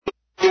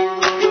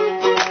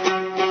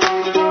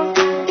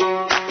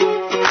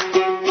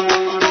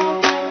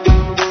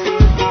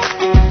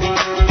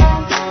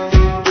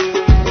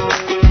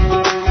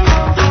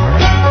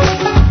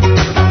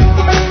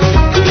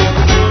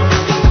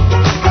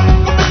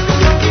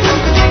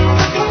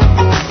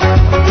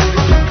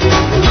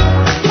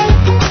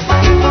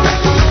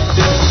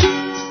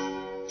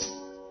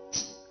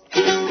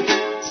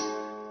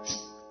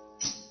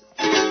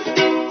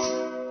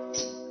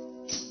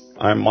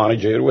I'm Monty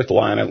Judah with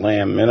Lion and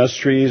Lamb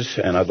Ministries,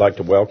 and I'd like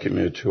to welcome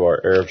you to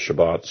our Erev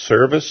Shabbat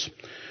service.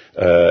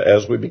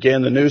 As we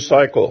begin the new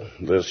cycle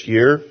this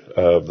year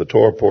of the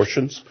Torah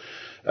portions,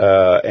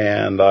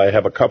 and I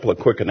have a couple of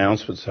quick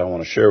announcements I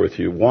want to share with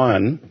you.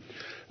 One,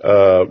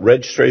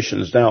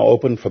 registration is now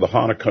open for the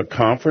Hanukkah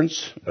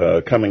conference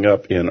coming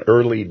up in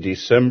early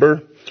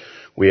December.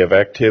 We have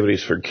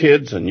activities for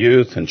kids and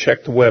youth, and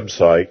check the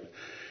website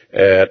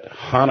at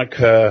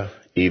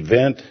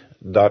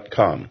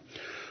HanukkahEvent.com.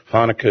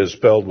 Hanukkah is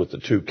spelled with the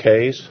two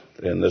Ks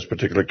in this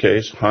particular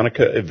case,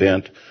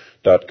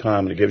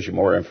 HanukkahEvent.com, and it gives you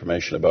more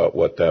information about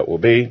what that will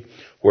be,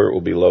 where it will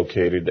be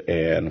located,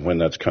 and when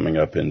that's coming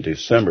up in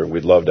December.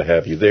 We'd love to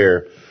have you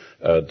there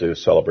to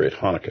celebrate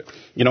Hanukkah.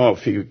 You know,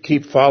 if you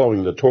keep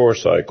following the Torah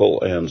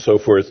cycle and so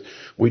forth,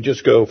 we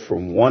just go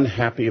from one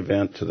happy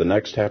event to the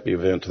next happy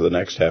event to the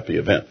next happy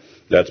event.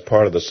 That's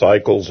part of the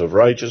cycles of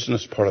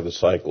righteousness, part of the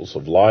cycles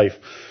of life,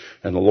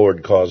 and the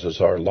Lord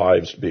causes our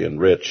lives to be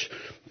enriched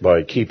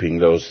by keeping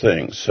those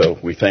things. So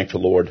we thank the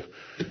Lord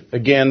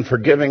again for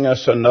giving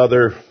us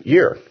another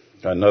year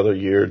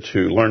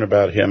to learn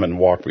about Him and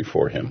walk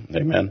before Him.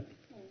 Amen.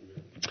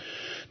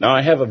 Now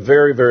I have a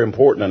very, very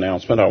important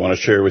announcement I want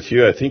to share with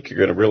you. I think you're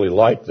going to really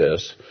like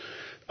this.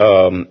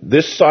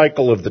 This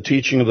cycle of the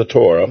teaching of the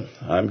Torah,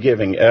 I'm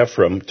giving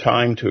Ephraim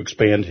time to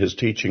expand his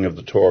teaching of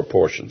the Torah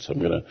portions. I'm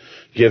going to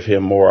give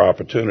him more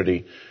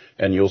opportunity,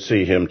 and you'll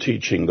see him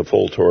teaching the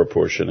full Torah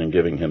portion and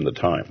giving him the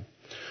time.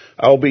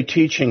 I'll be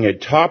teaching a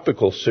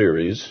topical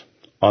series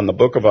on the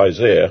book of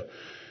Isaiah,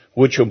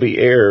 which will be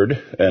aired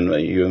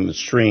in the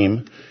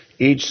stream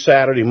each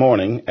Saturday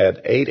morning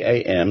at 8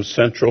 a.m.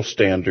 Central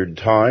Standard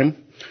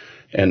Time.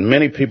 And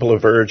many people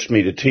have urged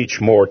me to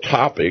teach more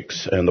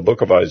topics, and the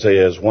book of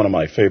Isaiah is one of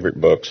my favorite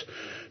books.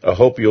 I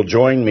hope you'll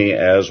join me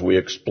as we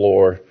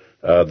explore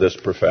this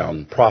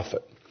profound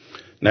prophet.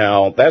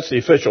 Now, that's the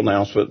official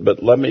announcement,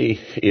 but let me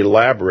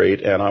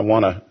elaborate, and I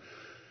want to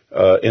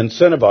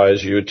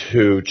incentivize you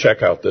to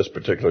check out this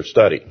particular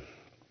study.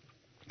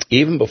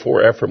 Even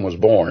before Ephraim was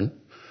born,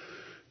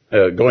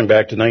 going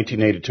back to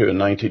 1982 and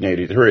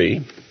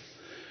 1983,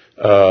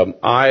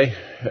 I,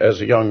 as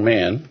a young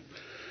man,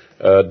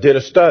 did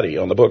a study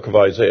on the book of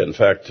Isaiah. In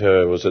fact,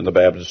 I was in the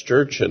Baptist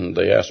church, and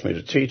they asked me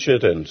to teach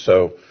it, and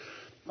so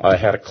I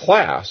had a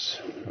class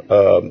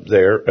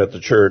there at the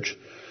church.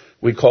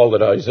 We called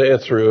it Isaiah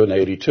Through in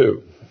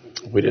 82.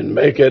 We didn't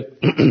make it,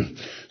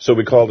 so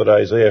we called it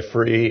Isaiah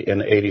Free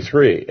in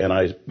 83, and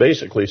I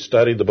basically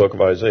studied the book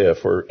of Isaiah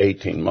for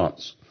 18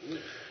 months.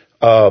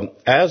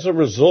 As a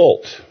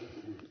result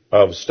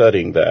of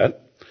studying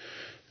that,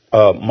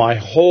 my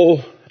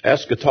whole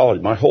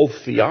eschatology, my whole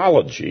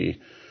theology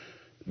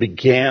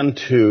began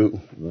to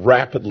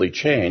rapidly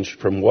change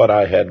from what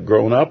I had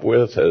grown up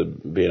with,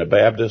 being a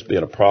Baptist,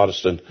 being a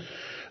Protestant,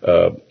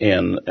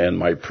 in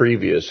my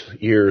previous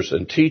years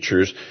and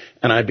teachers,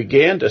 and I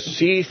began to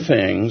see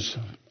things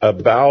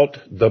about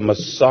the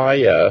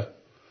Messiah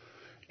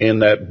in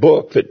that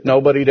book that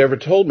nobody had ever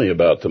told me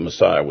about the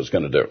Messiah was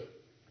going to do.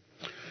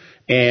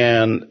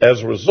 And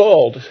as a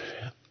result,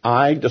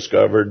 I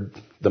discovered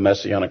the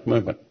Messianic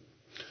movement.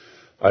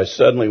 I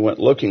suddenly went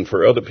looking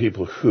for other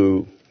people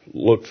who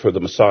looked for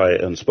the Messiah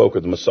and spoke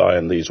of the Messiah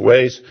in these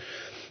ways.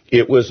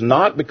 It was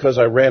not because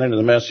I ran into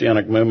the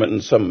Messianic movement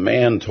and some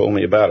man told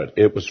me about it.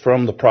 It was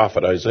from the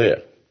prophet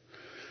Isaiah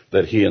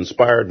that he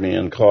inspired me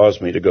and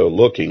caused me to go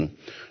looking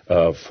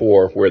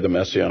for where the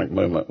Messianic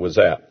movement was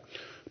at.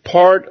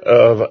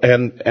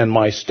 And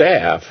my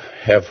staff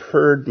have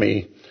heard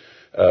me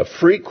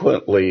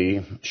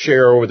frequently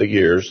share over the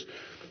years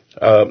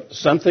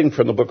something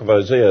from the book of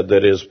Isaiah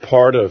that is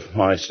part of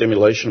my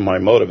stimulation, my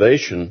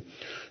motivation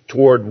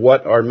toward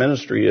what our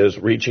ministry is,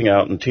 reaching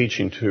out and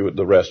teaching to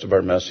the rest of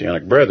our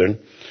Messianic brethren.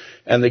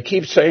 And they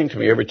keep saying to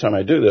me every time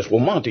I do this,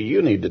 well, Monty,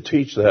 you need to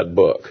teach that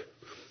book,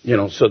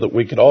 so that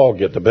we could all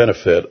get the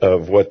benefit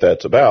of what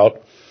that's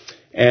about.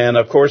 And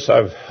of course,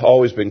 I've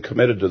always been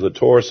committed to the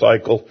Torah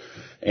cycle.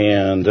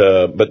 And,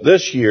 but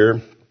this year,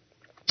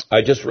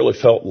 I just really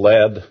felt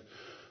led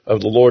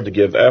of the Lord to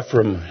give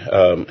Ephraim,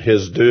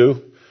 his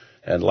due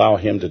and allow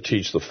him to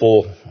teach the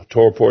full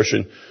Torah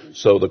portion.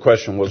 So the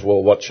question was,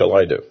 well, what shall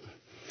I do?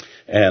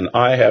 And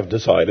I have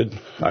decided,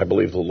 I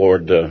believe the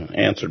Lord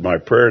answered my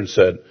prayer and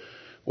said,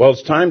 well,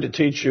 it's time to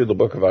teach you the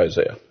book of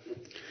Isaiah.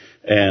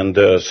 And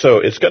so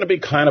it's going to be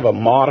kind of a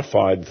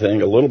modified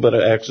thing, a little bit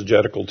of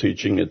exegetical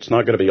teaching. It's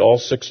not going to be all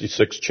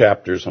 66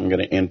 chapters. I'm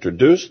going to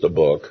introduce the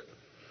book,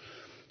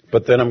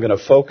 but then I'm going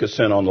to focus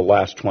in on the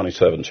last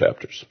 27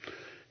 chapters.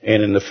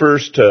 And in the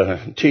first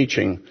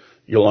teaching,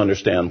 you'll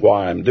understand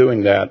why I'm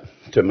doing that,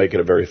 to make it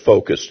a very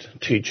focused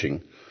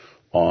teaching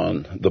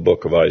on the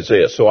book of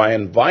Isaiah. So I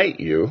invite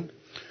you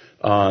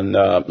on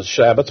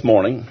Shabbat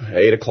morning,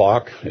 8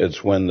 o'clock.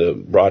 It's when the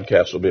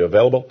broadcast will be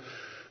available.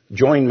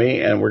 Join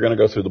me, and we're going to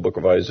go through the book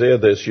of Isaiah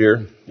this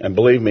year. And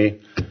believe me,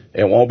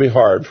 it won't be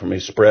hard for me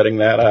spreading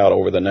that out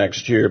over the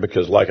next year,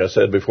 because like I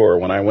said before,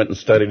 when I went and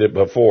studied it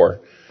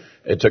before,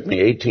 it took me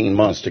 18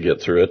 months to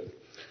get through it.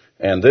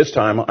 And this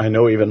time, I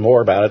know even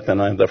more about it than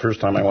the first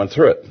time I went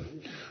through it.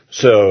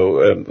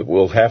 So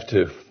we'll have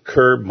to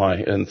curb my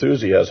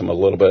enthusiasm a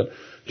little bit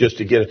just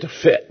to get it to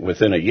fit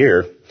within a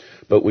year.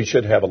 But we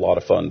should have a lot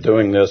of fun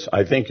doing this.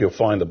 I think you'll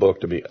find the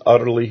book to be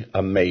utterly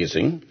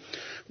amazing.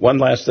 One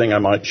last thing I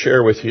might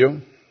share with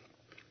you,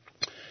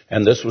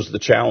 and this was the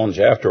challenge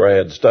after I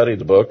had studied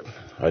the book.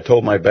 I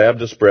told my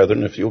Baptist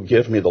brethren, if you'll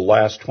give me the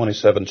last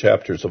 27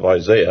 chapters of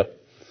Isaiah,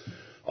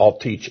 I'll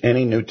teach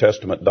any New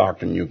Testament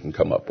doctrine you can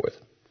come up with.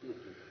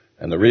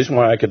 And the reason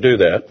why I could do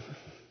that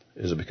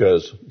is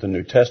because the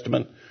New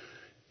Testament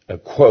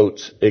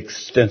quotes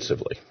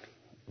extensively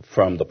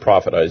from the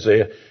prophet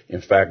Isaiah.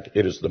 In fact,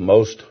 it is the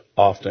most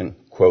often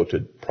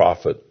quoted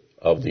prophet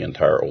of the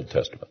entire Old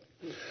Testament.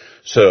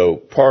 So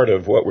part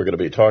of what we're going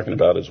to be talking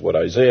about is what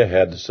Isaiah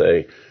had to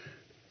say,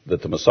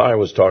 that the Messiah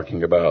was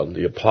talking about,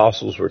 the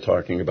apostles were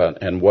talking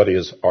about, and what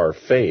is our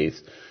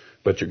faith,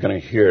 but you're going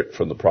to hear it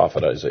from the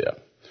prophet Isaiah.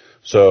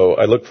 So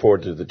I look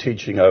forward to the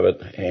teaching of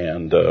it,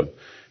 and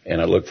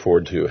I look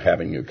forward to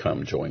having you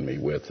come join me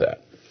with that.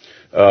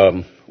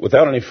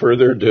 Without any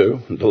further ado,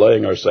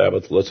 delaying our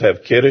Sabbath, let's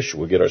have Kiddush.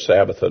 We'll get our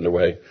Sabbath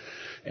underway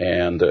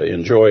and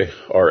enjoy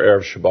our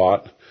Erev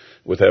Shabbat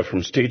with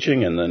Ephraim's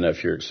teaching. And then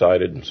if you're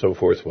excited and so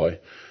forth, why,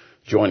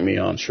 join me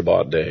on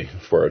Shabbat day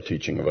for our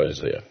teaching of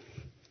Isaiah.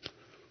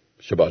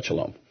 Shabbat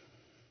Shalom.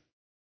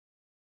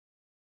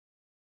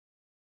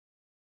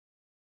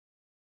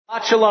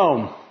 Shabbat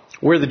Shalom.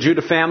 We're the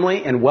Judah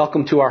family, and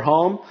welcome to our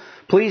home.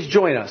 Please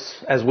join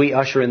us as we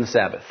usher in the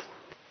Sabbath.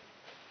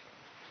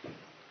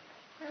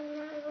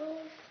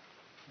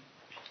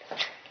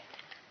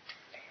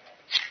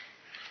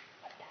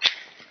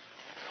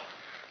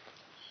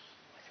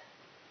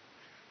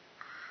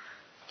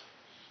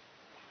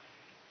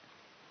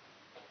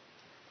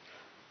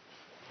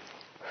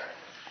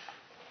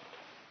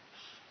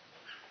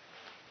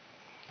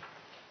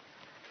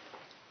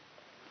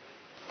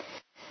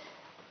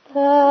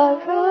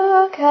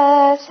 Baruch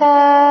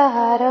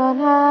atah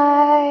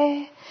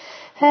Adonai,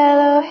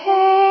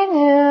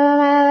 Eloheinu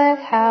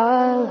melech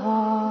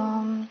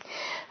haolam,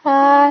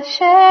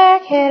 asher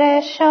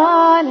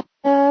kiddushanu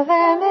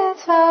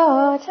v'mitzvotav,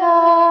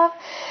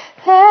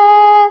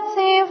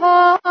 v'tzivanu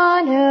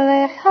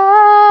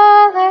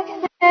lechalek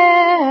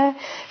ner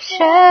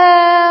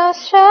shel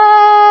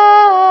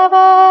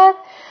Shabbat.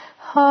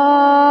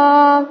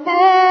 Amen.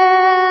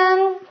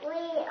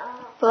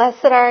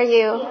 Blessed are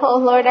you, O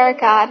Lord our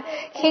God,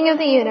 King of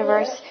the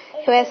universe,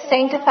 who has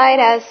sanctified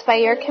us by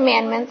your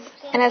commandments,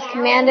 and has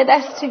commanded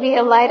us to be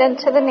a light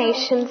unto the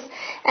nations,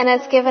 and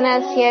has given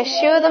us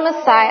Yeshua the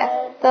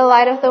Messiah, the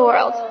light of the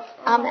world.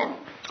 Amen.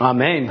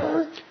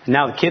 Amen.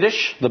 Now the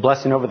Kiddush, the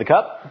blessing over the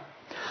cup.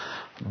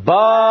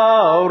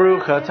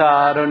 Baruch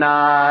atah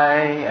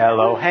Adonai,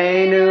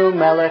 Eloheinu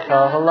melech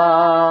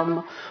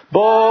haolam,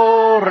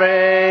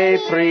 borei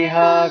pri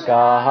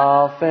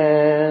hagafen.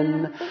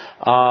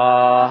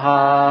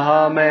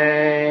 Amen.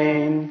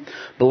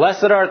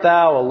 Blessed art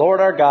thou, O Lord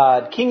our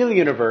God, King of the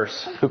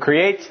universe, who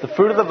creates the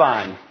fruit of the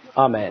vine.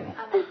 Amen.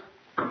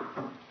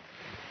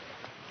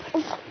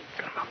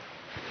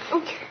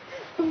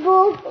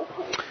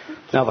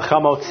 Now the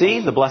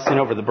chamotzi, the blessing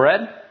over the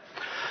bread.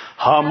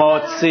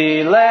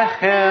 Hamotzi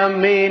lechem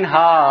min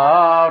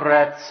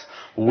haaretz.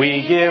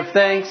 We give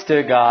thanks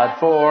to God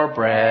for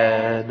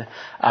bread.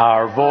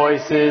 Our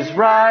voices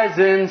rise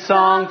in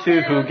song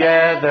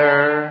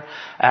together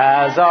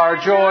as our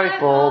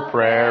joyful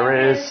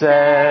prayer is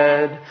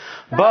said.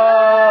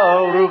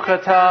 Baruch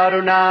atah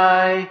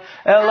Adonai,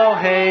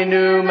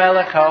 Eloheinu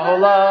melech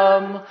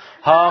haolam,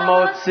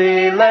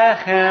 hamotzi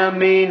lechem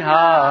min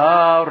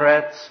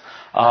haaretz.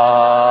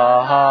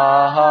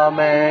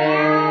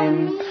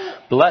 Amen.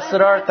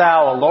 Blessed art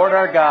thou, O Lord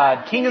our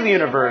God, King of the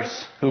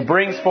universe, who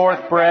brings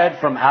forth bread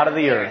from out of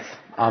the earth.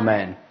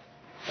 Amen.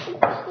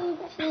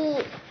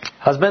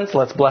 Husbands,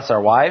 let's bless our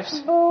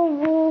wives.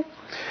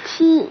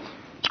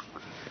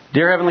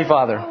 Dear Heavenly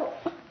Father,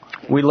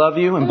 we love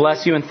you and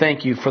bless you and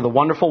thank you for the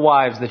wonderful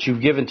wives that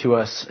you've given to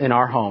us in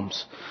our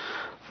homes.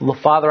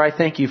 Father, I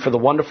thank you for the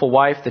wonderful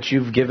wife that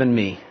you've given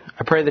me.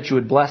 I pray that you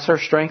would bless her,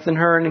 strengthen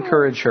her, and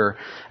encourage her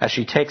as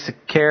she takes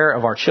care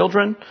of our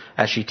children,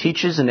 as she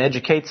teaches and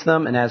educates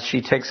them, and as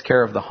she takes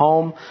care of the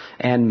home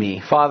and me.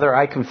 Father,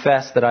 I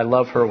confess that I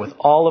love her with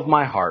all of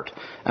my heart,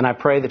 and I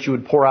pray that you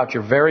would pour out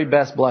your very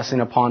best blessing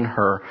upon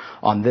her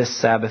on this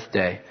Sabbath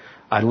day.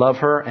 I love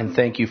her and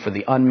thank you for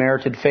the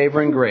unmerited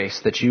favor and grace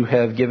that you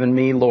have given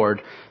me,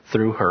 Lord,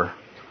 through her.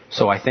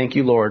 So I thank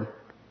you, Lord,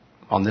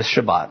 on this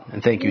Shabbat,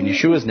 and thank you in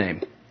Yeshua's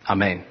name.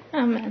 Amen.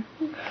 Amen.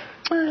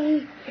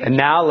 And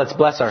now let's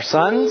bless our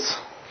sons.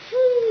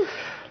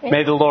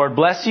 May the Lord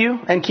bless you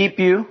and keep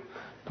you.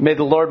 May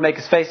the Lord make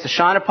his face to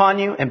shine upon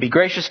you and be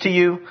gracious to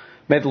you.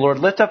 May the Lord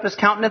lift up his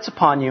countenance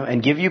upon you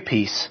and give you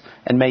peace.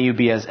 And may you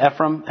be as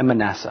Ephraim and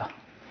Manasseh.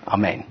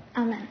 Amen.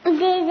 Amen.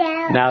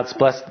 Now let's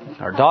bless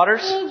our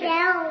daughters.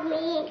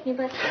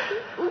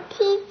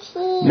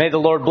 May the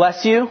Lord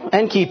bless you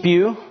and keep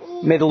you.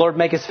 May the Lord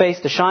make his face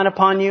to shine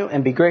upon you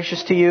and be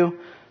gracious to you.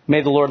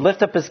 May the Lord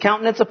lift up his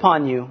countenance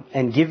upon you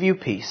and give you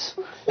peace.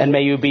 And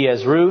may you be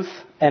as Ruth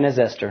and as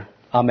Esther.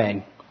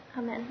 Amen.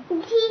 Amen.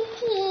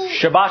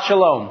 Shabbat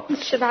Shalom.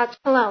 Shabbat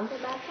Shalom.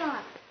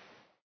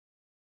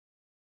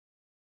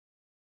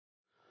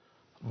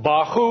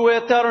 Baruch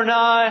et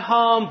Adonai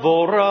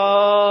Hamvorach.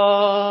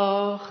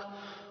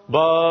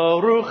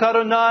 Baruch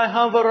Adonai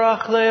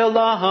Hamvorach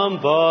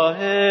le'olam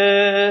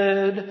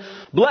va'ed.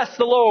 Bless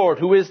the Lord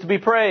who is to be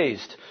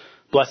praised.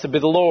 Blessed be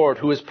the Lord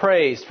who is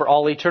praised for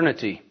all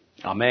eternity.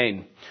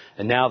 Amen.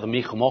 And now the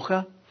Micha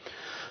Mocha.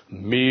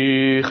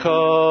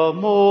 Micha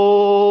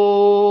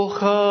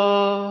Mocha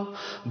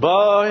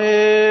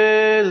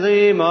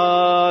Ba'elim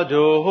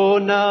Adonai.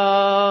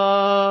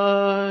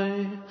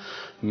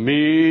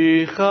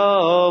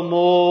 Micha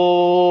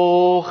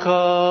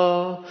Mocha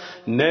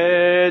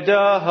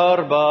Nedar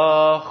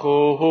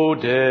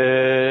B'chodesh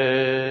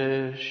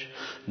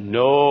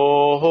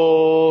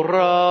Nora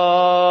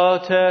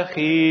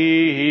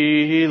Techilot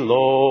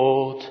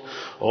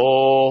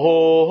Osefele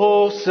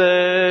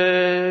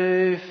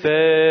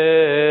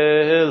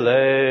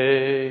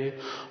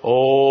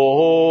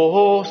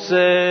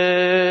Osefele.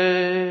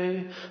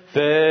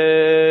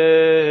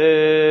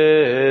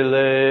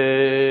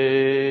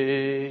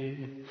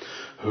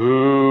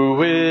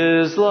 Who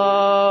is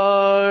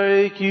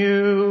like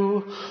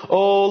you,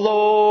 O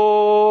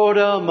Lord,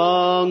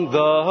 among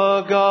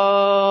the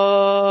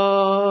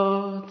gods?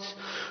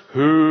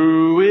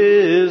 Who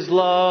is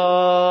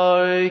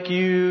like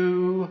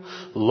you,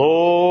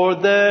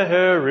 Lord,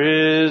 there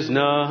is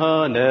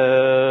none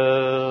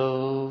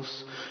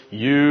else.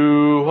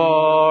 You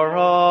are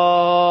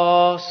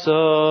awesome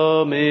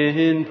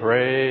in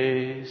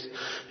praise,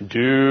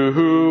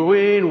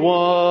 doing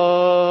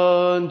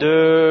wonders,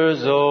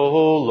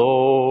 O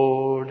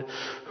Lord.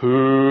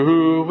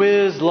 Who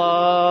is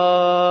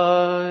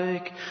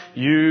like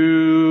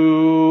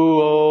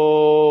you,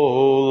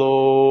 O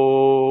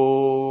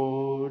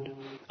Lord?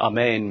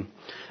 Amen.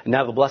 And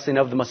now the blessing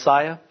of the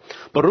Messiah.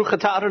 Baruch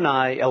atah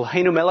Adonai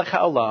Eloheinu melech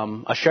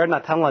haolam, asher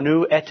natan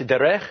lanu et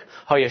derech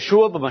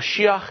haYeshua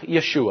b'Mashiach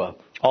Yeshua.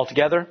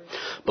 Altogether,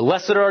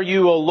 blessed are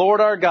you, O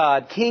Lord our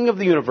God, King of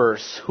the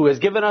universe, who has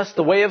given us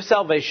the way of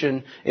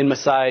salvation in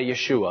Messiah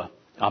Yeshua.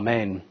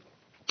 Amen.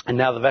 And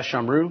now the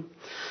Veshamru.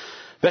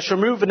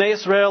 Veshamru v'nei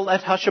Yisrael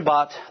et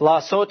HaShabbat,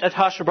 la'asot et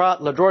HaShabbat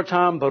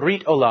l'drotam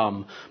barit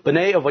olam,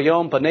 b'nei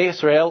avayom b'nei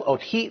Yisrael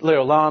othi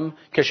le'olam,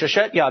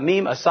 kesheshet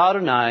yamim asa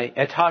Adonai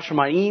et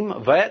HaShamayim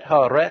v'et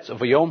ha'aretz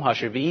v'yom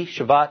ha'shavi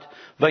Shabbat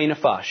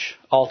v'inafash.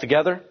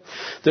 Altogether,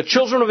 the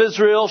children of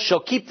Israel shall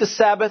keep the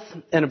Sabbath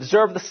and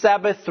observe the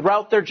Sabbath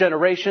throughout their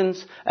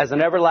generations as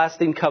an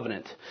everlasting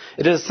covenant.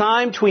 It is a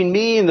sign between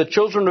me and the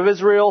children of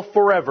Israel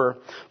forever,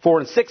 for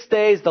in 6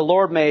 days the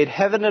Lord made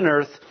heaven and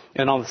earth,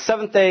 and on the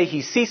seventh day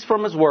he ceased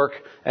from his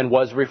work and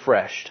was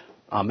refreshed.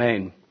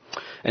 Amen.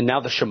 And now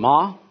the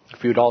Shema,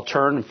 if you would all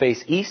turn and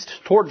face east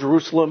toward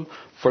Jerusalem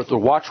for the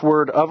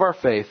watchword of our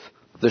faith,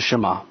 the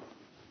Shema.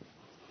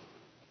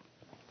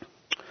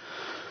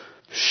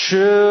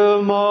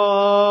 Shema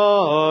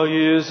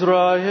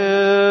Yisrael,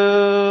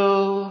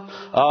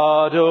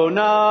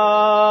 Adonai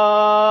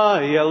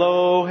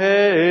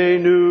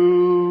Eloheinu,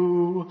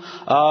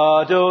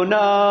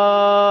 Adonai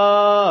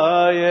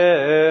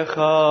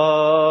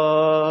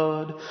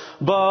Echad,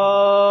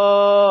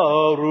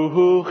 Baruch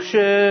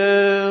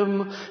Shem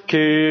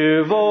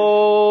Kivod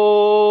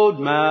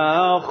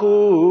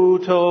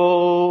Malchuto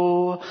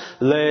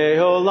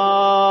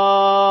Leolam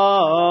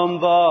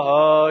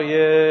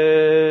Vayed,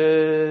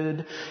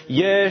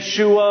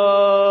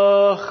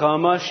 Yeshua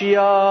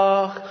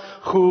HaMashiach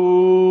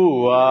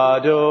Hu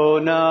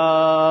Adonai.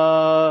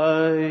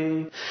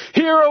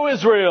 Hear, O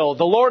Israel,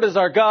 the Lord is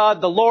our God,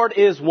 the Lord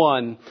is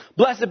one.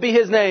 Blessed be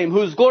his name,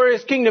 whose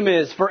glorious kingdom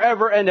is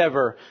forever and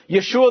ever.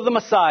 Yeshua the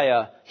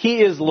Messiah,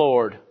 he is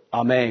Lord.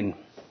 Amen.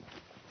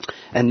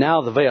 And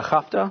now the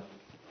Ve'achavta.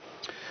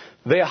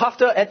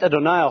 Ve'achavta et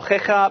Adonai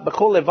Elchecha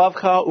b'chol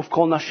levavcha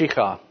uv'kol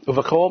nashicha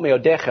uv'kol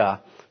meodecha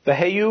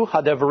v'heyu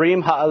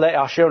hadevarim ha'ale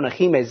asher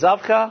nechi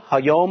mezavcha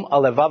hayom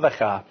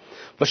alevavecha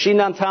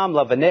v'shinantam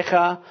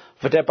lavenecha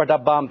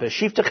v'depardabam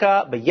v'shivtecha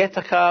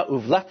v'yetacha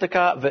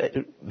uv'lechtecha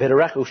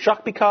v'derech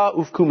uv'shakbika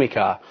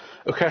uv'kumika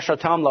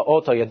ukeshatam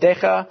la'ot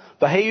yadecha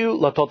v'heyu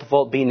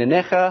latotafot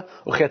b'inenecha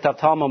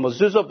uchetavtam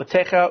ha'mezuzot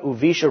b'techa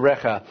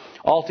uv'isharecha.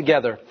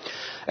 Altogether.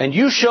 And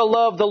you shall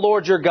love the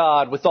Lord your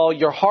God with all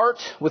your heart,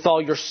 with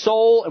all your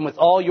soul, and with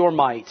all your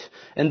might.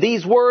 And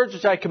these words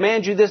which I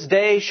command you this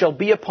day shall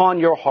be upon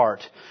your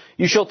heart.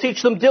 You shall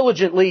teach them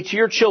diligently to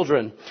your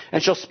children,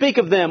 and shall speak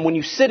of them when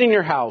you sit in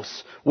your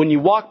house, when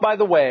you walk by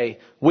the way,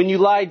 when you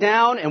lie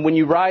down, and when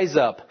you rise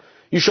up.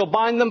 You shall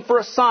bind them for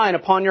a sign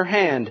upon your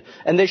hand,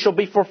 and they shall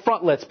be for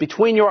frontlets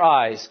between your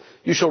eyes.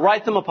 You shall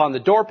write them upon the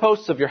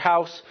doorposts of your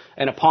house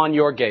and upon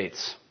your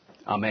gates.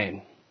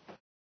 Amen.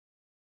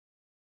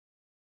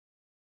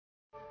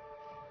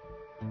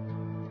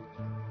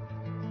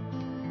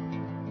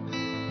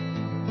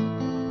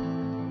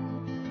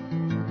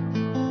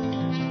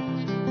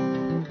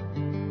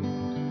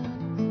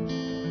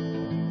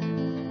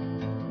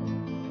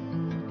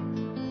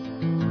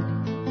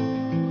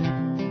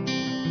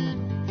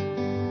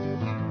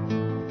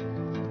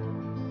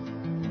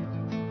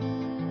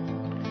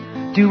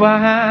 Do I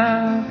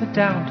have a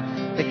doubt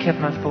that kept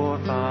my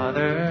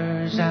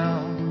forefathers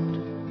out?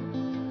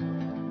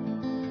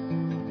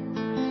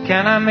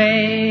 Can I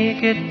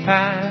make it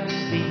past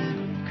the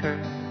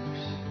curse?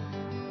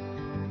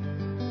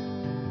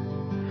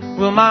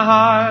 Will my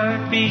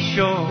heart be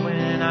sure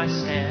when I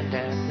stand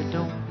at the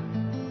door?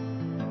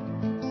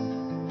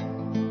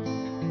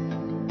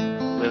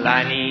 Will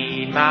I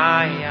need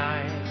my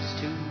eyes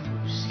to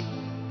see?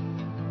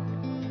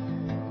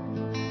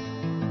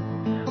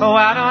 Oh,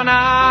 I don't know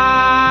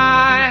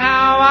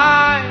how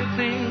I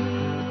plead.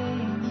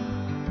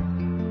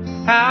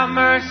 Have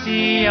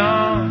mercy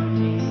on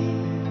me.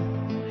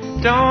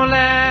 Don't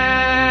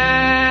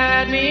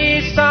let me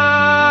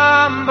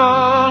stumble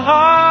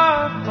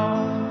or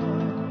fall.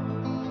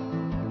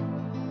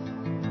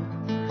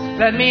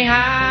 Let me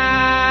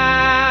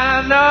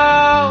have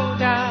no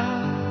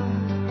doubt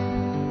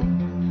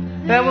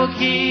that will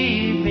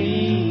keep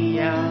me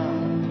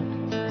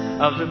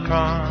out of the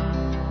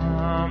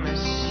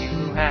promise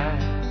you have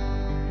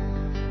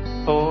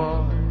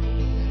for me.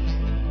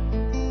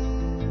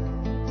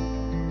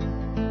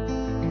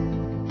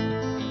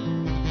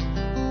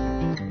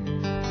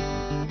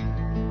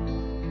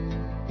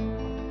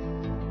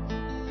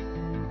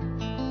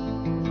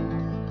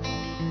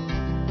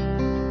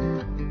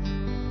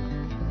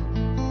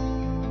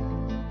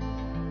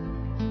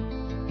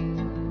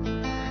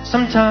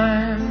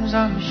 Sometimes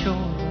I'm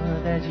sure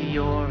that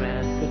you're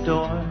at the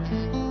door.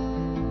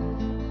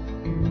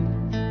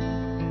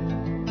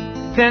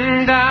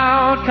 Then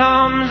doubt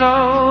comes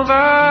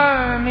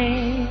over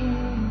me.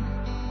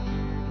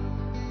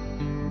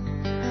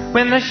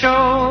 When the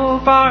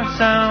shofar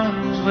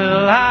sounds,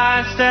 will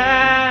I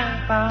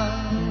step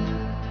out?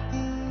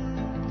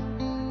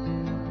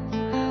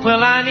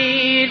 Will I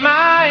need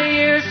my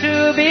ears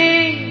to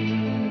be?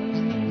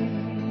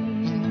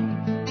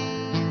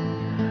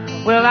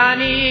 Will I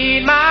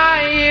need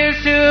my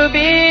ears to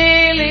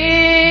believe?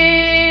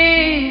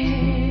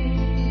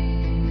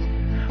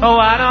 Oh,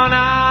 I don't know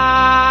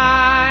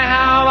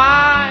how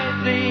I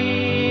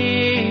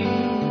plead.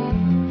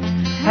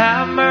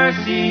 Have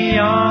mercy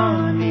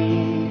on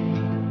me.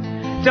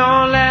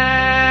 Don't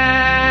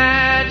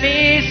let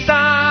me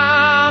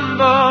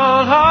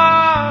stumble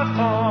or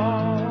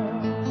fall.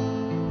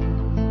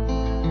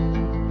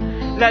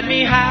 Let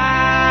me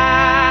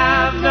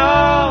have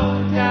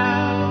no doubt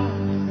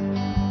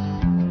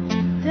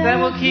that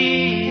will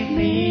keep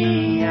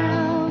me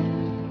out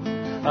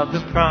of the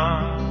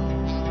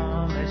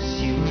promise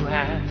you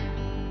have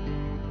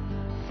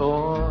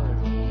for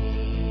me.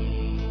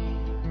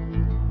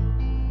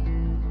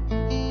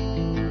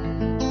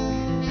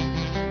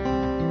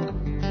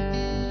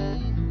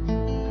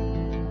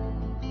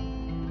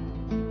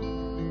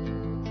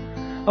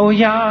 Oh,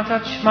 Yah,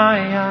 touch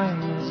my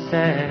eyes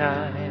that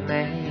I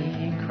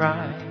may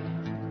cry.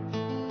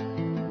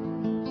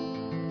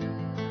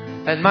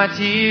 Let my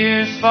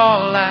tears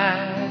fall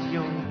at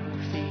your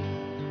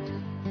feet.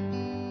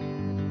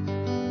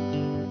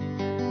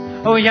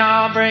 Oh,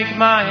 Yah, break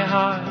my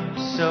heart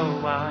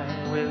so I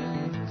will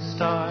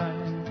start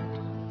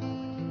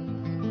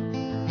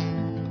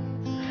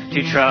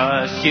to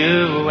trust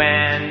you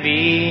and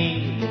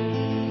believe.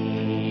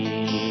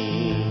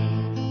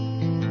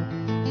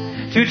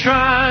 To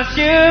trust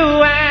you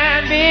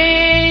and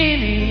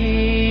believe.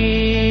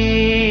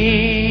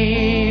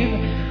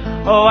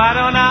 Oh, I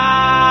don't know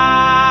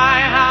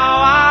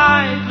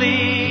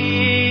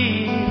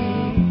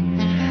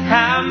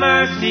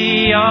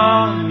mercy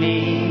on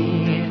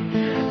me.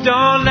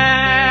 Don't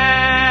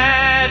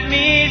let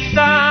me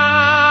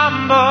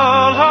stumble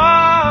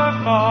or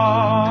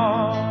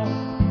fall.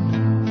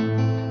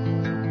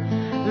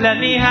 Let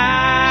me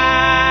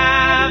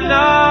have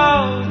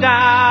no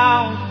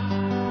doubt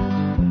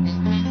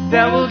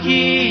that will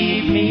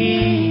keep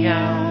me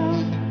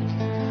out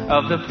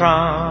of the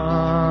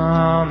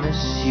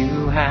promise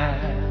you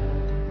have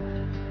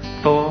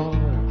for me.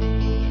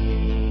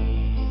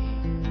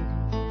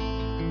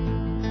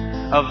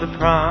 Of the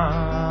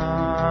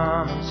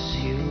promise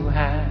you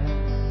have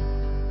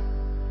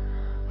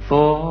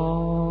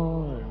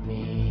for me.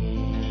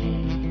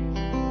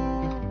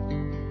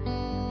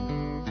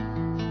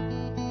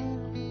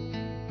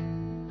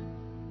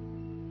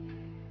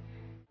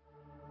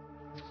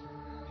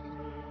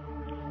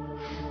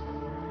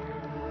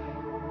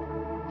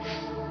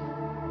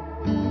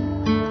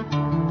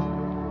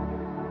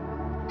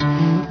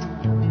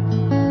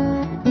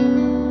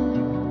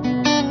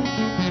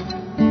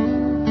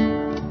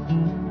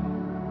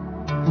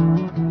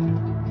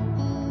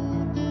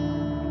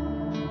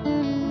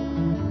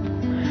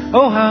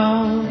 Oh,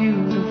 how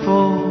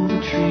beautiful the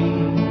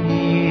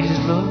trees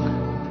look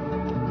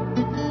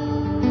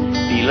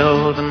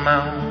below the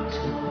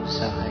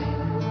mountainside,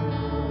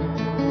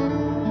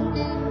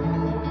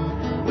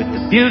 with the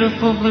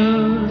beautiful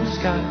blue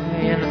sky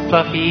and the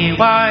fluffy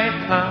white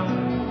clouds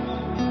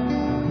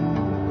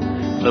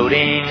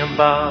floating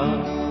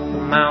above the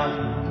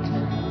mountain.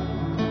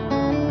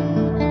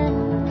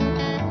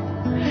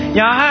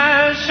 Yah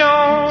has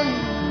shown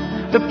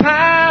the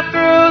path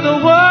through the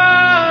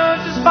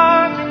woods to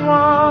sparkling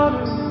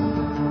water,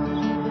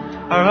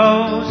 are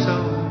oh so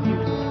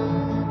beautiful.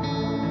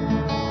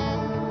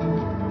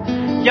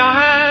 Yah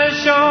has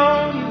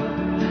shown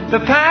you the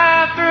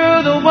path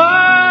through the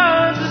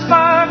woods, the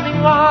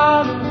sparkling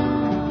waters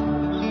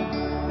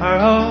are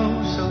oh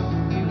so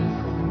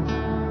beautiful.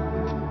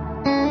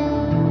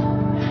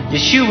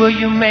 Yeshua,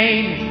 you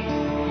made me.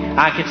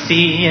 I can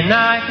see and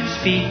I can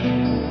speak.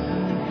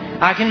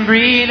 I can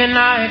breathe and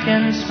I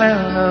can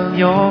smell of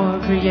your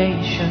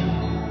creation.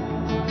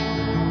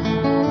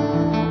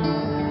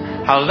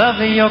 How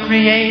lovely your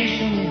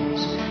creation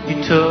is. You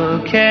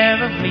took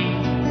care of me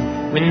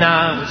when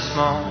I was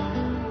small,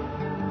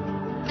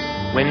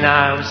 when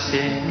I was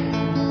sick.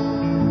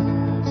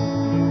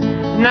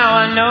 Now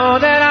I know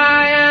that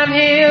I am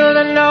healed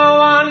and no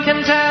one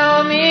can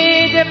tell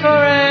me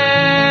different.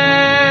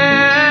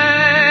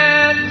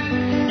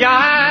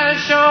 Yah has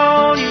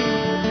shown you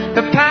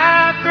the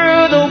path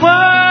through the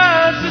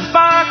woods, the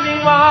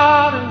sparkling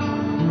waters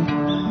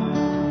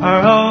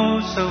are oh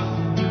so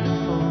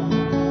beautiful.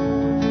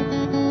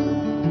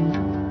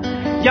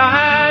 Yah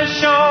has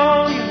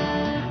shown you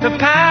the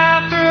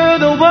path through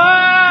the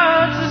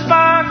woods, the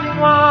sparkling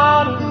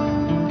waters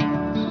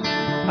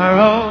are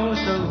oh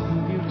so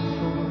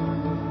beautiful.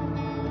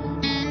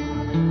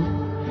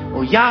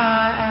 Oh Yah,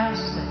 I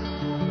ask that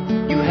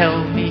you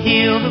help me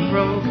heal the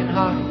broken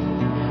heart.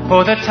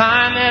 For the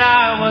time that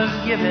I was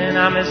given,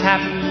 I'm as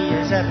happy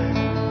as ever.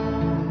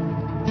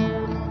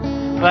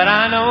 But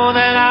I know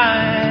that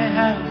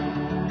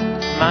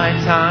my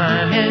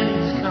time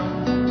is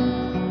come,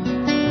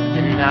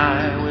 and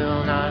I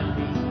will not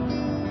be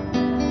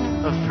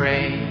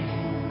afraid.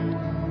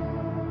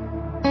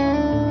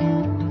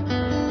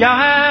 Yah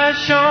has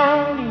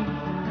shown me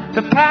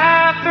the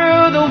path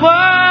through the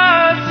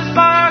woods, the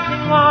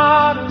sparkling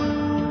waters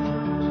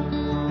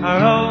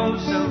are oh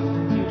so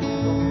beautiful.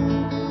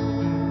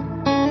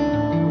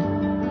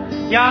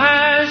 Yah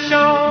has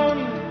shown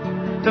you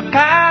the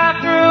path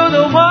through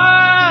the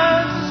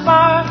woods, the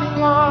sparkling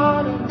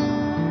waters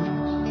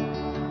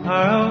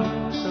are oh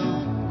so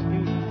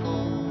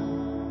beautiful.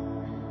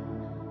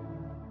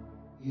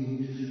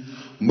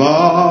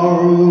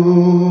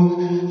 Baruch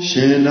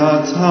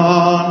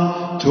Shenatan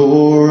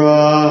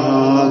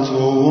Torah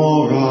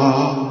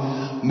Torah.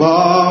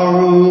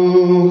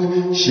 Baruch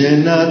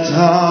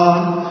Shenatan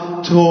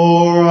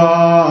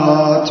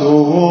Torah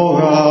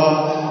Torah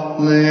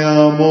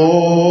Le'amo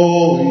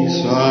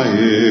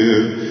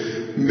Yisrael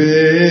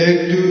Be'kedushato.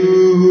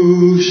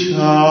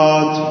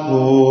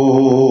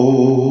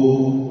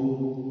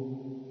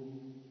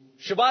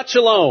 Shabbat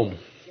Shalom.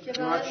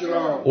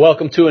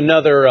 Welcome to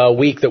another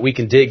week that we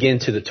can dig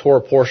into the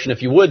Torah portion.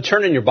 If you would,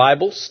 turn in your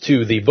Bibles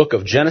to the book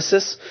of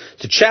Genesis,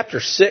 to chapter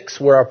 6,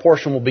 where our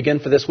portion will begin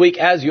for this week.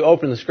 As you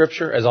open the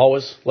scripture, as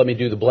always, let me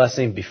do the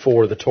blessing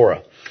before the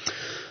Torah.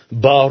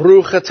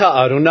 Baruch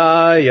atah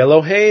Adonai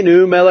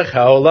Eloheinu melech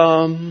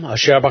haolam,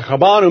 asher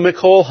bachar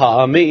mikol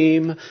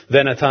ha'amim,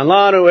 v'natan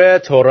lanu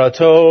et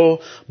Torato.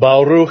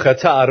 Baruch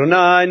atah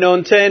Adonai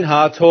nonten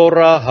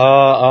ha'torah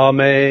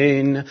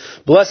ha'amen.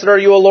 Blessed are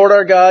you, O Lord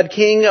our God,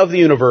 King of the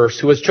universe,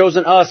 who has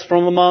chosen us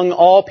from among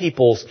all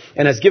peoples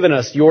and has given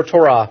us your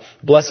Torah.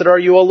 Blessed are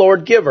you, O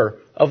Lord, giver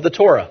of the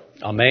Torah.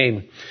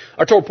 Amen.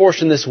 Our Torah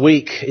portion this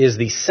week is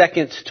the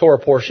second Torah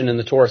portion in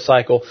the Torah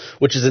cycle,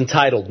 which is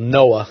entitled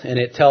Noah, and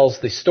it tells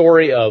the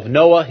story of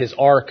Noah, his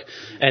ark,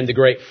 and the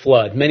great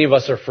flood. Many of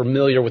us are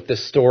familiar with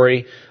this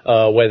story,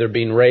 whether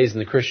being raised in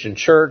the Christian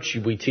church.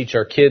 We teach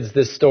our kids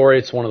this story.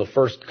 It's one of the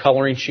first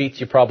coloring sheets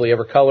you probably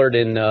ever colored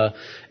in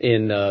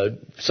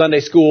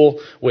Sunday school,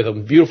 with a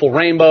beautiful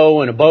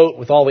rainbow and a boat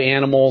with all the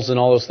animals and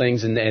all those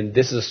things. And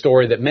this is a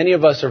story that many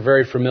of us are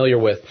very familiar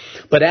with.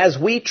 But as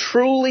we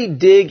truly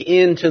dig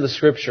into the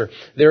Scripture,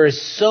 there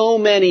is so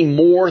many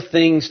more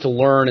things to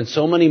learn and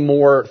so many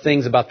more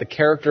things about the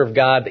character of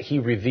God that He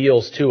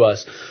reveals to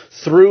us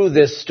through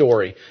this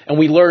story. And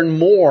we learn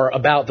more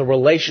about the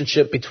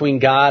relationship between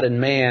God and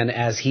man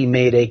as He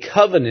made a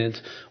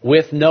covenant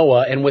with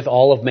Noah and with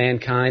all of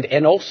mankind,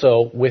 and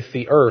also with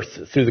the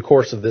earth through the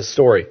course of this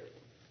story.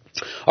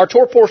 Our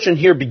Torah portion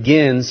here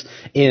begins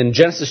in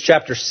Genesis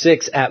chapter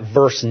 6 at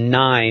verse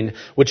 9,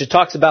 which it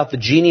talks about the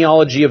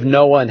genealogy of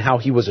Noah and how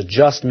he was a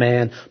just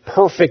man,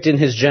 perfect in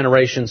his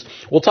generations.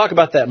 We'll talk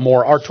about that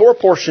more. Our Torah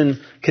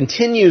portion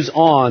continues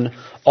on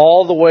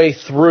all the way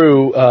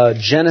through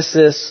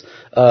Genesis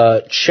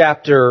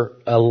chapter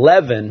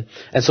 11.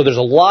 And so there's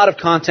a lot of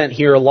content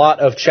here, a lot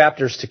of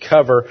chapters to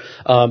cover,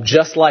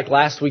 just like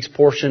last week's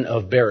portion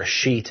of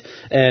Bereshit.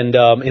 And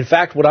in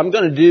fact, what I'm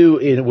going to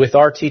do with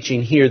our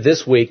teaching here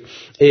this week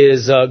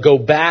is go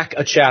back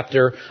a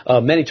chapter.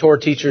 Many Torah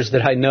teachers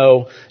that I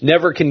know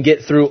never can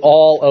get through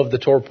all of the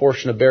Torah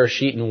portion of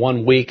Bereshit in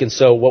 1 week. And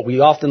so what we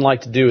often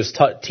like to do is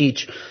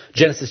teach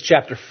Genesis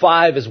chapter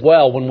 5 as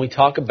well when we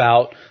talk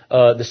about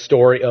the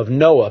story of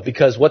Noah,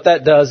 because what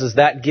that does is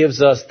that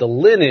gives us the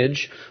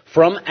lineage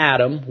from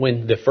Adam,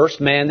 when the first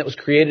man that was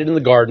created in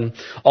the garden,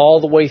 all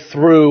the way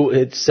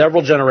through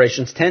several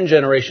generations, 10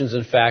 generations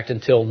in fact,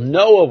 until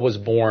Noah was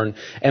born,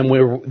 and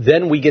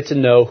then we get to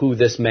know who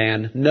this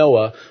man,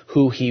 Noah,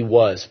 who he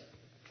was.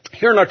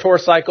 Here in our Torah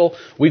cycle,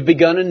 we've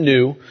begun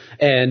anew,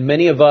 and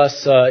many of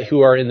us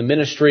who are in the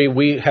ministry,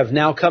 we have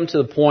now come to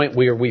the point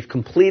where we've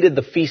completed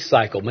the feast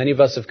cycle. Many of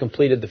us have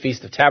completed the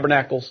Feast of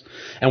Tabernacles,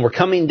 and we're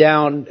coming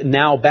down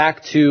now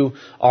back to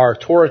our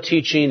Torah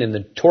teaching, and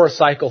the Torah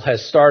cycle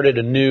has started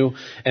anew.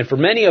 And for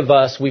many of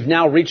us, we've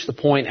now reached the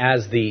point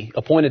as the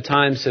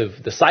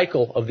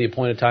cycle of the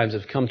appointed times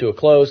have come to a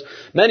close.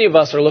 Many of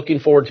us are looking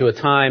forward to a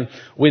time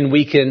when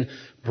we can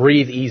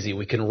breathe easy.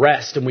 We can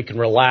rest and we can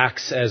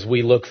relax as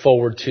we look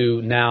forward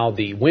to now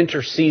the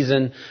winter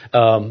season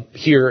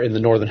here in the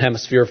Northern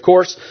Hemisphere, of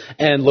course,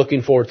 and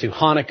looking forward to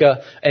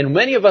Hanukkah. And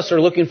many of us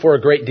are looking for a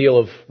great deal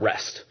of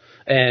rest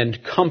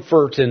and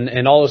comfort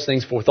and all those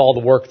things with all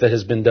the work that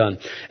has been done.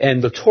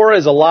 And the Torah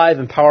is alive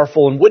and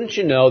powerful. And wouldn't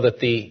you know that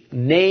the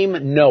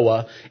name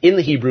Noah in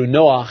the Hebrew,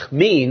 Noach,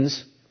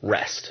 means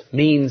rest,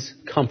 means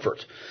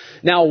comfort.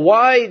 Now,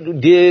 why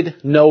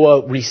did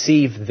Noah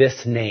receive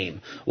this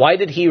name? Why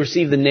did he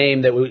receive the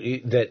name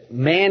that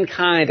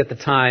mankind at the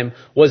time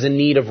was in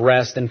need of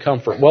rest and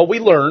comfort? Well, we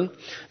learn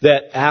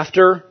that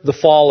after the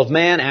fall of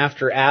man,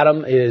 after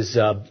Adam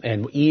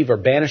and Eve are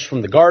banished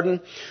from the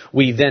garden,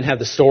 we then have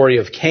the story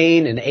of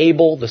Cain and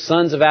Abel, the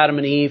sons of Adam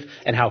and Eve,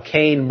 and how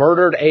Cain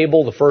murdered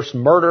Abel, the first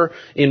murder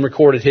in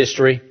recorded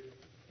history.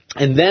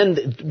 And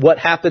then what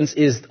happens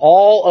is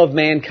all of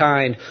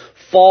mankind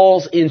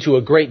falls into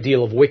a great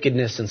deal of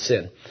wickedness and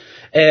sin.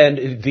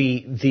 And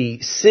the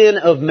sin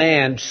of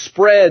man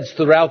spreads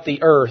throughout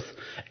the earth,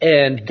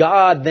 and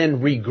God then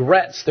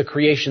regrets the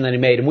creation that He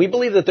made. And we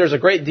believe that there's a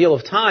great deal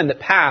of time that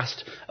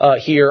passed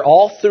here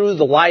all through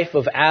the life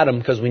of Adam,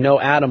 because we know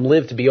Adam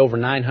lived to be over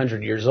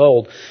 900 years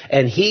old,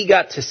 and he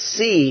got to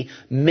see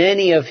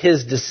many of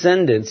his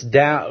descendants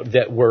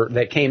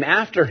that came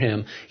after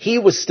him. He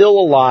was still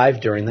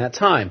alive during that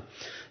time.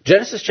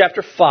 Genesis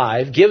chapter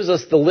 5 gives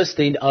us the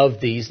listing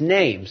of these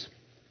names.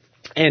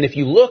 And if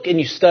you look and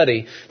you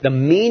study the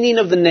meaning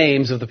of the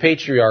names of the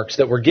patriarchs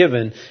that were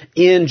given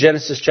in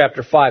Genesis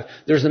chapter 5,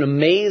 there's an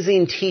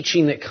amazing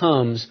teaching that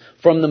comes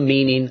from the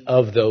meaning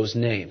of those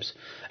names.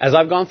 As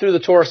I've gone through the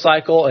Torah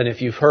cycle, and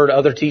if you've heard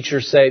other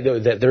teachers say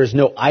that there is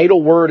no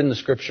idle word in the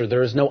Scripture,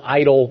 there is no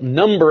idle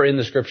number in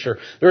the Scripture,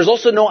 there is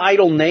also no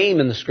idle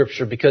name in the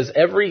Scripture, because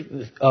every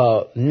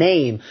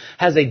name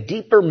has a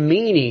deeper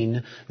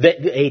meaning that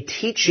a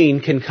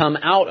teaching can come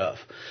out of.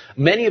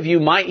 Many of you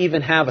might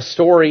even have a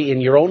story in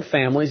your own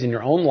families, in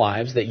your own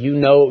lives, that you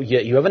know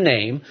you have a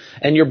name,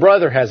 and your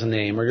brother has a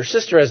name, or your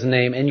sister has a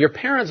name, and your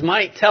parents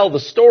might tell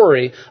the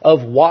story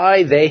of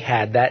why they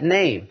had that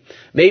name.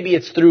 Maybe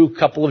it's through a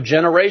couple of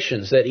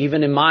generations, that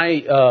even in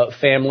my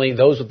family,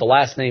 those with the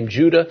last name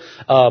Judah,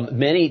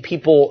 many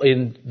people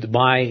in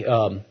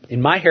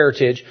my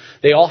heritage,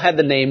 they all had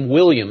the name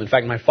William. In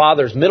fact, my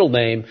father's middle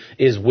name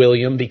is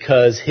William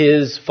because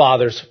his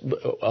father's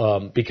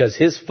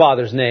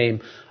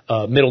name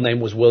middle name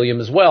was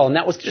William as well. And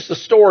that was just a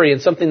story and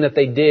something that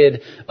they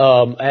did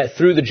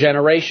through the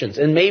generations.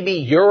 And maybe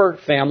your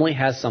family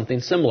has something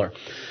similar.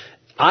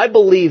 I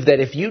believe that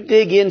if you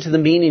dig into the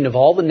meaning of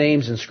all the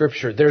names in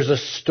Scripture, there's a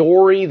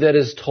story that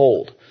is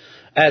told.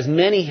 As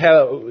many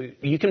have,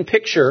 you can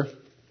picture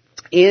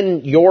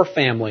in your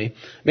family,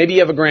 maybe you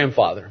have a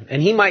grandfather,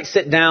 and he might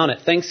sit down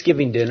at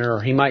Thanksgiving dinner,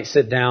 or he might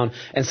sit down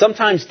and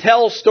sometimes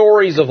tell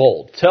stories of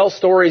old, tell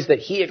stories that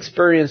he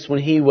experienced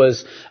when he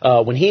was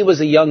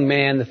a young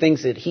man, the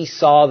things that he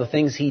saw, the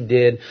things he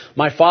did.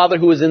 My father,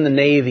 who was in the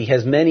Navy,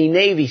 has many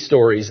Navy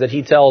stories that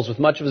he tells with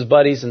much of his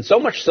buddies, and so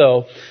much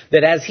so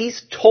that as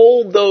he's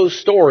told those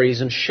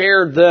stories and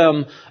shared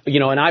them,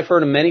 and I've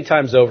heard him many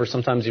times over.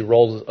 Sometimes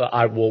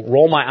I will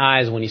roll my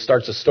eyes when he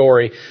starts a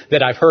story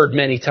that I've heard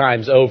many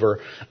times over.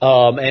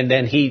 And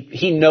then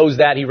he knows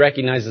that, he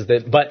recognizes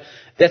that. But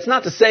that's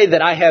not to say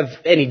that I have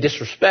any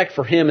disrespect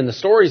for him and the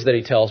stories that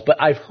he tells, but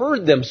I've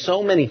heard them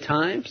so many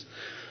times.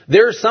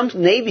 There are some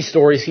Navy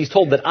stories he's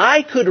told that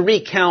I could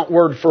recount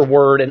word for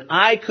word, and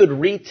I could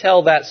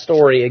retell that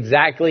story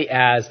exactly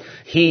as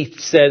he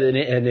said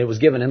and it was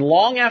given. And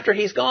long after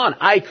he's gone,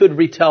 I could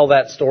retell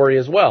that story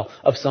as well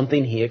of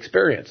something he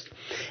experienced.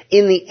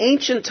 In the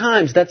ancient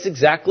times, that's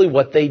exactly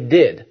what they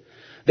did.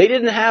 They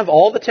didn't have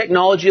all the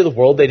technology of the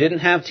world. They didn't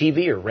have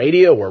TV or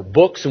radio or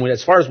books. And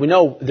as far as we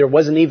know, there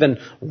wasn't even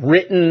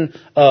written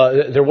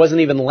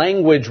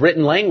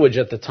language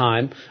at the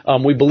time.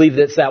 We believe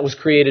that was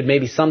created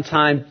maybe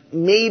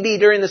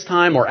during this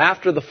time or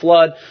after the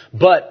flood.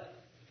 But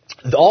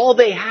all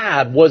they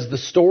had was the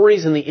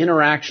stories and the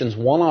interactions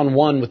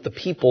one-on-one with the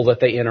people that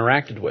they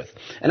interacted with.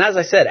 And as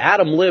I said,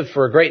 Adam lived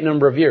for a great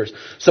number of years.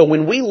 So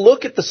when we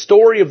look at the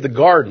story of the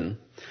garden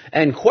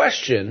and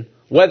question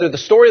whether the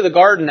story of the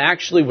garden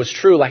actually was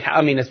true,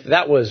 if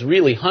that was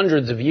really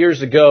hundreds of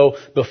years ago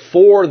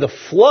before the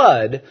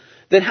flood,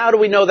 then how do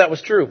we know that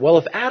was true? Well,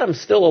 if Adam's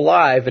still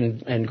alive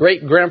and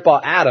great-grandpa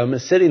Adam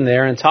is sitting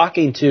there and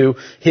talking to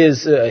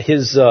his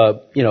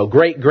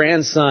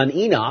great-grandson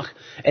Enoch,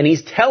 And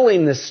he's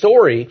telling this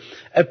story.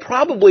 It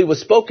probably was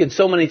spoken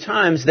so many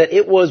times that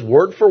it was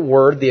word for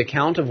word the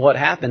account of what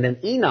happened.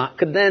 And Enoch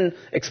could then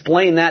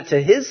explain that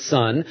to his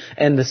son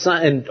and the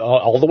son, and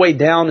all the way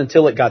down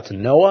until it got to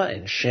Noah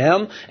and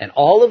Shem. And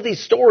all of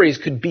these stories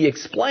could be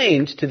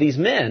explained to these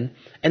men,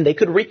 and they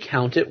could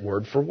recount it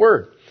word for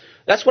word.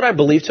 That's what I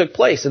believe took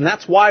place, and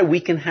that's why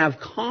we can have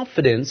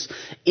confidence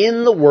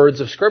in the words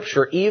of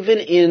Scripture, even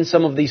in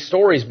some of these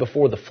stories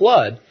before the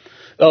flood,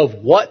 of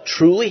what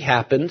truly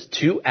happened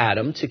to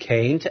Adam, to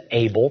Cain, to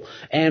Abel,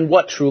 and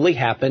what truly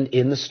happened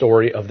in the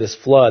story of this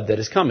flood that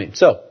is coming.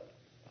 So,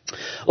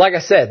 like I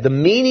said, the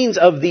meanings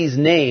of these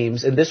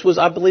names, and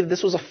I believe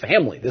this was a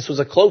family. This was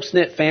a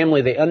close-knit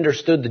family. They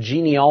understood the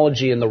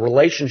genealogy and the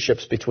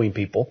relationships between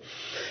people,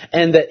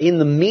 and that in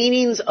the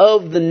meanings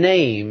of the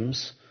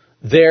names,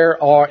 there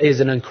is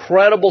an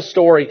incredible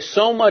story.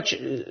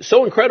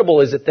 So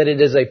incredible is it that it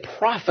is a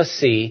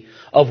prophecy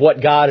of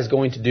what God is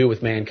going to do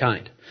with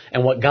mankind.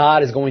 And what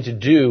God is going to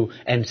do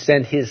and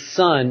send His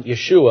Son,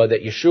 Yeshua,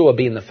 that Yeshua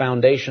being the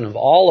foundation of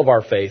all of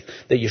our faith,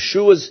 that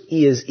Yeshua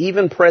is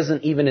even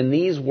present even in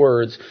these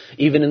words,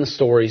 even in the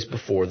stories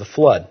before the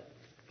flood.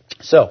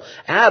 So,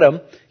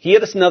 Adam, he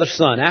had another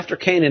son. After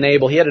Cain and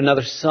Abel, he had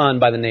another son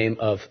by the name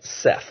of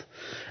Seth.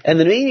 And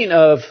the meaning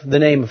of the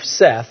name of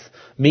Seth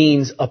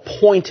means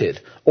appointed,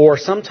 or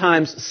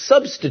sometimes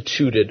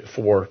substituted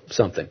for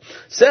something.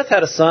 Seth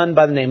had a son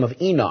by the name of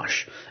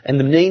Enosh, and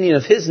the meaning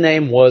of his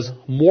name was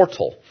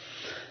mortal.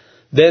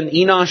 Then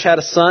Enosh had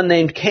a son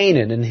named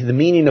Canaan, and the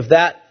meaning of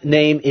that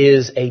name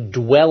is a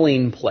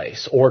dwelling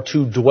place, or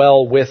to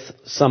dwell with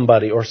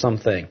somebody or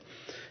something.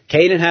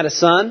 Canaan had a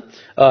son.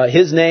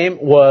 His name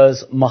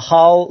was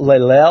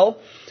Mahalalel,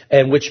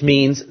 and which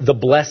means the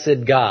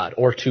blessed God,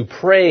 or to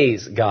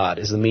praise God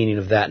is the meaning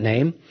of that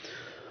name.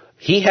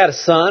 He had a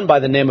son by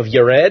the name of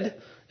Erev,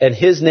 and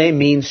his name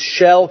means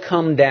shall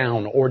come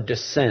down or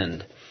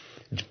descend.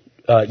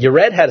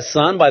 Erev had a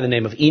son by the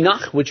name of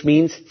Enoch, which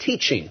means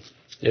teaching,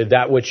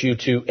 that which you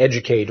to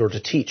educate or to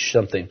teach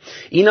something.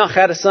 Enoch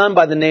had a son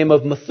by the name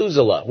of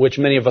Methuselah, which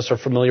many of us are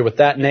familiar with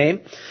that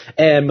name.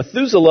 And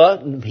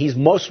Methuselah, he's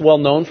most well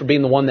known for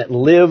being the one that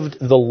lived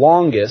the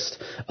longest,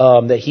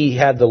 that he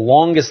had the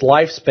longest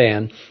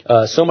lifespan,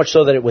 so much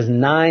so that it was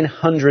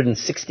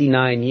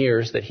 969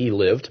 years that he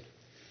lived.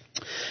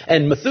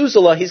 And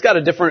Methuselah, he's got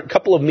a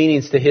couple of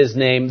meanings to his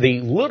name.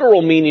 The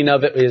literal meaning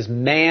of it is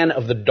man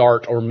of the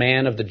dart or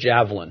man of the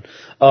javelin.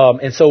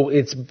 And so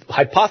it's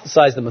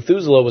hypothesized that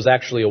Methuselah was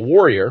actually a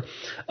warrior.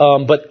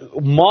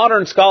 But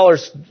modern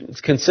scholars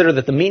consider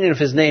that the meaning of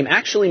his name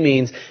actually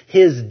means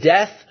his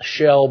death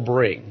shall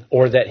bring,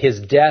 or that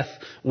his death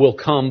will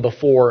come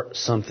before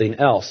something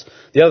else.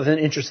 The other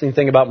interesting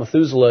thing about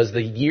Methuselah is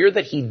the year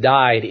that he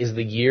died is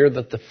the year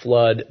that the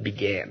flood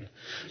began.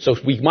 So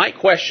we might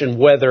question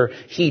whether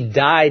he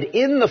died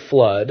in the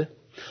flood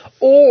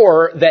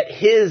or that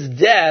his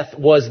death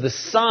was the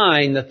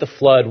sign that the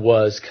flood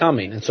was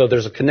coming. And so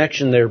there's a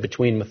connection there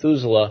between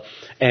Methuselah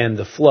and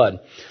the flood.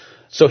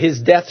 So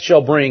his death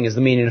shall bring is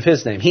the meaning of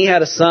his name. He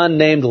had a son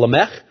named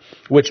Lamech,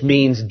 which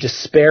means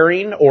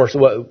despairing, or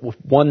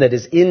one that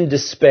is in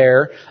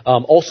despair,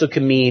 also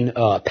can mean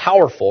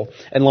powerful.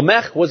 And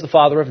Lamech was the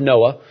father of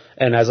Noah,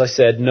 and as I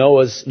said,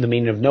 the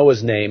meaning of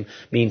Noah's name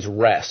means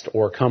rest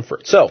or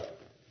comfort. So,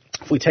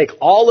 if we take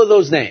all of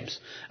those names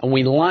and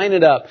we line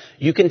it up,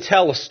 you can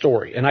tell a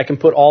story, and I can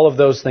put all of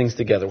those things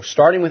together.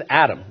 Starting with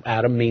Adam.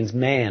 Adam means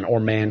man or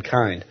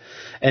mankind.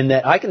 And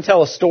that I can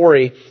tell a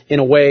story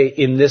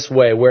in this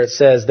way, where it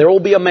says, there will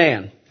be a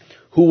man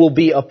who will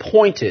be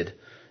appointed,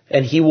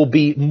 and he will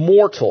be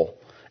mortal,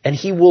 and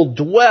he will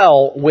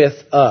dwell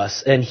with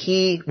us, and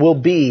he will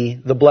be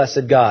the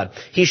blessed God.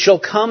 He shall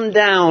come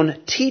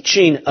down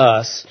teaching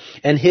us,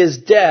 and his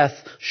death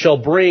shall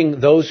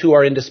bring those who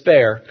are in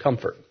despair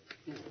comfort.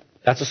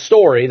 That's a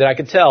story that I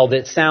could tell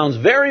that sounds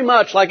very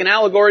much like an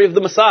allegory of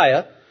the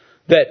Messiah,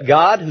 that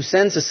God, who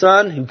sends His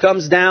Son, who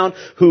comes down,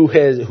 who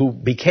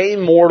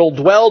became mortal,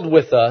 dwelled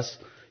with us.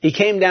 He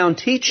came down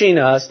teaching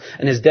us,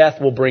 and His death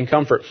will bring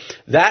comfort.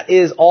 That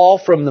is all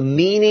from the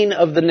meaning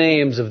of the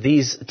names of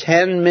these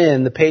 10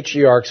 men, the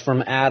patriarchs,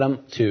 from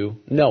Adam to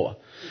Noah.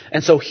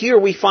 And so here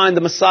we find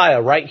the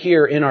Messiah right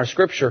here in our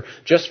Scripture,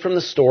 just from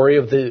the story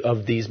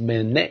of these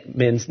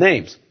men's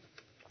names.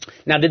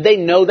 Now, did they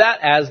know that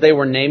as they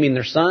were naming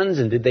their sons,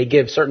 and did they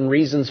give certain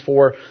reasons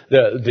for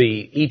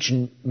each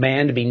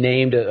man to be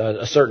named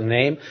a certain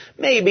name?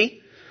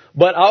 Maybe.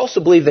 But I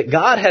also believe that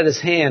God had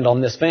His hand on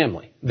this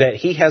family, that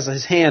He has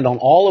His hand on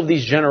all of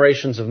these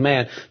generations of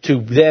man, to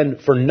then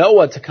for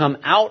Noah to come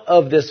out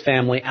of this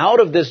family,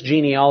 out of this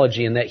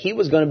genealogy, and that he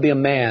was going to be a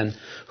man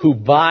who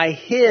by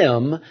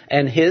him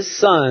and his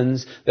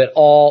sons that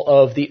all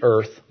of the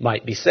earth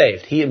might be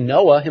saved.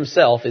 Noah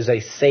himself is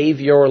a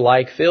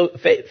savior-like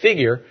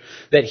figure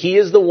that he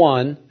is the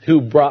one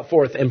who brought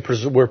forth and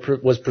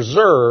was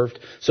preserved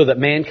so that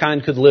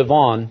mankind could live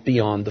on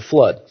beyond the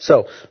flood.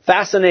 So,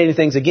 fascinating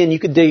things. Again, you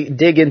could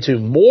dig into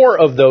more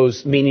of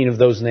those meaning of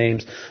those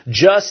names.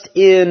 Just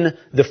in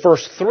the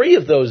first 3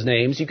 of those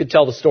names, you could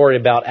tell the story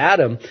about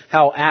Adam,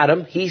 how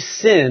Adam, he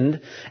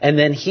sinned, and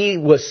then he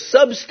was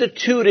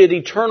substituted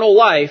eternal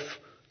life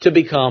to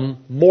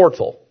become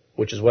mortal,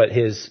 which is what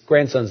his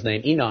grandson's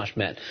name, Enosh,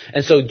 meant.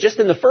 And so just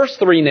in the first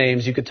 3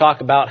 names, you could talk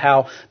about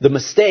how the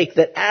mistake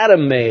that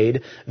Adam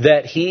made,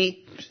 that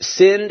he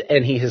sinned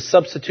and he has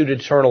substituted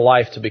eternal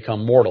life to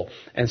become mortal.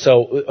 And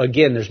so,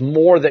 again, there's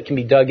more that can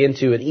be dug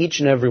into in each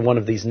and every one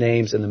of these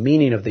names and the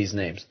meaning of these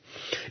names.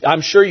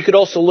 I'm sure you could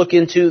also look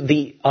into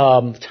the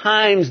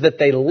times that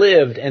they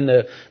lived and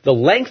the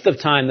length of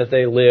time that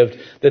they lived,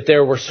 that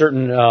there were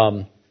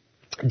certain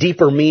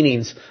deeper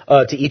meanings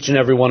to each and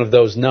every one of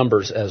those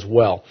numbers as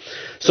well.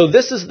 So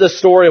this is the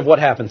story of what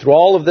happened through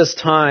all of this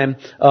time.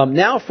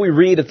 Now if we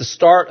read at the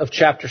start of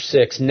chapter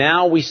 6,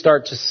 now we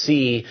start to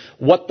see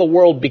what the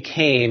world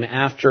became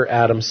after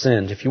Adam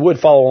sinned. If you would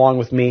follow along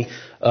with me,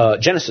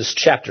 Genesis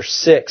chapter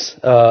 6,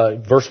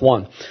 verse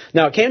 1.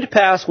 Now it came to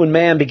pass when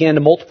man began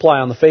to multiply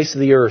on the face of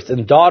the earth,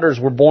 and daughters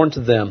were born to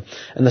them,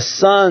 and the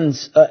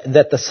sons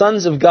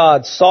of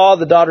God saw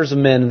the daughters of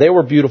men, and they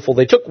were beautiful.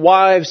 They took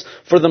wives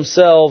for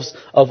themselves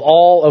of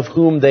all of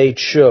whom they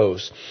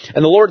chose.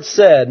 And the Lord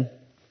said,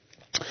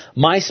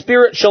 My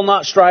spirit shall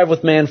not strive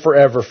with man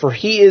forever, for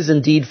he is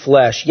indeed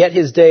flesh, yet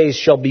his days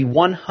shall be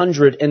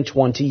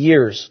 120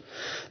 years.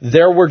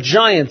 There were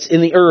giants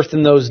in the earth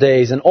in those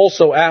days, and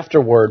also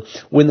afterward,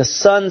 when the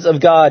sons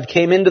of God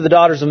came into the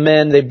daughters of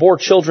men, they bore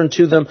children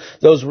to them.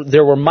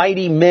 There were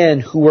mighty men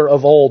who were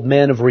of old,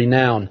 men of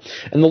renown.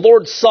 And the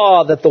Lord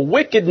saw that the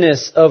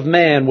wickedness of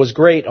man was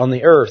great on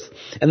the earth,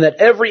 and that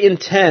every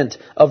intent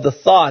of the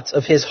thoughts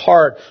of his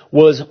heart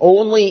was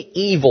only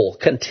evil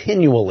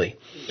continually.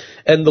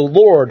 And the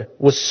Lord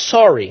was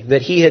sorry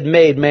that he had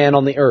made man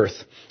on the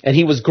earth, and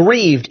he was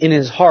grieved in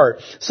his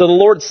heart. So the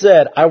Lord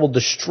said, I will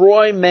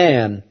destroy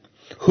man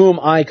whom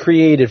I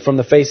created from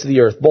the face of the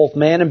earth, both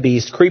man and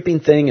beast, creeping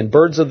thing and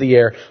birds of the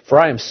air, for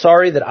I am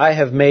sorry that I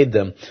have made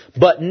them.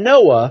 But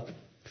Noah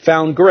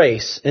found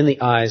grace in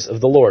the eyes of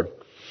the Lord.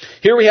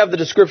 Here we have the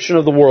description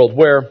of the world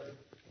where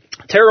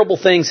terrible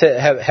things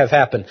have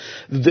happened.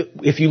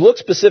 If you look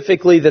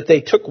specifically that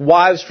they took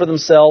wives for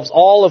themselves,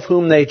 all of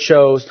whom they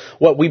chose,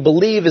 what we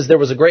believe is there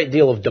was a great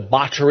deal of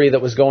debauchery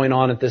that was going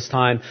on at this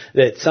time,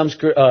 that some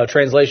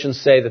translations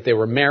say that they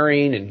were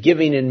marrying and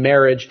giving in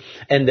marriage,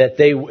 and that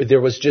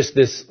there was just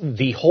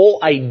the whole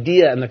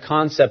idea and the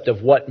concept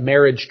of what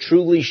marriage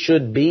truly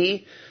should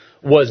be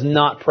was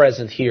not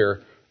present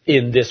here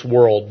in this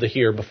world,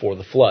 here before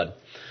the flood.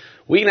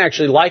 We can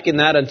actually liken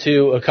that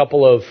unto a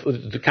couple of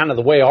kind of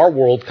the way our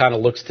world kind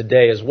of looks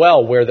today as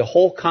well, where the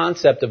whole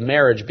concept of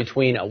marriage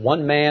between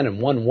one man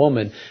and one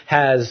woman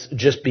has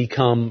just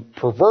become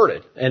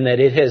perverted, and that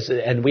it has,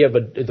 and we have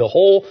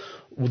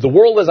the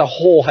world as a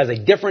whole has a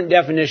different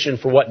definition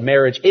for what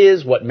marriage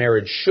is, what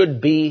marriage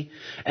should be,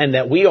 and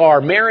that we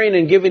are marrying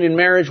and giving in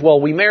marriage. Well,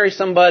 we marry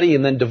somebody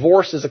and then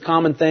divorce is a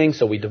common thing,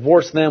 so we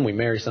divorce them, we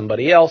marry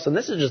somebody else, and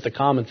this is just a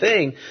common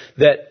thing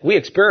that we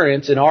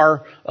experience in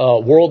our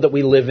world that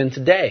we live in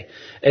today.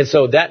 And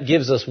so that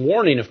gives us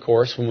warning, of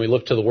course, when we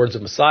look to the words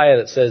of Messiah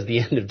that says the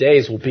end of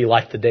days will be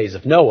like the days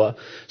of Noah.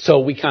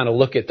 So we kind of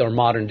look at our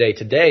modern day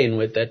today, and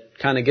with that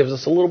kind of gives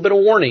us a little bit of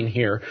warning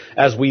here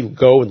as we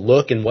go and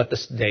look and what the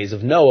days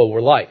of Noah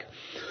were like.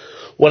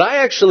 What I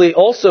actually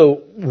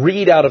also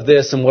read out of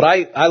this, and what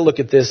I look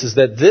at this, is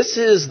that this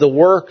is the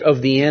work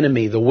of the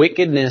enemy, the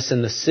wickedness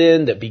and the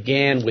sin that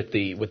began with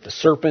the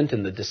serpent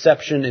and the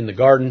deception in the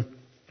garden.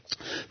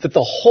 That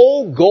the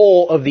whole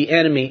goal of the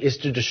enemy is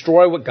to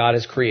destroy what God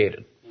has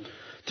created.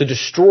 To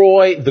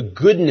destroy the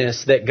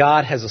goodness that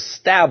God has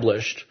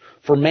established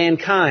for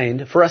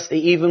mankind, for us,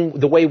 even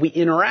the way we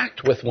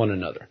interact with one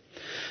another.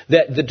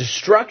 That the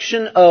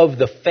destruction of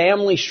the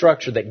family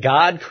structure that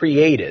God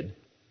created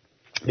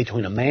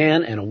between a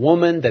man and a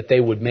woman, that they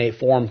would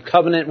form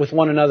covenant with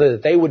one another,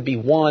 that they would be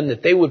one,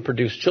 that they would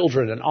produce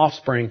children and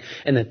offspring,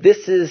 and that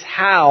this is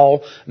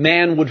how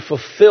man would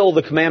fulfill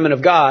the commandment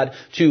of God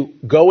to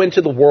go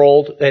into the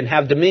world and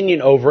have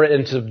dominion over it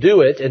and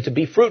subdue it and to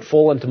be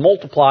fruitful and to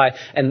multiply,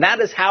 and that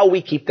is how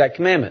we keep that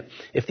commandment.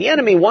 If the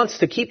enemy wants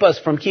to keep us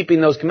from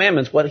keeping those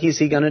commandments, what is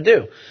he going to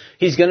do?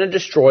 He's going to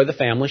destroy the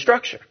family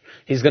structure.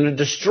 He's going to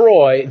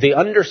destroy the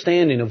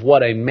understanding of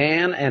what a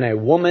man and a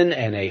woman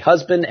and a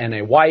husband and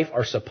a wife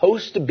are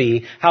supposed to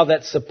be, how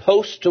that's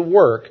supposed to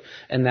work,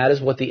 and that is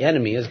what the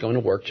enemy is going to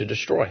work to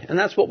destroy. And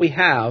that's what we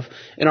have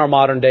in our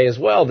modern day as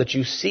well, that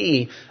you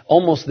see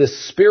almost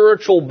this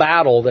spiritual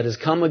battle that has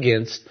come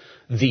against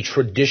the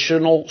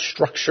traditional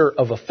structure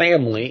of a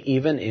family,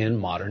 even in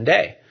modern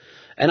day.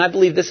 And I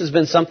believe this has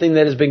been something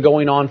that has been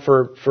going on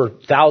for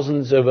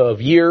thousands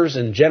of years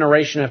and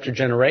generation after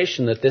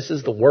generation, that this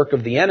is the work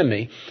of the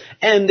enemy.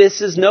 And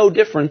this is no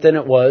different than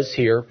it was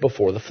here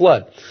before the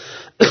flood.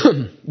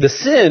 The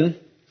sin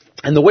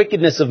and the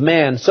wickedness of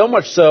man, so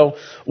much so,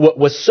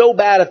 was so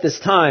bad at this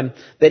time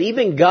that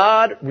even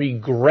God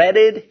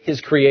regretted his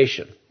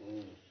creation.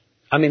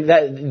 I mean,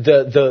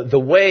 that the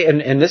way,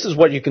 and this is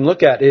what you can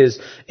look at, is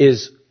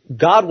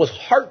God was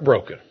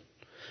heartbroken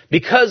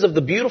because of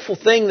the beautiful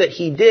thing that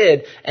he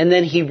did, and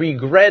then he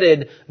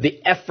regretted the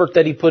effort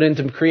that he put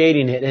into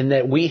creating it, and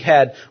that we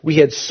had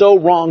so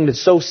wronged and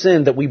so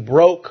sinned that we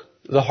broke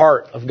the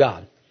heart of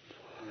God.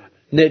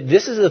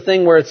 This is the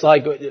thing where it's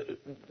like,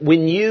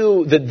 when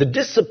the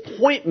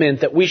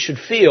disappointment that we should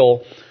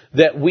feel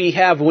that we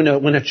have when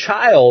a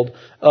child,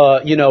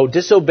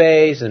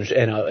 disobeys and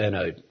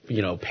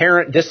a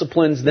parent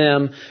disciplines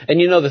them, and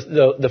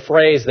the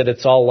phrase that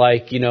it's all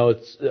like,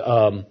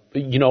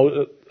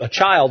 a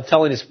child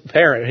telling his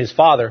parent, his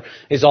father,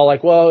 is all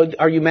like, well,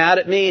 are you mad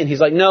at me? And he's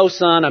like, no,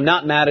 son, I'm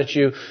not mad at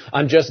you.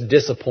 I'm just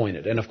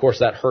disappointed. And of course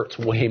that hurts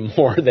way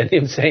more than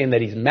him saying that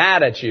he's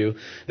mad at you,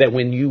 that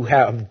when you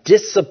have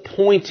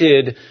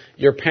disappointed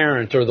your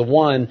parent or the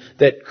one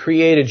that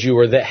created you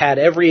or that had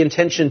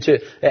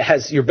that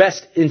has your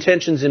best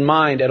intentions in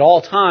mind at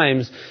all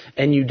times,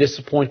 and you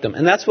disappoint them.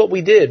 And that's what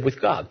we did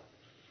with God.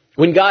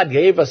 When God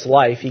gave us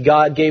life,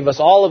 God gave us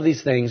all of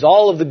these things,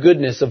 all of the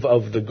goodness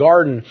of the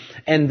garden,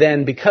 and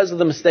then because of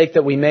the mistake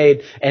that we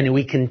made, and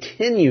we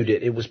continued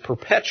it, it was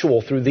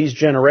perpetual through these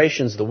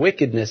generations, the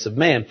wickedness of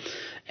man,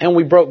 and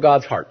we broke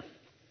God's heart.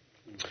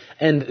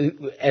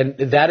 And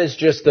that is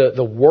just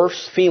the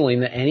worst feeling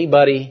that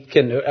anybody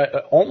can,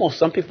 almost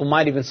some people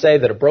might even say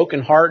that a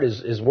broken heart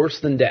is worse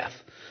than death.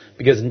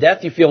 Because in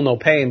death you feel no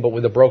pain, but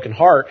with a broken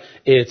heart,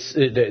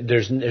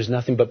 there's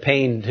nothing but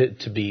pain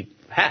to be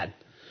had.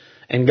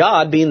 And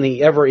God, being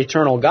the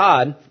ever-eternal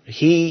God,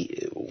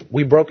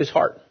 we broke his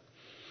heart.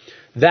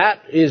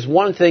 That is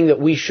one thing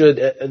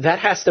that that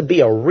has to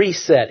be a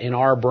reset in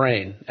our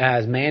brain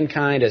as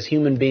mankind, as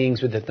human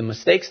beings, with the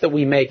mistakes that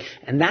we make.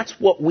 And that's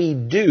what we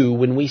do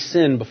when we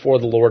sin before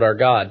the Lord our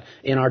God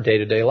in our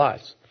day-to-day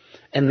lives.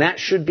 And that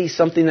should be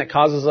something that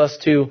causes us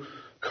to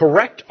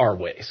correct our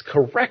ways,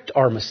 correct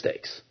our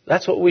mistakes.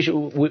 That's what we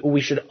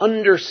should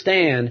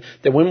understand,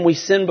 that when we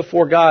sin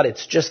before God,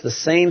 it's just the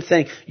same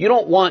thing. You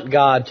don't want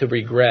God to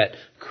regret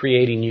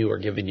creating you or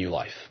giving you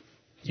life.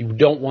 You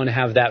don't want to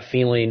have that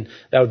feeling.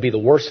 That would be the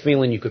worst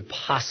feeling you could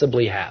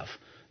possibly have,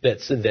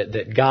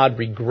 that God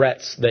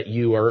regrets that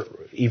you are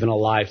even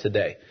alive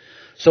today.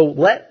 So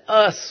let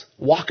us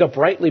walk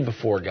uprightly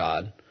before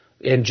God,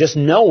 and just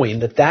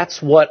knowing that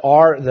that's what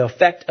the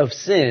effect of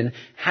sin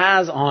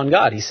has on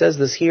God. He says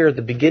this here at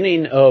the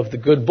beginning of the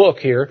good book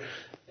here,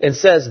 and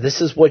says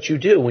this is what you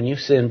do when you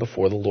sin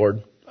before the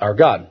Lord our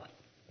God.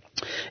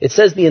 It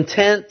says the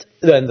intent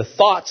and the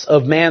thoughts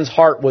of man's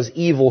heart was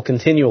evil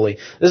continually.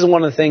 This is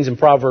one of the things in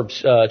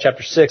Proverbs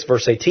chapter 6,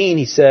 verse 18.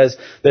 He says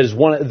that is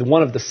one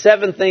of the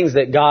 7 things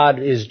that God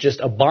is just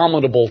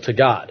abominable to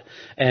God.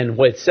 And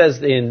what it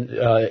says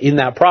in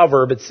that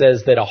proverb, it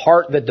says that a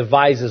heart that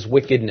devises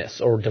wickedness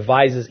or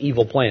devises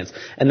evil plans.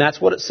 And that's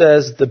what it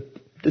says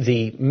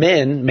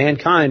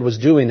mankind was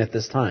doing at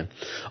this time.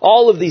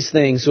 All of these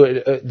things,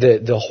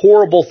 the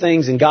horrible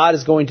things, and God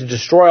is going to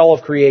destroy all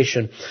of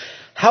creation.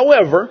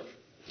 However,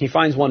 he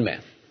finds one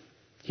man.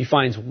 He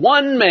finds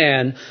one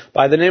man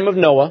by the name of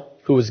Noah,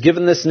 who was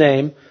given this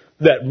name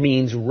that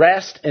means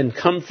rest and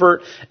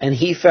comfort, and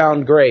he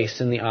found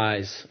grace in the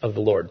eyes of the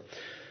Lord.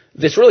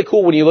 It's really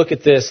cool when you look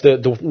at this.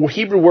 The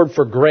Hebrew word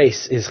for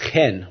grace is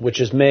chen,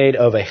 which is made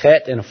of a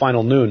het and a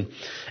final nun.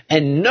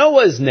 And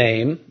Noah's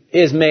name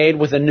is made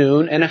with a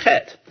nun and a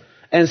het.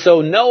 And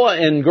so Noah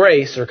and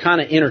grace are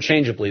kind of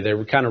interchangeably. They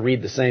kind of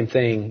read the same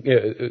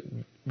thing.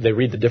 They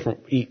read the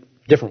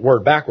different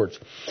word backwards.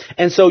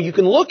 And so you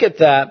can look at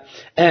that,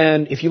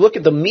 and if you look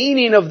at the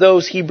meaning of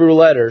those Hebrew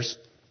letters,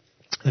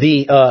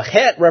 the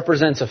het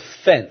represents a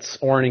fence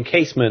or an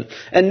encasement,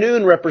 and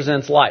nun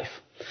represents life.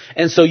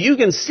 And so you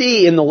can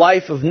see in the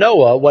life of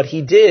Noah, what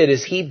he did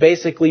is he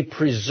basically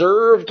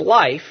preserved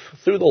life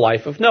through the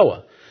life of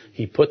Noah.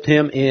 He put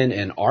him in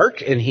an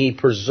ark and he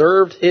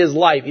preserved his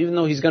life. Even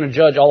though he's going to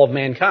judge all of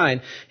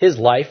mankind, his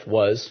life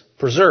was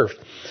preserved.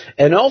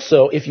 And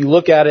also, if you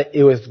look at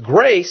it with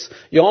grace,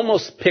 you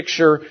almost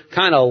picture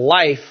kind of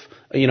life,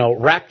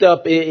 wrapped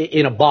up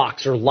in a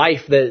box, or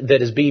life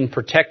that is being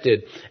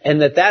protected.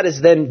 And that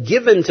is then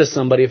given to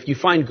somebody. If you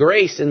find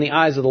grace in the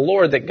eyes of the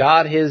Lord, that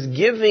God is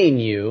giving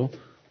you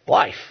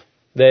life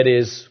that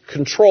is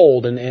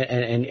controlled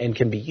and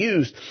can be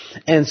used.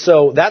 And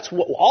so that's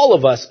what all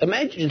of us,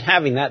 imagine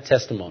having that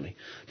testimony,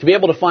 to be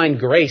able to find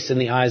grace in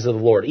the eyes of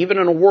the Lord. Even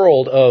in a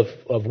world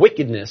of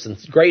wickedness and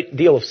a great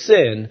deal of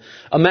sin,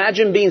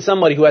 imagine being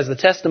somebody who has the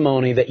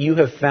testimony that you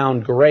have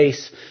found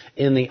grace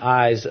in the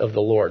eyes of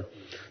the Lord.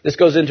 This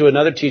goes into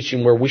another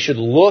teaching where we should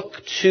look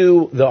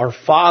to our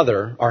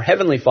Father, our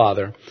Heavenly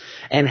Father,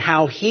 and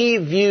how He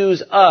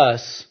views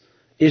us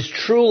is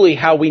truly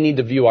how we need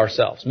to view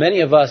ourselves.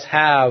 Many of us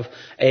have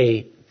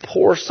a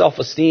poor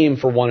self-esteem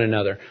for one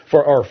another,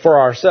 for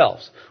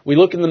ourselves. We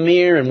look in the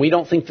mirror and we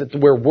don't think that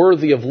we're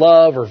worthy of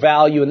love or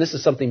value. And this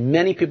is something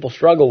many people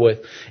struggle with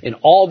in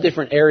all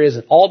different areas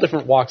and all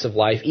different walks of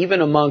life,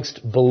 even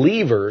amongst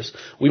believers.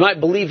 We might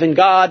believe in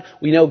God.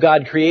 We know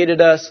God created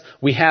us.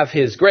 We have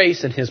His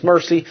grace and His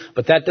mercy.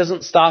 But that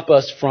doesn't stop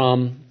us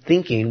from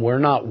thinking we're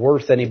not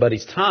worth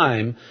anybody's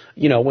time.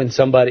 When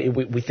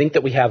we think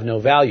that we have no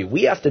value.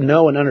 We have to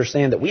know and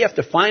understand that we have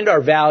to find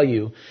our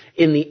value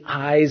in the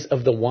eyes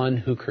of the one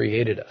who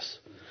created us.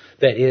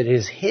 That it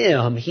is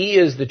Him, He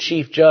is the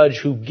chief judge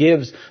who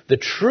gives the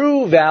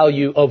true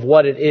value of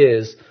what it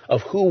is,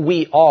 of who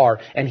we are,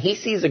 and He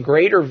sees a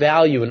greater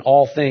value in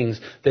all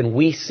things than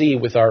we see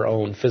with our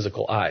own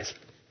physical eyes.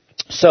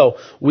 So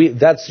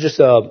that's just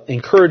an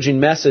encouraging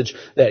message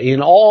that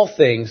in all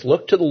things,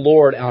 look to the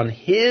Lord on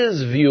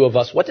His view of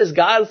us. What does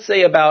God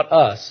say about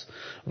us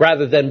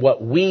rather than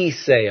what we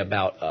say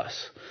about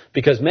us?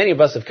 Because many of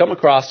us have come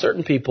across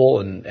certain people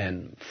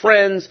and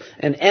friends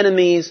and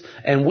enemies,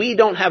 and we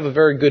don't have a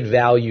very good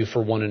value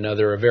for one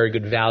another, a very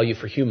good value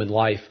for human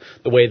life,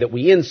 the way that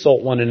we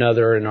insult one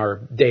another in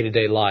our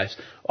day-to-day lives.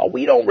 Well,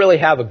 we don't really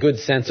have a good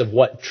sense of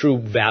what true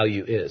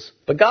value is,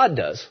 but God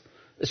does.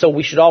 So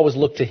we should always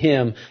look to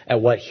Him at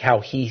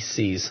how He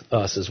sees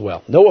us as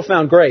well. Noah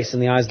found grace in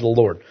the eyes of the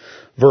Lord.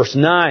 Verse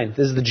 9,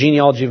 this is the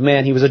genealogy of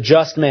man. He was a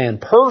just man,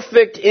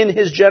 perfect in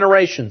his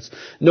generations.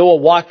 Noah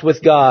walked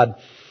with God.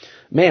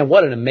 Man,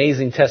 what an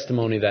amazing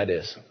testimony that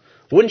is.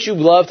 Wouldn't you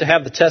love to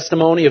have the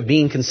testimony of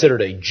being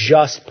considered a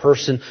just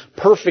person,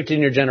 perfect in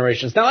your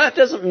generations? Now, that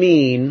doesn't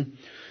mean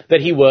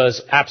that he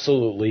was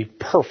absolutely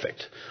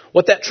perfect.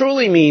 What that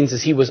truly means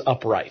is he was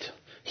upright.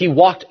 He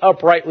walked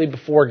uprightly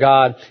before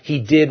God.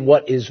 He did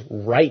what is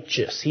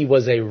righteous. He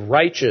was a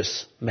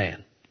righteous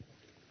man.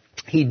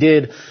 He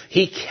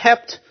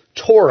kept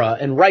Torah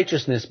and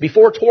righteousness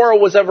before Torah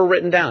was ever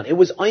written down. It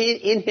was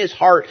in his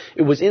heart.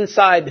 It was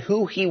inside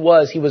who he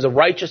was. He was a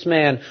righteous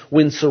man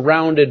when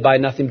surrounded by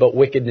nothing but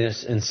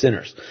wickedness and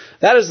sinners.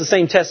 That is the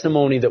same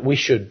testimony that we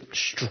should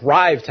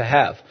strive to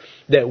have.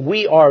 That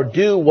we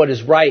do what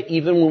is right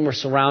even when we're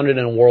surrounded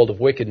in a world of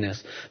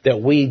wickedness. That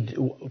we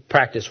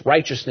practice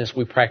righteousness,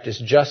 we practice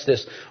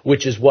justice,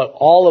 which is what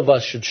all of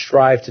us should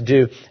strive to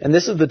do. And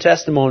this is the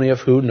testimony of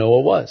who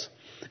Noah was.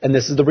 And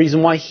this is the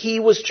reason why he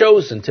was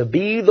chosen to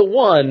be the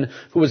one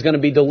who was going to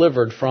be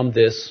delivered from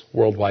this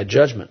worldwide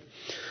judgment.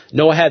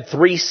 Noah had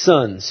 3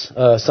 sons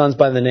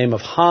by the name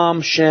of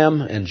Ham,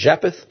 Shem, and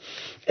Japheth.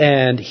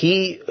 And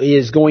he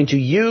is going to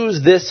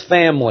use this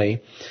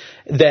family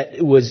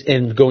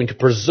going to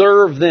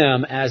preserve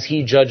them as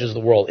he judges the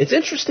world. It's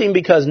interesting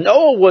because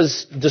Noah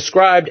was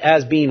described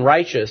as being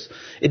righteous.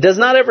 It does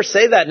not ever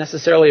say that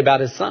necessarily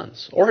about his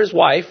sons or his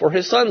wife or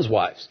his sons'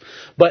 wives.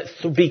 But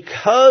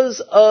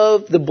because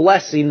of the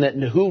blessing that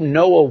who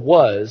Noah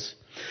was,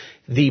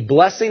 the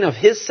blessing of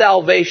his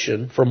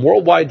salvation from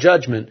worldwide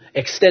judgment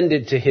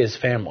extended to his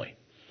family.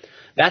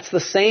 That's the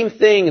same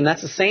thing, and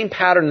that's the same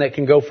pattern that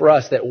can go for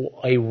us, that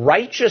a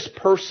righteous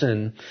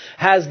person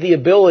has the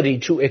ability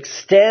to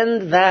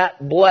extend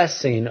that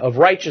blessing of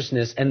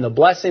righteousness and the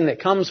blessing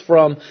that comes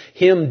from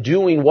him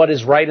doing what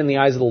is right in the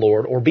eyes of the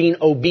Lord or being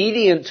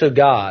obedient to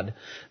God.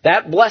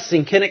 That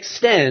blessing can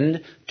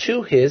extend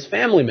to his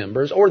family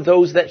members or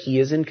those that he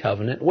is in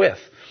covenant with.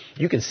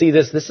 You can see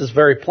this. This is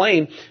very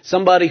plain.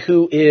 Somebody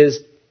who is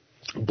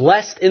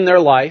blessed in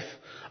their life,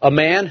 a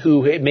man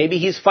who maybe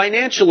he's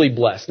financially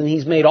blessed and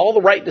he's made all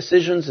the right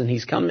decisions and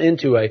he's come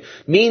into a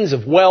means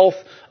of wealth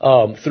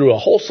through a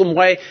wholesome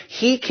way,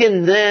 he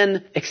can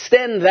then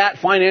extend that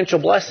financial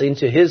blessing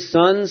to his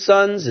sons'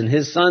 sons and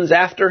his sons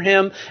after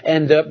him,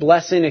 and the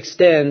blessing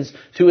extends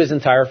to his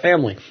entire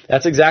family.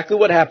 That's exactly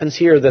what happens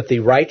here, that the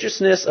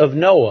righteousness of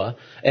Noah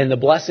and the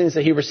blessings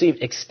that he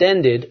received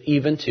extended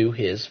even to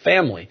his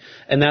family.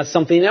 And that's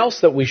something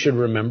else that we should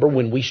remember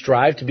when we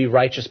strive to be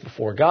righteous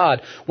before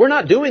God. We're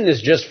not doing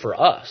this just for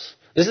us.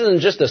 This isn't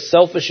just a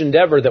selfish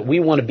endeavor that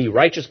we want to be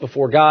righteous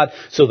before God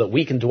so that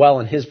we can dwell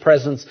in His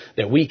presence,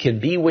 that we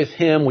can be with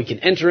Him, we can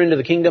enter into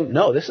the kingdom.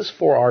 No, this is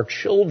for our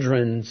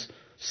children's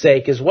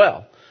sake as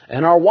well,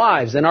 and our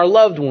wives and our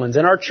loved ones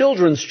and our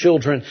children's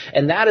children.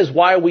 And that is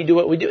why we do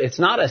what we do. It's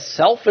not a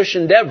selfish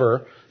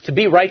endeavor to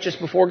be righteous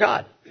before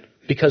God,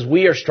 because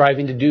we are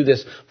striving to do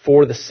this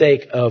for the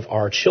sake of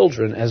our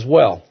children as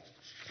well.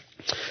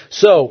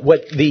 So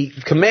what the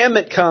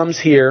commandment comes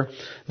here,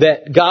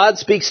 that God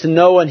speaks to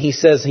Noah and He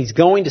says He's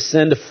going to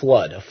send a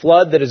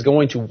flood that is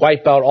going to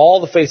wipe out all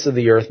the face of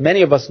the earth.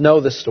 Many of us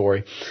know this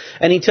story.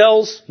 And He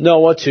tells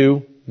Noah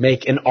to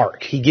make an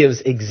ark. He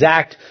gives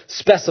exact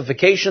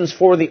specifications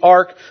for the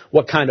ark,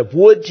 what kind of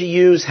wood to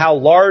use, how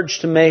large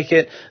to make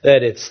it,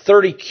 that it's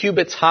 30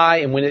 cubits high.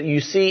 And when you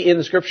see in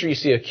the scripture, you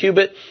see a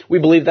cubit, we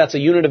believe that's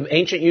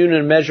ancient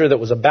unit of measure that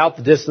was about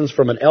the distance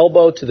from an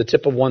elbow to the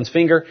tip of one's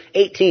finger,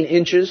 18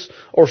 inches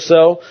or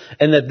so,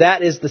 and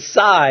that is the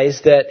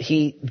size that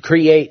He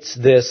creates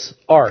this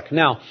ark.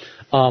 Now,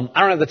 I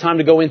don't have the time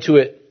to go into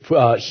it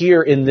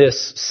here in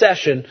this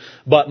session,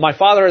 but my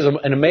father has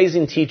an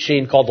amazing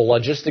teaching called The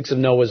Logistics of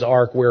Noah's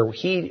Ark, where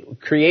he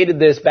created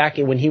this back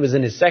when he was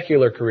in his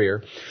secular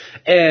career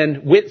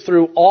and went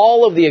through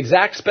all of the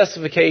exact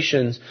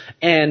specifications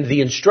and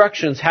the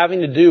instructions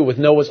having to do with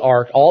Noah's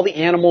Ark, all the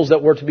animals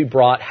that were to be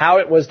brought, how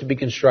it was to be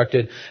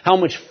constructed, how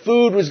much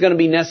food was going to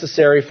be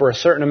necessary for a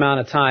certain amount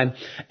of time,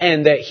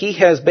 and that he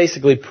has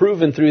basically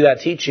proven through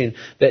that teaching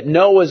that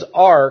Noah's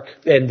Ark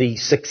and the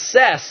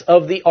success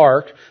of the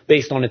Ark,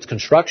 based on its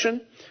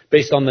construction,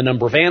 based on the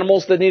number of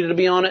animals that needed to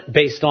be on it,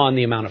 based on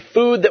the amount of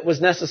food that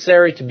was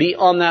necessary to be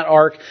on that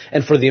ark,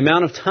 and for the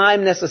amount of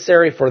time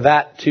necessary for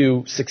that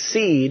to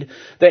succeed,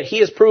 that he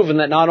has proven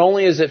that not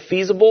only is it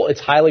feasible,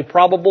 it's highly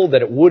probable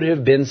that it would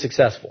have been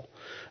successful.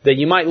 That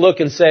you might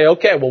look and say,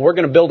 okay, well, we're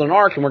going to build an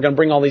ark and we're going to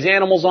bring all these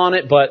animals on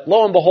it, but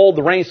lo and behold,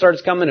 the rain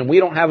starts coming and we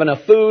don't have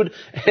enough food,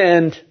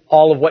 and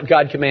all of what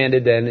God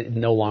commanded, and it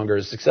no longer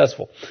is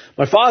successful.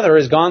 My father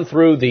has gone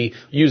through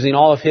using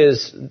all of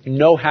his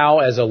know-how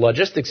as a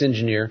logistics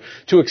engineer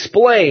to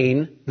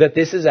explain that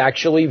this is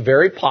actually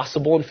very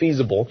possible and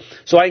feasible.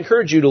 So I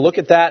encourage you to look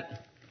at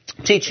that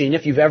teaching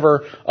if you've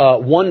ever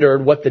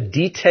wondered what the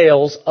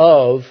details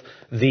of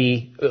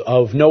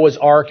Noah's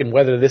Ark and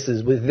whether this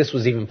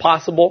was even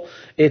possible.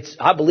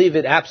 I believe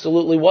it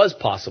absolutely was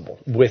possible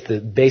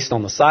based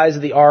on the size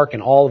of the ark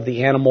and all of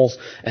the animals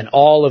and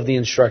all of the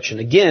instruction.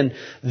 Again,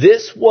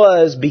 this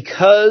was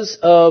because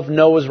of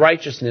Noah's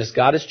righteousness.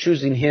 God is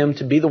choosing him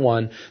to be the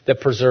one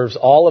that preserves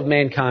all of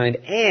mankind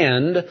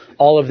and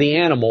all of the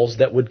animals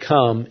that would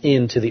come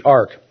into the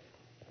ark.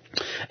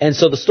 And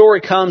so the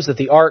story comes that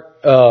the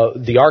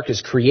ark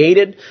is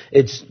created.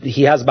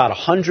 He has about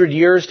 100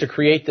 years to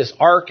create this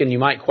ark, and you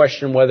might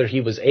question whether he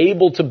was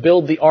able to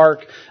build the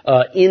ark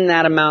in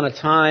that amount of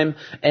time.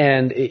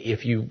 And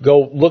if you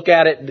go look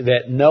at it,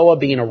 that Noah,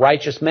 being a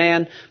righteous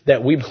man,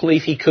 that we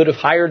believe he could have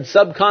hired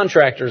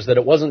subcontractors, that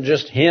it wasn't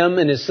just him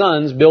and his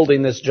sons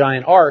building this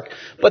giant ark,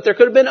 but there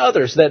could have been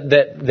others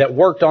that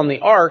worked on the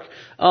ark.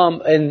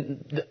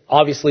 And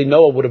obviously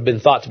Noah would have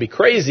been thought to be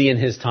crazy in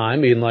his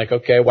time, being like,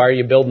 okay, why are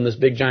you building this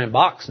big giant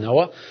box,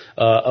 Noah?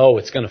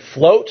 It's going to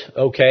float.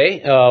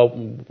 Okay.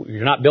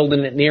 You're not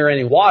building it near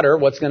any water.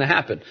 What's going to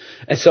happen?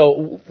 And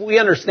so we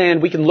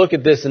can look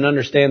at this and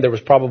understand there was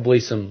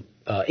probably some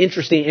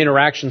interesting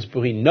interactions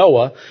between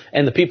Noah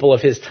and the people of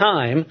his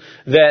time,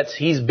 that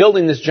he's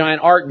building this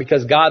giant ark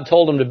because God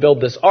told him to build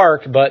this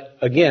ark, but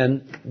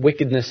again,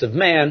 wickedness of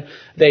man,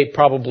 they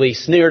probably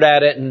sneered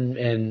at it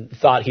and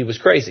thought he was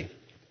crazy.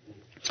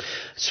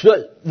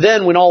 So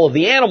then when all of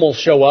the animals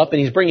show up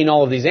and he's bringing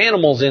all of these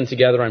animals in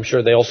together, I'm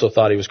sure they also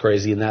thought he was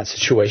crazy in that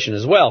situation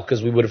as well,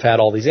 because we would have had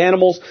all these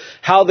animals,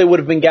 how they would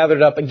have been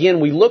gathered up.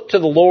 Again, we look to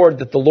the Lord,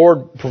 that the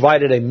Lord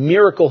provided a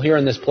miracle here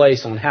in this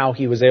place on how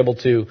he was able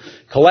to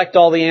collect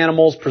all the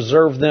animals,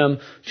 preserve them,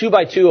 2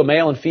 by 2, a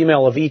male and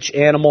female of each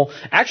animal.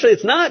 Actually,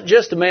 it's not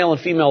just a male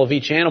and female of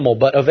each animal,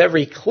 but of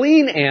every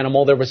clean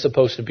animal, there was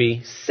supposed to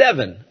be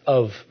 7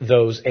 of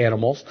those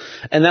animals.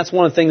 And that's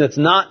one thing that's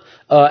not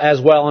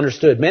as well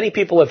understood. Many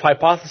people have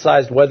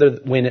hypothesized whether,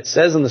 when it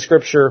says in the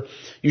scripture,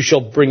 you shall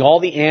bring all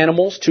the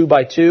animals 2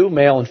 by 2,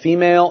 male and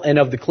female, and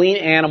of the clean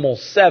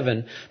animals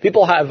 7,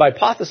 people have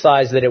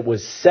hypothesized that it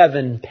was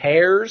 7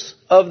 pairs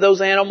of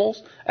those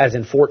animals, as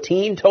in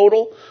 14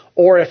 total,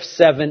 or if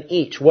 7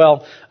 each.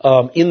 Well,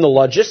 in the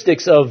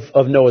logistics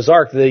of Noah's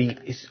Ark,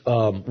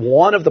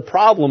 one of the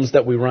problems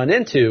that we run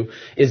into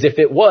is if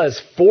it was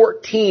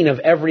 14 of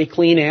every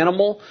clean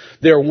animal,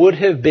 there would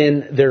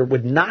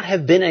not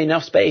have been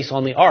enough space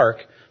on the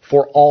ark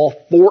for all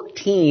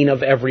 14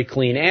 of every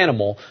clean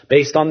animal,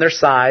 based on their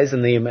size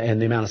and the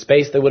amount of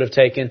space they would have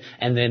taken,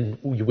 and then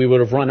we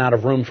would have run out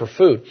of room for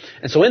food.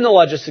 And so in the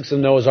logistics of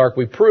Noah's Ark,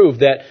 we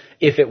proved that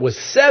if it was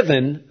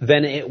 7,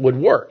 then it would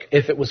work.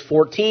 If it was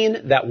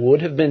 14, that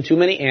would have been too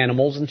many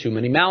animals and too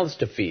many mouths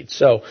to feed.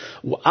 So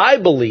I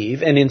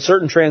believe, and in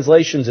certain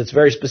translations it's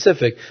very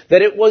specific,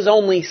 that it was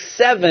only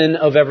 7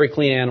 of every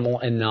clean animal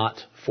and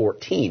not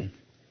 14.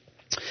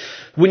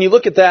 When you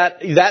look at that,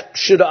 that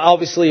should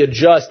obviously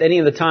adjust any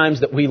of the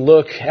times that we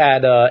look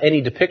at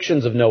any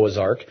depictions of Noah's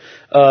Ark.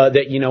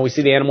 We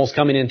see the animals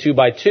coming in 2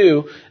 by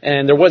 2,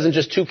 and there wasn't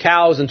just 2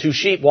 cows and 2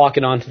 sheep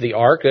walking onto the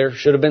ark. There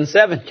should have been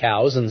 7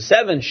 cows and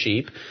 7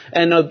 sheep,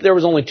 and there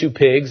was only 2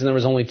 pigs and there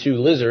was only 2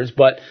 lizards.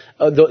 But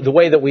the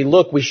way that we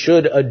look, we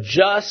should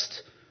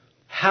adjust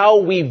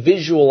how we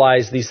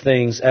visualize these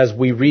things as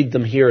we read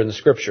them here in the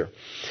Scripture.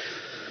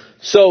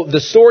 So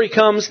the story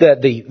comes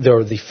that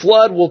the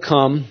flood will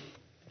come.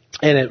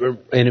 And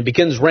it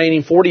begins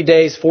raining 40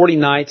 days, 40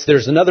 nights.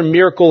 There's another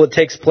miracle that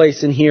takes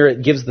place in here.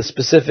 It gives the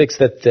specifics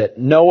that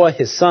Noah,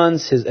 his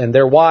sons, and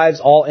their wives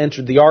all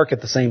entered the ark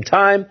at the same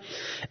time.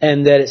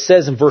 And that it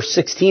says in verse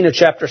 16 of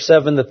chapter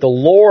 7 that the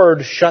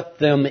Lord shut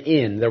them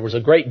in. There was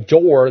a great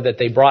door that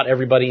they brought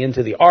everybody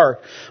into the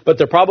ark, but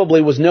there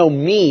probably was no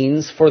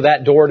means for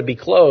that door to be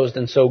closed.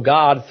 And so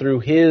God, through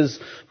his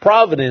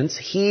providence,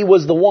 he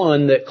was the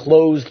one that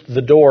closed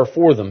the door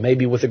for them.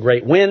 Maybe with a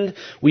great wind,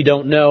 we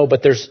don't know,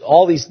 but there's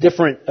all these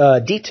different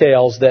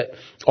details that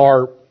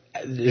are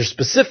there's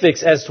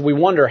specifics as to we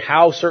wonder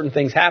how certain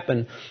things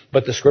happen,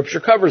 but the Scripture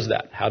covers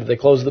that. How did they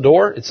close the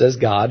door? It says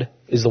God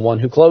is the one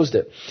who closed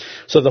it.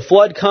 So the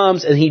flood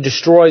comes and he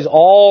destroys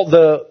all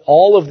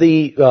of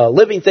the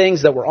living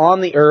things that were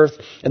on the earth,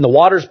 and the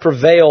waters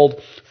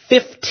prevailed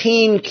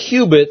 15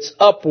 cubits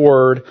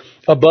upward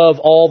above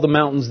all the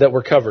mountains that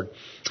were covered.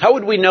 How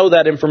would we know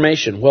that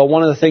information? Well,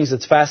 one of the things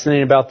that's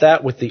fascinating about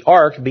that, with the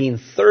ark being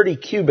 30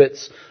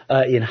 cubits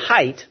in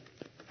height,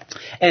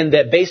 and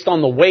that based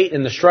on the weight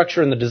and the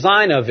structure and the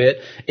design of it,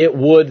 it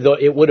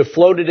would have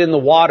floated in the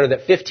water,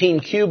 that 15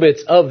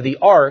 cubits of the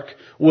ark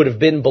would have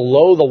been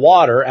below the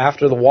water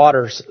after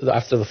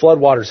the flood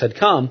waters had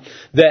come,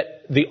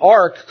 that the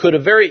ark could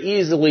have very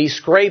easily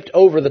scraped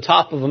over the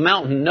top of a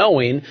mountain,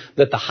 knowing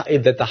that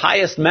the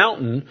highest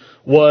mountain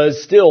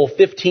was still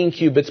 15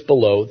 cubits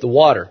below the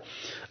water.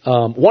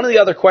 One of the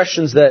other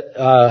questions that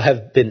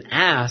have been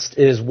asked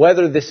is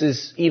whether this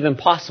is even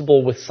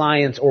possible with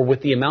science or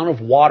with the amount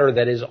of water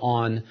that is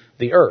on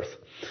the earth.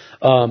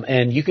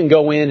 And you can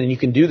go in and you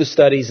can do the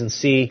studies and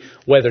see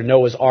whether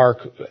Noah's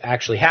Ark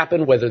actually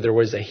happened, whether there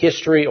was a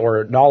history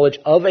or knowledge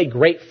of a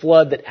great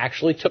flood that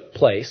actually took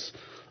place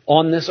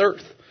on this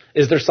earth.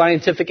 Is there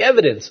scientific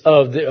evidence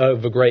of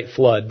a great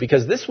flood?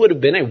 Because this would have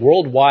been a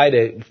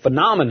worldwide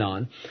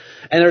phenomenon.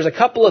 And there's a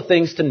couple of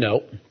things to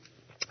note.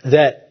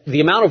 That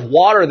the amount of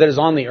water that is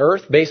on the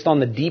earth, based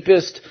on the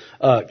deepest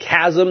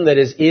chasm that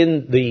is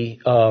in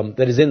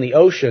the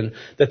ocean,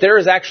 that there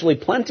is actually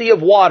plenty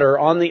of water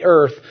on the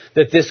earth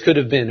that this could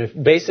have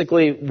been.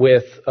 Basically,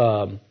 with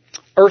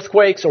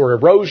earthquakes or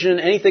erosion,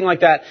 anything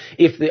like that.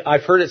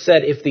 I've heard it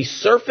said, if the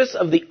surface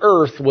of the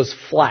earth was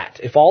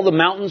flat, if all the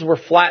mountains were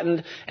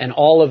flattened and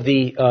all of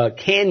the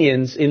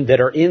canyons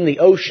that are in the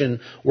ocean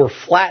were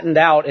flattened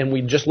out, and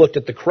we just looked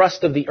at the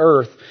crust of the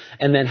earth,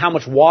 and then how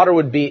much water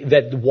would be,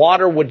 that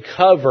water would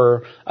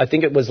cover, I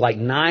think it was like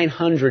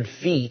 900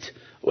 feet,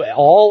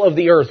 all of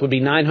the earth would be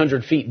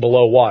 900 feet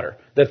below water.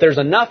 That there's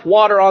enough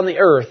water on the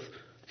earth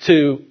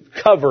to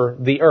cover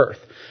the earth.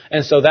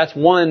 And so that's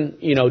one,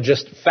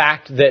 just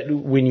fact that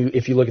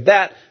if you look at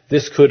that,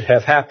 this could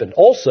have happened.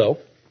 Also,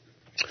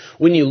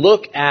 when you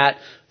look at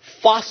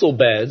fossil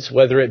beds,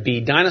 whether it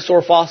be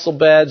dinosaur fossil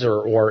beds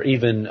or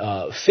even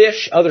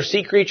fish, other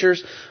sea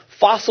creatures,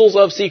 fossils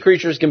of sea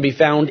creatures can be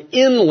found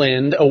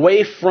inland,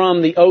 away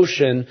from the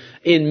ocean,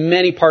 in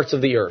many parts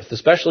of the earth,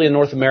 especially in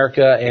North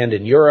America and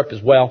in Europe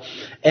as well.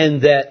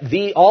 And that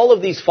all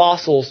of these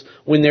fossils,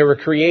 when they were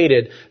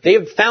created, they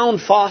have found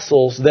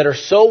fossils that are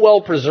so well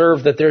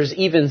preserved that there's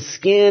even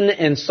skin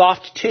and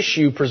soft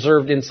tissue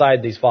preserved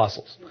inside these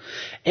fossils.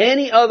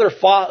 Any other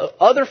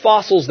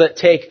fossils that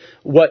take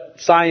what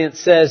science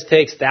says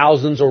takes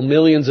thousands or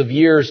millions of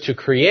years to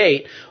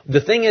create, the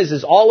thing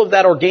is all of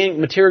that organic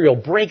material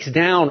breaks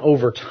down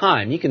over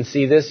time. You can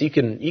see this. You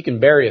can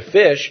bury a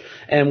fish,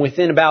 and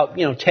within about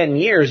 10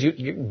 years,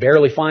 you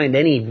barely find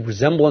any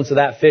resemblance of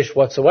that fish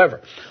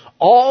whatsoever.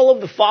 All of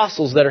the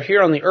fossils that are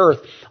here on the earth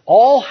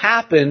all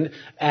happened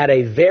at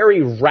a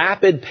very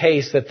rapid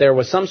pace, that there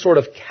was some sort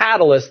of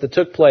catalyst that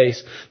took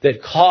place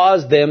that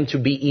caused them to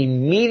be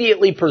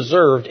immediately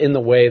preserved in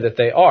the way that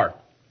they are.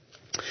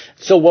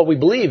 So what we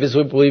believe is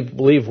we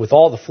believe with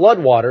all the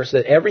floodwaters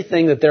that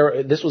everything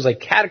this was a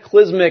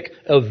cataclysmic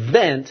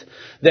event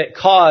that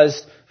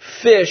caused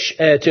fish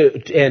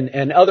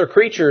and other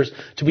creatures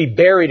to be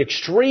buried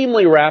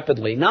extremely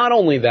rapidly. Not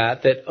only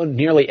that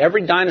nearly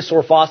every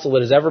dinosaur fossil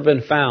that has ever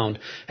been found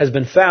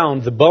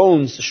the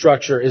bones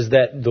structure is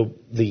that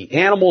the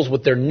animals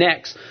with their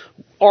necks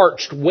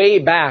arched way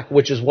back,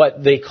 which is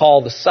what they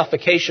call the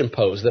suffocation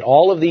pose, that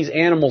all of these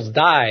animals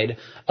died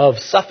of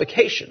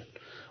suffocation,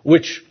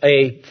 which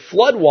a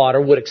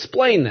floodwater would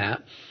explain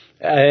that.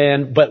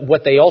 But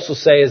what they also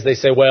say is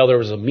well, there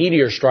was a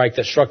meteor strike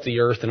that struck the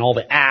earth and all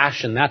the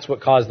ash, and that's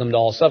what caused them to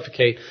all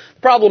suffocate.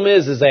 The problem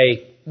is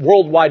a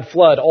worldwide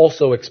flood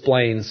also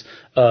explains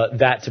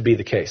that to be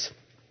the case.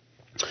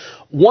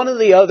 One of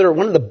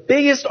the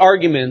biggest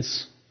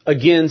arguments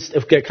against,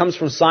 if it comes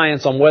from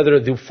science, on whether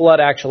the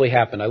flood actually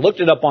happened. I looked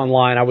it up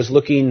online. I was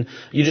looking,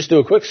 you just do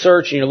a quick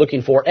search and you're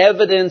looking for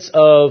evidence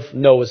of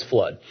Noah's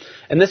flood.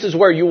 And this is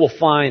where you will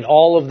find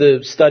all of the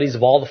studies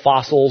of all the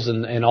fossils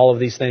and all of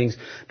these things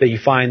that you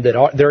find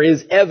that there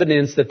is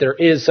evidence that there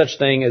is such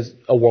thing as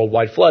a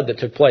worldwide flood that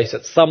took place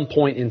at some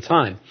point in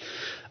time.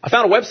 I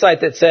found a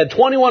website that said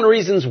 21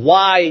 reasons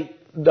why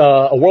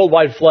a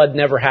worldwide flood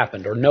never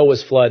happened, or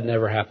Noah's flood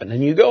never happened.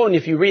 And you go and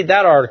if you read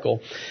that article,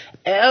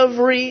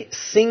 every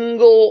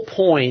single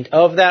point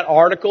of that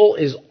article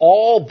is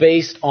all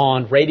based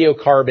on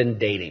radiocarbon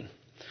dating.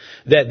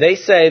 That they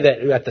say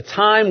that at the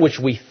time which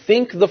we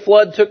think the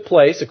flood took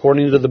place,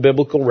 according to the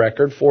biblical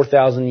record,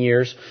 4,000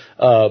 years,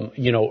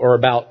 or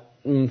about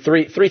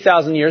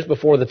 3,000 years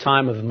before the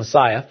time of the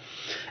Messiah,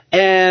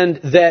 and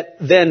that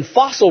then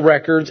fossil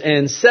records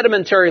and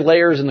sedimentary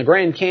layers in the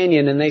Grand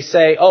Canyon, and they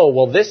say, oh,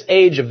 well, this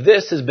age of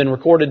this has been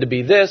recorded to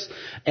be this,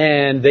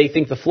 and they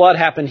think the flood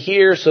happened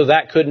here, so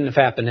that couldn't have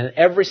happened. And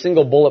every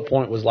single bullet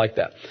point was like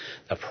that.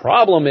 The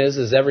problem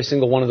is every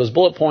single one of those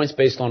bullet points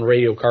based on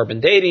radiocarbon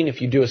dating.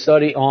 If you do a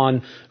study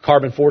on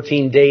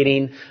carbon-14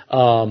 dating,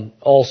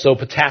 also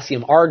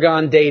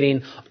potassium-argon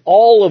dating,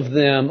 all of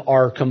them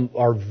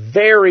are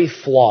very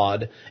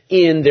flawed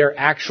in their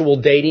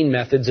actual dating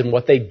methods and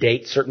what they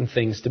date certain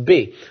things to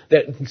be.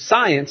 That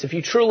science, if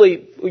you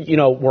truly,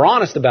 were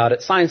honest about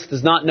it, science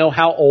does not know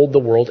how old the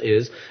world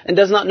is and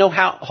does not know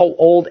how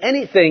old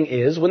anything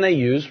is when they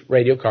use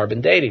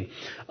radiocarbon dating.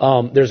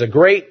 There's a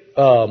great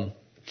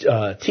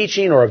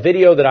teaching or a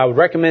video that I would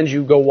recommend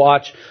you go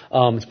watch.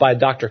 It's by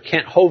Dr.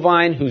 Kent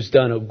Hovind, who's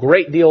done a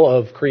great deal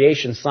of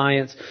creation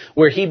science,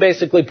 where he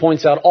basically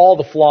points out all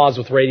the flaws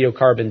with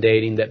radiocarbon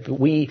dating, that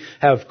we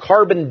have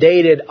carbon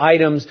dated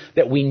items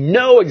that we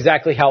know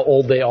exactly how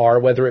old they are,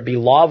 whether it be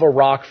lava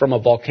rock from a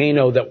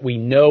volcano that we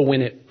know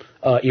when it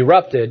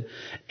erupted,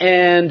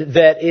 and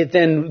that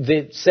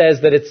it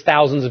says that it's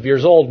thousands of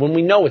years old when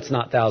we know it's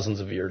not thousands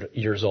of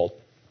years old.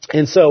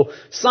 And so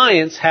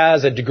science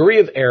has a degree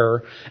of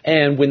error,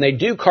 and when they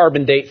do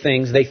carbon date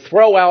things, they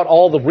throw out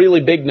all the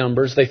really big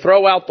numbers, they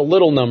throw out the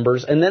little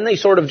numbers, and then they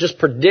sort of just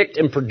predict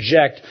and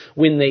project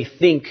when they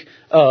think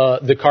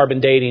the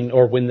carbon dating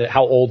or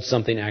how old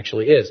something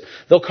actually is.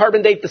 They'll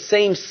carbon date the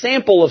same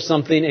sample of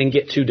something and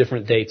get two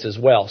different dates as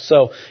well.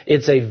 So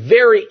it's a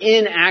very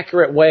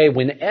inaccurate way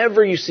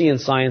whenever you see in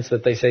science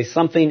that they say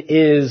something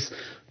is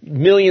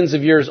millions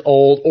of years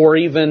old or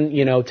even,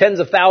 tens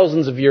of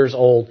thousands of years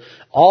old.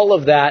 All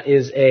of that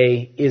is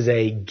a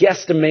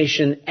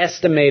guesstimation,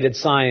 estimated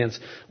science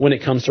when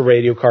it comes to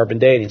radiocarbon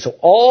dating. So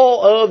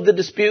all of the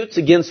disputes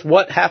against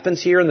what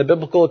happens here in the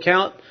biblical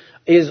account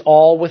is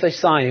all with a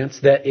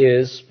science that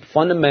is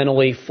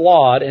fundamentally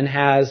flawed and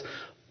has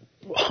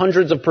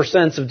hundreds of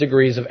 % of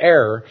degrees of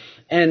error.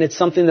 And it's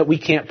something that we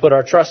can't put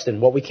our trust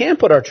in. What we can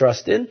put our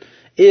trust in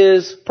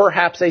is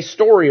perhaps a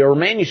story or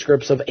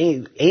manuscripts of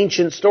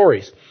ancient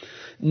stories.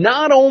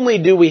 Not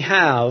only do we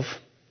have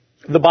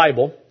the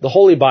Bible, the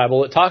Holy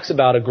Bible, it talks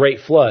about a great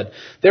flood.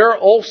 There are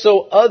also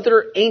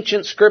other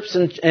ancient scripts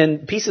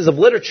and pieces of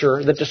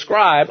literature that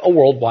describe a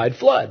worldwide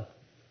flood.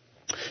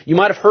 You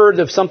might have heard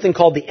of something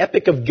called the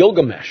Epic of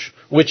Gilgamesh,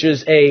 which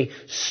is a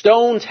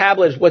stone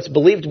tablet, what's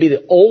believed to be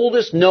the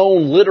oldest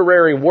known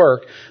literary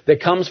work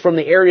that comes from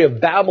the area of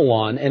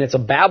Babylon, and it's a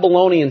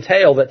Babylonian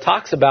tale that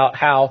talks about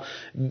how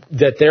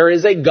that there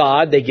is a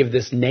God, they give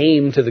this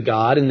name to the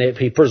God, and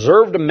he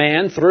preserved a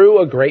man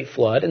through a great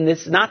flood, and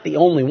it's not the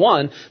only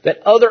one, that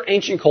other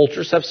ancient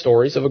cultures have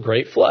stories of a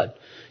great flood.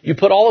 You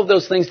put all of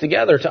those things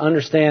together to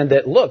understand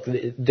that, look,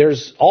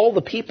 all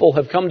the people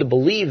have come to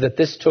believe that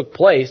this took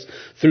place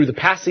through the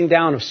passing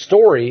down of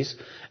stories,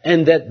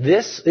 and that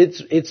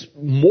it's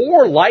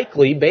more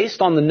likely, based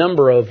on the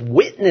number of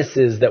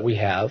witnesses that we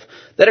have,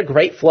 that a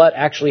great flood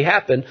actually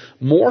happened,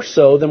 more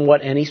so than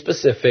what any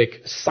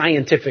specific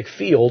scientific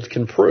field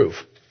can prove.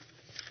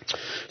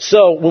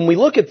 So when we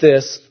look at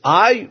this,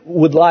 I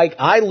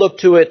look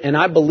to it and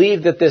I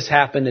believe that this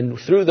happened, and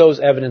through those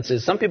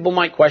evidences, some people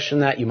might question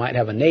that. You might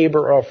have a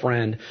neighbor or a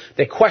friend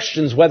that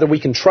questions whether we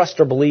can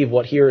trust or believe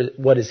what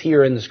is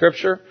here in the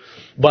Scripture.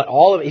 But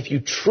if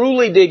you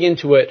truly dig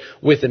into it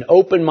with an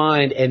open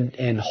mind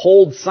and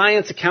hold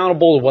science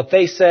accountable to what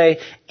they say,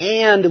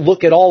 and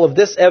look at all of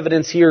this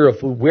evidence here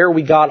of where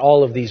we got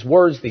all of these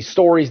words, these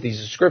stories,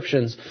 these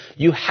descriptions,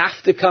 you have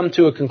to come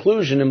to a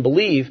conclusion and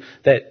believe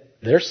that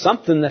there's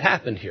something that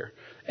happened here.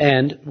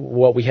 And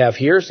what we have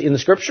here in the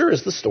Scripture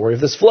is the story of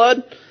this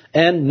flood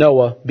and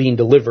Noah being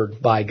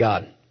delivered by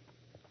God.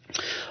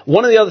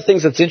 One of the other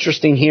things that's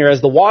interesting here, as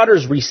the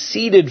waters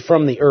receded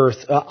from the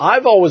earth,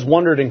 I've always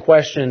wondered and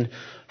questioned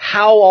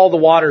how all the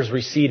waters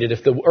receded,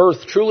 if the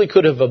earth truly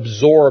could have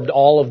absorbed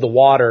all of the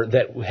water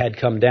that had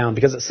come down.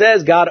 Because it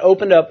says God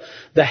opened up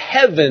the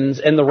heavens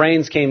and the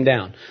rains came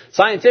down.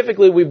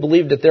 Scientifically, we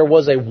believe that there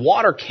was a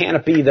water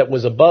canopy that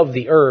was above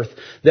the earth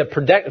that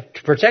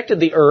protected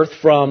the earth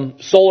from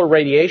solar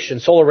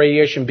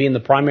radiation being the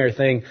primary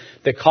thing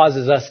that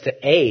causes us to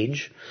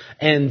age.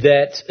 And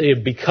that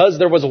because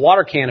there was a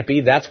water canopy,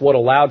 that's what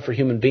allowed for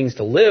human beings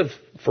to live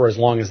for as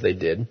long as they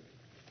did.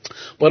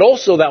 But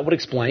also that would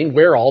explain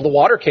where all the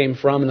water came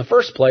from in the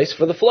first place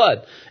for the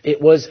flood.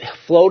 It was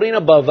floating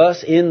above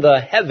us in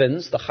the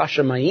heavens, the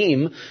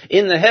Hashemayim.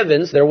 In the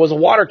heavens, there was a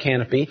water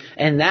canopy,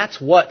 and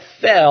that's what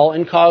fell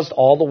and caused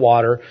all the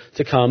water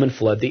to come and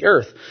flood the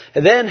earth.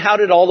 And then how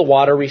did all the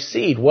water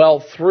recede? Well,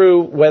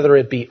 through whether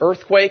it be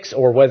earthquakes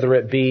or whether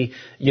it be,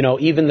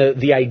 even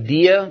the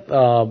idea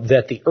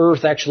that the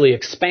earth actually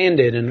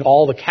expanded and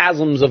all the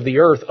chasms of the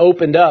earth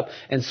opened up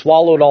and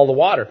swallowed all the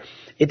water.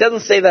 It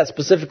doesn't say that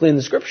specifically in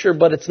the Scripture,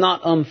 but it's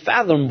not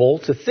unfathomable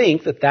to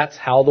think that that's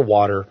how the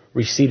water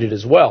receded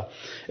as well.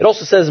 It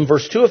also says in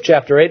verse 2 of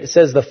chapter 8, it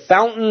says, the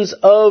fountains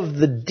of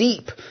the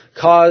deep,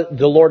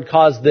 the Lord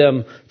caused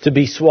them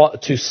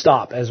to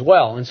stop as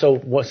well. And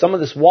so some of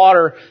this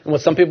water, and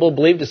what some people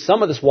believed is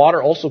some of this water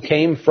also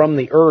came from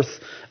the earth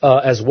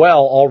as well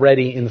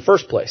already in the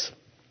first place.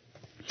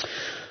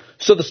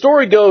 So the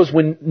story goes,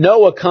 when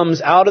Noah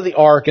comes out of the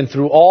ark and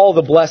through all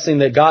the blessing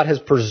that God has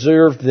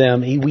preserved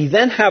them, we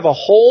then have a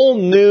whole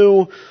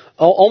new,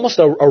 almost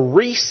a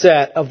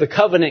reset of the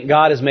covenant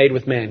God has made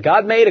with man.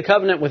 God made a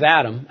covenant with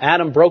Adam.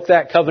 Adam broke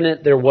that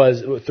covenant. There was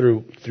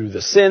through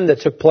the sin that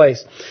took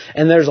place.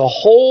 And there's a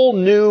whole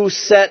new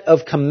set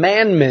of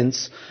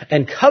commandments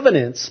and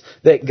covenants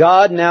that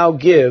God now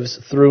gives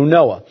through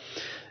Noah.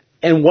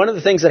 And one of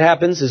the things that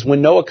happens is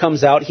when Noah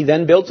comes out, he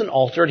then builds an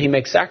altar and he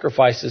makes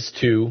sacrifices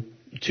to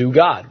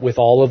God with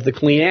all of the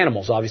clean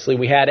animals. Obviously,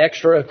 we had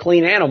extra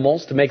clean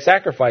animals to make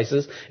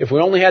sacrifices. If we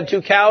only had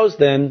 2 cows,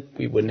 then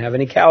we wouldn't have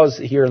any cows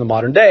here in the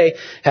modern day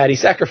had he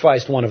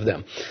sacrificed one of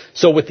them.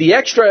 So with the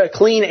extra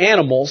clean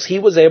animals, he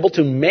was able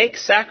to make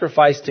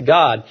sacrifice to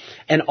God.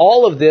 And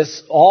all of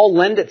this all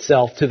lend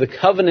itself to the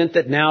covenant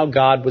that now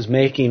God was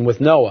making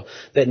with Noah.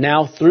 That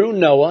now through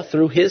Noah,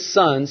 through his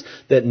sons,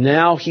 that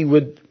now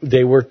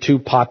they were to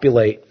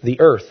populate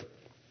the earth.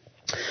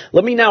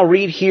 Let me now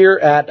read here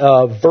at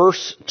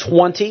verse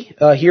 20,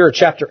 here at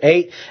chapter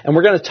 8, and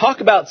we're going to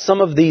talk about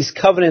some of these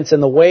covenants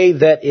and the way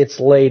that it's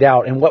laid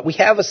out. And what we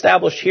have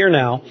established here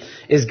now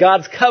is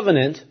God's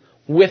covenant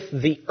with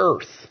the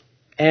earth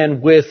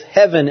and with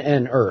heaven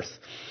and earth.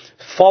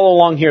 Follow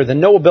along here. Then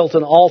Noah built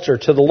an altar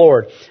to the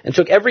Lord and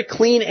took every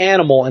clean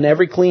animal and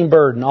every clean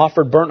bird and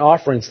offered burnt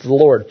offerings to the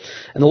Lord.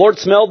 And the Lord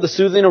smelled the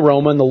soothing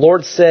aroma, and the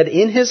Lord said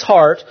in his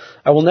heart,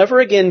 I will never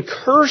again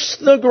curse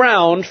the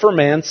ground for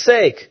man's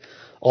sake.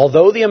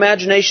 Although the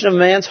imagination of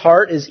man's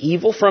heart is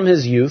evil from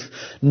his youth,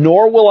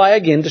 nor will I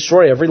again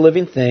destroy every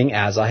living thing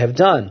as I have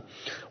done.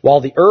 While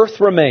the earth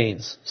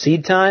remains,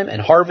 seed time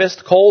and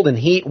harvest, cold and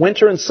heat,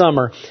 winter and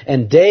summer,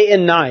 and day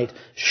and night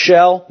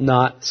shall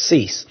not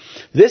cease.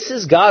 This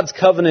is God's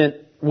covenant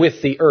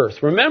with the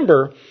earth.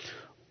 Remember,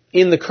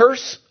 in the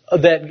curse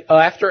that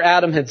after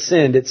Adam had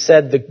sinned, it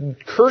said,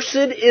 cursed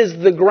is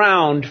the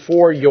ground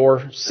for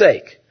your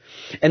sake.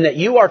 And that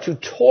you are to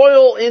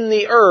toil in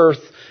the earth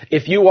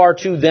if you are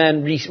to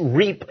then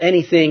reap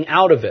anything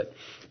out of it.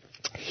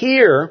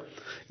 Here,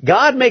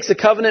 God makes a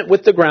covenant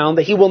with the ground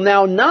that he will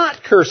now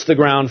not curse the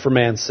ground for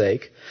man's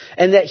sake,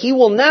 and that he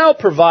will now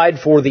provide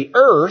for the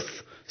earth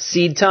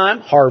seed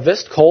time,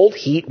 harvest, cold,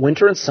 heat,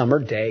 winter and summer,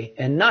 day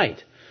and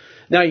night.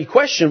 Now you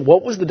question,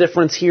 what was the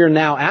difference here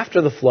now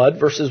after the flood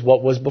versus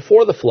what was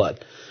before the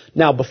flood?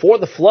 Now, before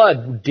the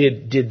flood,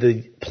 did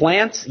the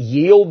plants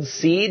yield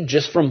seed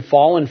just from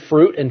fallen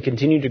fruit and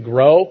continue to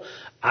grow?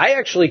 I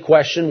actually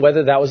question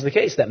whether that was the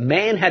case, that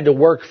man had to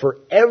work for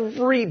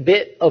every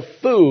bit of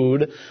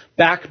food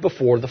back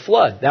before the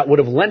flood. That would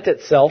have lent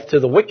itself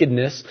to the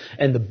wickedness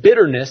and the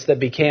bitterness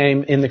that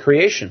became in the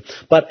creation.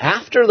 But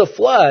after the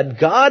flood,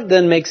 God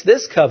then makes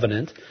this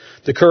covenant.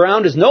 The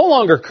ground is no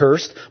longer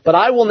cursed, but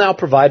I will now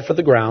provide for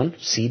the ground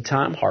seed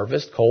time,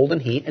 harvest, cold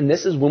and heat. And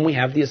this is when we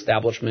have the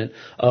establishment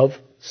of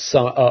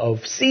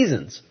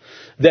seasons.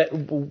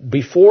 That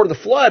before the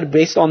flood,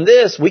 based on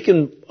this, we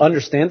can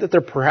understand that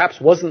there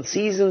perhaps wasn't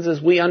seasons as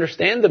we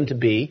understand them to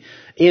be.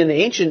 In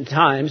ancient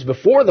times,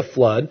 before the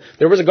flood,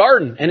 there was a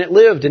garden, and it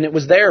lived, and it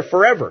was there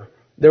forever.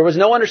 There was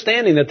no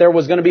understanding that there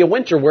was going to be a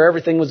winter where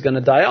everything was going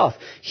to die off.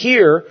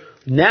 Here,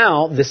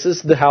 now, this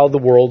is how the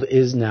world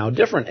is now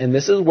different. And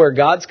this is where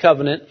God's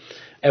covenant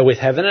with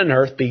heaven and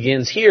earth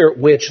begins here,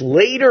 which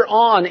later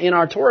on in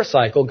our Torah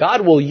cycle,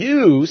 God will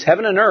use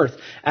heaven and earth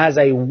as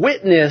a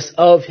witness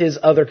of his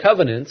other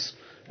covenants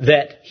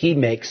that he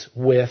makes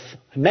with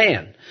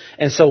man.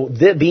 And so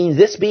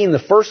this being the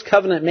first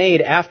covenant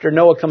made after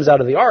Noah comes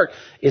out of the ark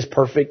is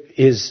perfect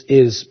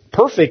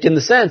in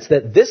the sense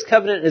that this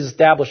covenant is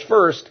established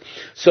first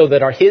so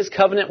that his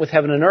covenant with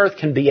heaven and earth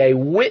can be a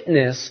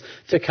witness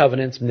to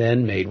covenants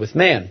then made with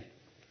man.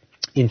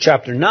 In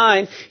chapter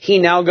 9, he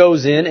now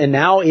goes in and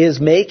now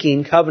is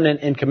making covenant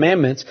and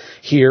commandments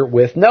here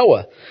with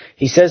Noah.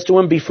 He says to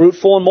him, be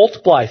fruitful and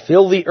multiply,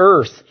 fill the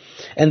earth.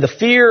 And the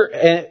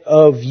fear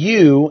of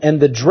you and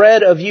the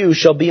dread of you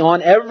shall be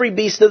on every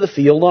beast of the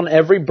field, on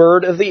every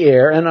bird of the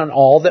air, and on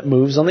all that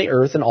moves on the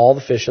earth, and all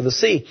the fish of the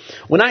sea.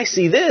 When I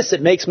see this,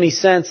 it makes me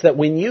sense that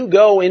when you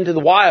go into the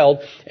wild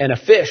and a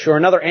fish or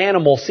another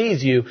animal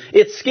sees you,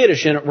 it's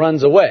skittish and it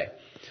runs away.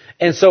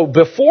 And so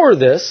before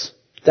this,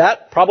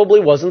 that probably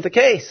wasn't the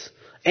case.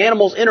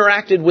 Animals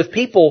interacted with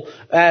people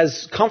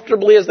as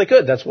comfortably as they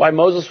could. That's why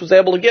Moses was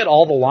able to get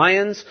all the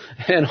lions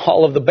and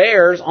all of the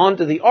bears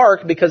onto the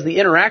ark, because the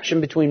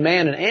interaction between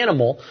man and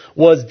animal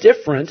was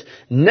different.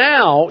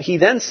 Now, he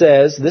then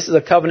says, this is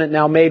a covenant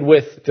now made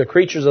with the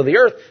creatures of the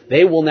earth.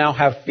 They will now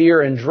have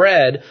fear and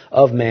dread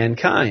of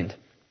mankind.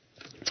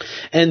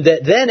 And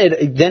that then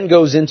it then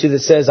goes into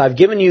that says, I've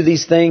given you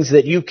these things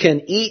that you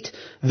can eat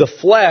the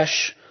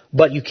flesh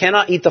but you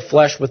cannot eat the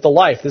flesh with the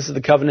life. This is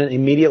the covenant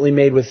immediately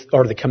made with,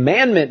 or the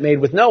commandment made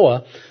with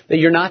Noah, that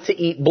you're not to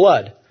eat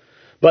blood.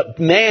 But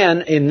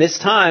man, in this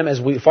time, as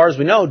far as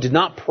we know, did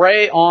not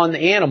prey on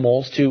the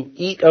animals to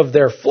eat of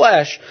their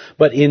flesh,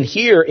 but in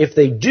here, if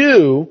they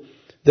do,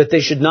 that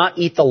they should not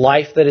eat the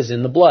life that is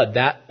in the blood.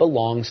 That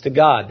belongs to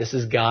God. This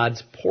is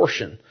God's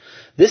portion.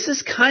 This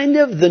is kind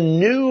of the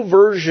new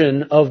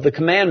version of the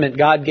commandment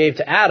God gave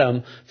to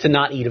Adam to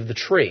not eat of the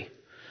tree.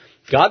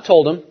 God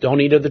told him, don't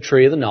eat of the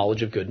tree of the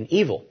knowledge of good and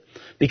evil,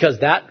 because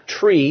that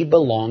tree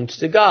belonged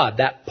to God.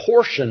 That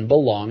portion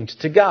belonged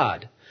to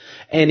God.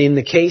 And in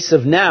the case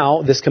of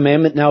now, this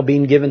commandment now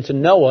being given to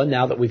Noah,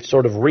 now that we've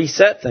sort of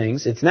reset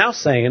things, it's now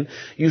saying,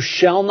 you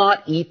shall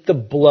not eat the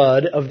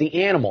blood of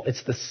the animal.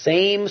 It's the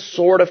same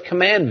sort of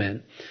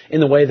commandment in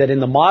the way that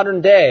in the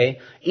modern day,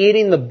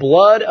 eating the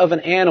blood of an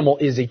animal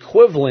is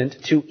equivalent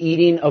to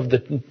eating of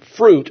the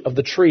fruit of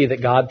the tree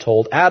that God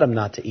told Adam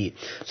not to eat.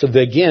 So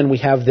again, we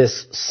have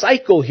this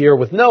cycle here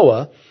with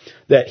Noah,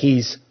 that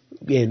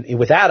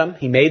with Adam,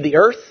 he made the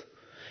earth,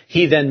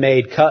 he then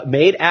made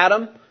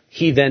Adam,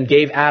 he then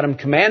gave Adam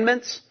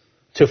commandments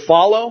to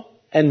follow,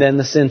 and then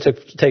the sin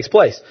takes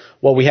place.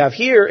 What we have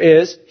here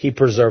is he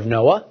preserved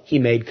Noah. He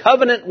made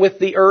covenant with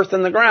the earth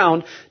and the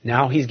ground.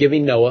 Now he's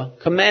giving Noah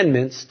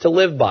commandments to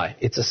live by.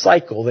 It's a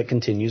cycle that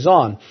continues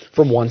on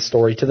from one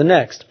story to the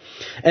next.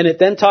 And it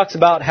then talks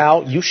about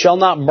how you shall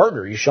not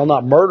murder. You shall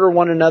not murder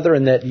one another,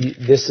 and that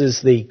this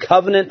is the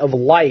covenant of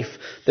life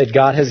that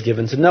God has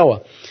given to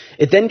Noah.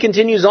 It then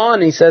continues on,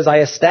 and he says, I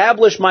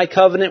establish my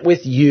covenant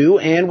with you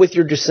and with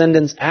your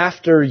descendants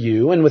after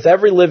you and with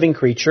every living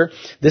creature.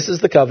 This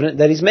is the covenant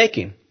that he's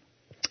making.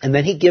 And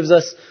then he gives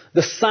us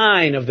the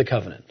sign of the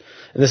covenant.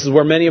 And this is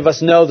where many of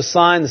us know the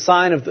sign. The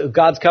sign of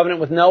God's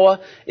covenant with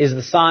Noah is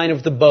the sign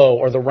of the bow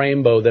or the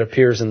rainbow that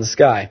appears in the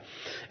sky.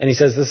 And he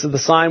says, this is the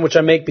sign which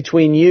I make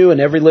between you and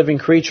every living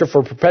creature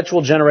for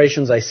perpetual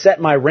generations. I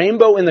set my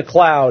rainbow in the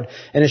cloud,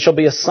 and it shall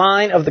be a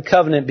sign of the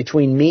covenant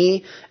between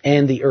me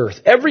and the earth.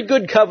 Every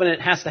good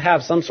covenant has to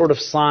have some sort of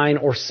sign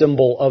or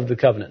symbol of the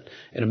covenant.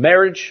 In a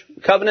marriage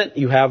covenant,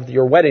 you have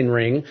your wedding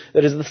ring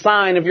that is the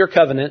sign of your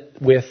covenant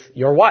with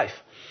your wife.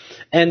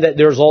 And that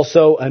there's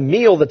also a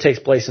meal that takes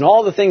place and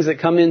all the things that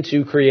come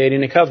into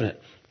creating a covenant.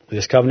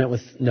 This covenant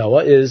with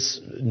Noah is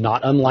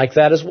not unlike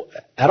that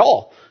at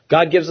all.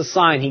 God gives a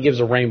sign, he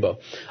gives a rainbow.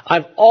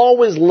 I've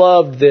always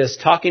loved this,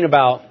 talking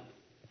about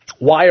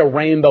why a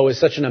rainbow is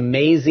such an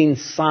amazing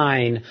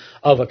sign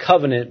of a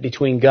covenant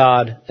between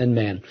God and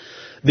man.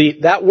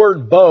 That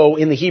word bow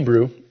in the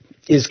Hebrew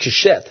is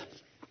kesheth.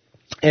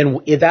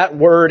 And that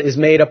word is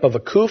made up of a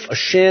kuf, a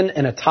shin,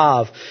 and a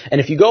tav. And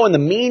if you go in the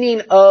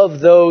meaning of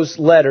those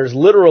letters,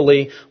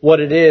 literally what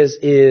it is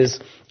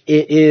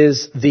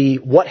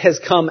what has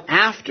come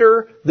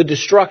after the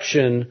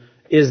destruction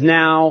is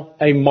now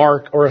a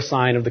mark or a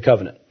sign of the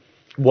covenant.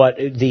 What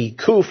the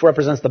kuf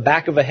represents the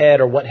back of a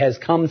head, or what has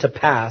come to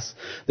pass.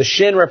 The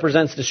shin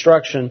represents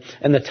destruction,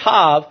 and the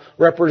tav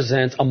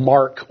represents a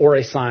mark or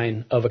a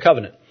sign of a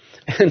covenant.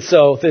 And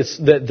so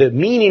the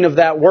meaning of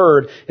that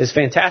word is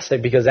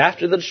fantastic, because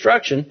after the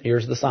destruction,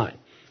 here's the sign.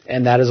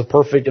 And that is a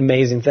perfect,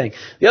 amazing thing.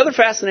 The other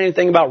fascinating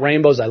thing about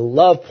rainbows, I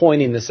love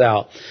pointing this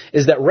out,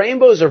 is that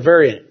rainbows are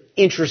very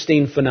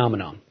interesting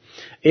phenomenon.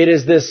 It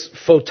is this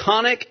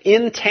photonic,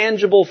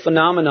 intangible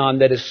phenomenon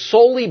that is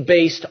solely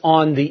based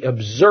on the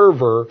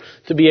observer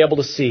to be able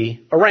to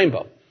see a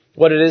rainbow.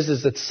 What it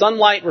is it's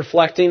sunlight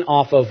reflecting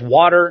off of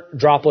water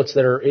droplets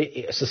that are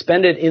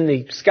suspended in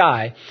the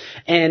sky,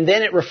 and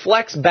then it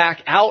reflects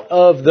back out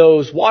of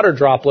those water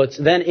droplets,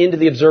 then into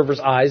the observer's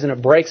eyes, and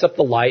it breaks up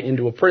the light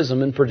into a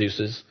prism and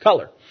produces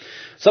color.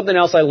 Something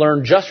else I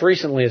learned just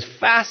recently is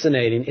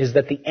fascinating, is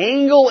that the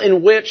angle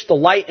in which the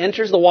light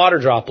enters the water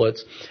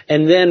droplets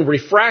and then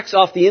refracts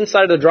off the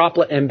inside of the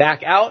droplet and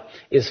back out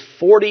is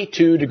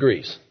 42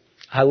 degrees.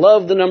 I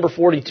love the number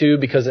 42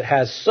 because it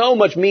has so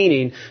much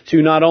meaning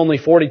to not only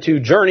 42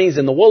 journeys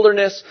in the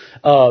wilderness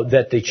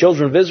that the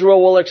children of Israel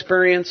will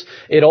experience.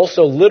 It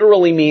also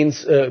literally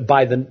means,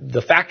 by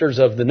the factors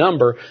of the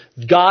number,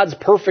 God's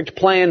perfect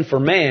plan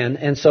for man.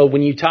 And so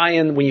when you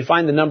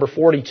find the number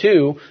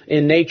 42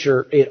 in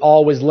nature, it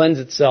always lends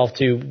itself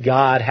to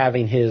God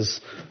having his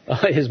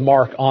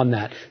mark on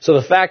that. So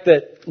the fact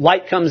that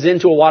light comes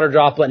into a water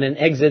droplet and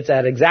exits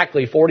at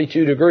exactly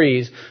 42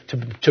 degrees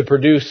to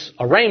produce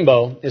a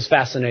rainbow is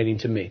fascinating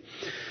to me.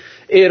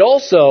 It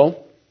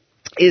also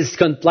is,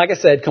 like I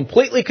said,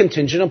 completely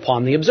contingent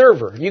upon the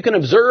observer. You can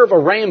observe a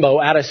rainbow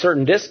at a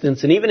certain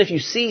distance, and even if you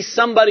see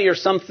somebody or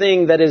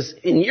something that is,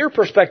 in your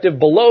perspective,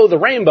 below the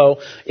rainbow,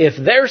 if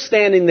they're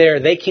standing there,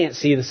 they can't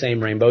see the same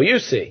rainbow you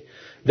see.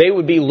 They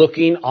would be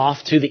looking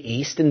off to the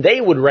east, and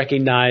they would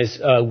recognize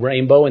a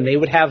rainbow, and they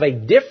would have a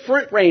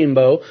different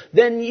rainbow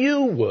than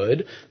you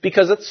would,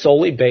 because it's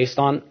solely based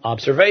on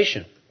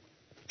observation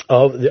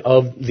of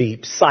the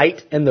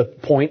sight and the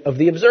point of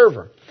the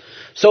observer.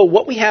 So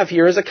what we have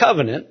here is a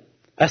covenant,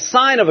 a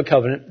sign of a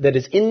covenant that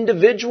is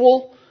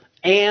individual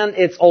And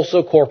it's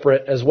also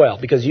corporate as well,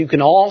 because you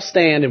can all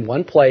stand in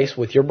one place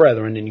with your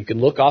brethren, and you can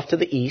look off to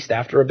the east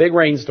after a big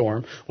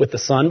rainstorm with the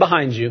sun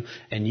behind you,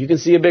 and you can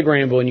see a big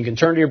rainbow, and you can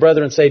turn to your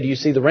brother and say, do you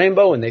see the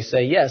rainbow? And they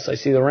say, yes, I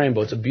see the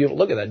rainbow. It's a beautiful,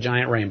 look at that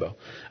giant rainbow.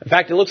 In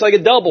fact, it looks like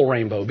a double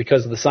rainbow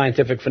because of the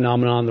scientific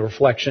phenomenon, the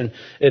reflection.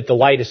 The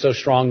light is so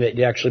strong that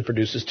it actually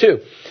produces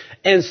two.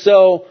 And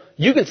so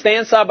you can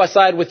stand side by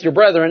side with your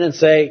brethren and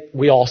say,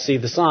 we all see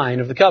the sign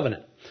of the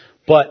covenant.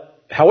 But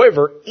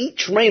however,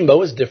 each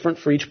rainbow is different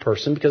for each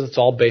person because it's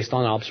all based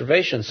on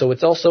observation. So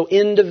it's also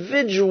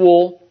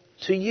individual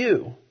to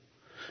you.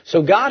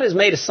 So God has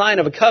made a sign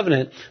of a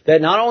covenant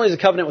that not only is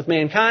a covenant with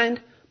mankind,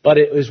 but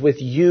it is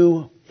with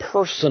you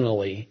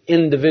personally,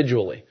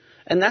 individually.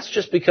 And that's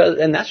just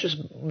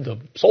the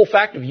sole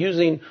fact of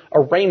using a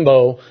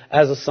rainbow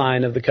as a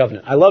sign of the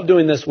covenant. I love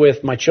doing this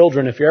with my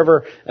children. If you're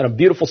ever on a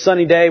beautiful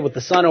sunny day with the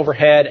sun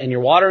overhead and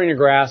you're watering your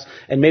grass,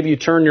 and maybe you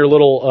turn your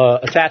little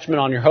attachment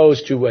on your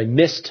hose to a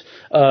mist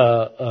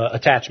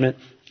attachment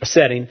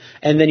setting,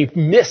 and then you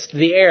mist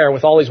the air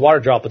with all these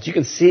water droplets, you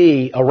can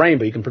see a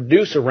rainbow. You can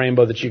produce a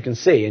rainbow that you can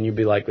see, and you'd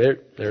be like,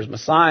 there's my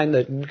sign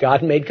that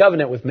God made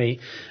covenant with me.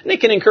 And it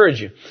can encourage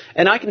you.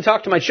 And I can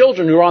talk to my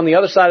children who are on the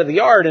other side of the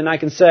yard, and I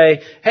can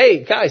say,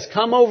 hey, guys,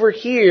 come over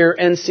here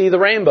and see the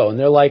rainbow. And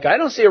they're like, I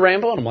don't see a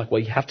rainbow. And I'm like,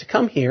 well, you have to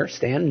come here,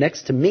 stand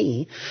next to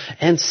me,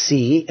 and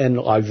see, and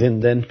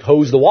then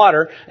hose the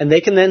water, and they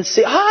can then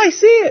see, I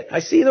see it. I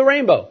see the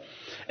rainbow.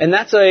 And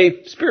that's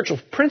a spiritual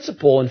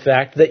principle, in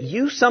fact, that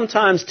you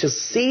sometimes, to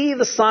see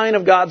the sign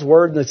of God's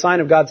Word and the sign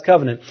of God's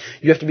covenant,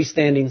 you have to be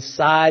standing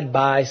side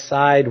by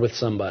side with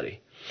somebody.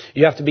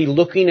 You have to be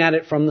looking at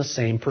it from the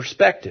same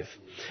perspective.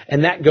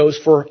 And that goes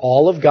for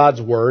all of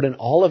God's Word and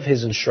all of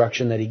His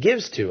instruction that He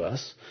gives to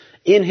us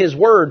in His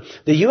Word,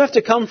 that you have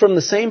to come from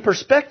the same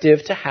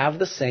perspective to have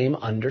the same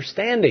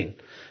understanding.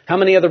 How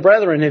many other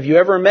brethren have you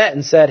ever met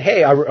and said,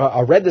 hey,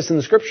 I read this in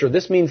the Scripture,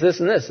 this means this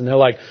and this? And they're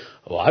like,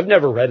 well, I've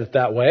never read it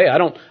that way.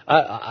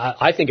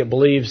 I think it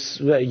believes,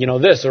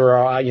 this, or,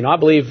 I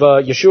believe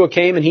Yeshua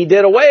came and He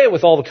did away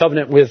with all the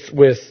covenant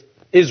with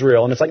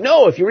Israel. And it's like,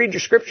 no, if you read your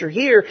Scripture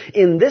here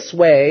in this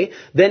way,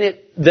 then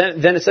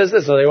it says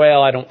this. So they,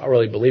 well, I don't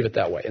really believe it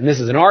that way. And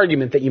this is an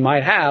argument that you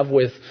might have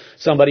with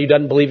somebody who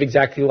doesn't believe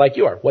exactly like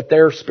you are. What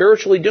they're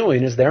spiritually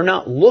doing is they're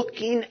not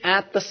looking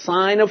at the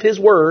sign of His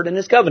Word and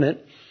His covenant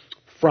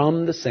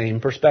from the same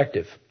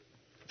perspective.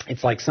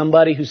 It's like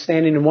somebody who's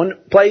standing in one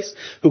place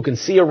who can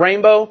see a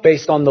rainbow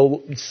based on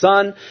the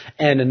sun,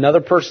 and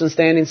another person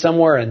standing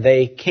somewhere and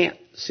they can't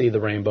see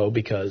the rainbow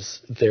because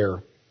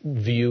their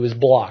view is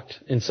blocked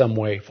in some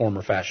way, form,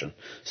 or fashion.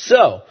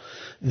 So,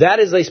 that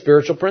is a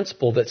spiritual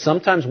principle that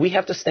sometimes we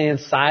have to stand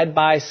side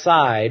by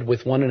side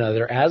with one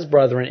another as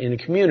brethren in a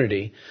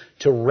community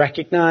to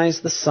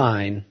recognize the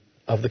sign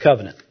of the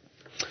covenant.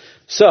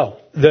 So,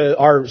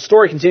 our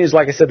story continues.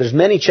 Like I said, there's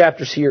many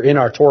chapters here in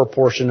our Torah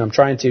portion. I'm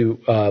trying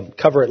to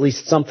cover at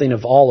least something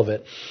of all of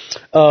it.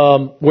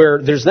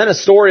 Where there's then a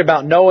story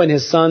about Noah and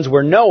his sons,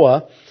 where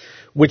Noah,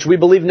 which we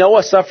believe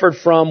Noah suffered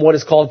from what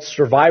is called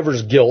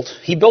survivor's guilt.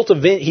 He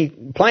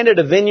planted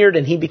a vineyard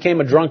and he became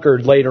a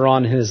drunkard later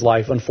on in his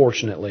life,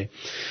 unfortunately.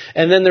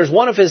 And then there's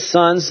one of his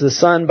sons, the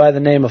son by the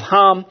name of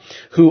Ham,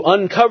 who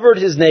uncovered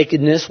his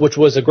nakedness, which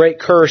was a great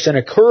curse, and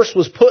a curse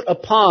was put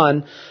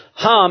upon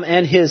Ham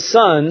and his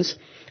sons.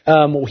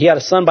 He had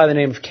a son by the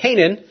name of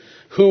Canaan,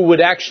 who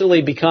would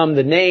actually become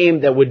the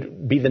name that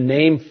would be the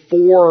name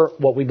for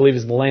what we believe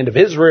is the land of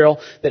Israel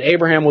that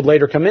Abraham would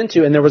later come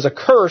into. And there was a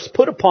curse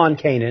put upon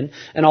Canaan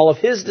and all of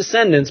his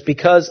descendants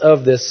because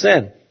of this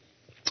sin.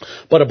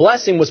 But a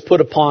blessing was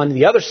put upon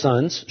the other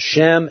sons,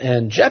 Shem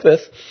and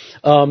Japheth,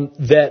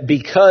 that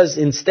because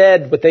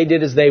instead what they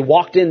did is they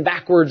walked in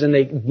backwards and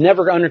they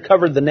never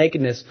uncovered the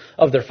nakedness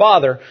of their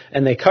father,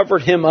 and they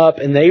covered him up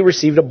and they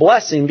received a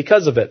blessing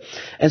because of it.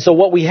 And so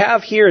what we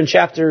have here in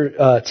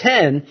chapter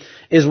 10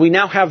 is we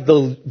now have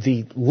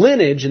the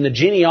lineage and the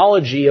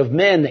genealogy of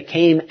men that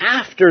came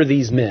after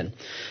these men.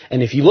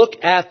 And if you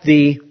look at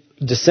the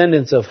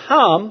descendants of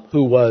Ham,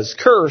 who was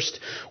cursed,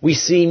 we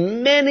see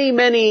many,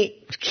 many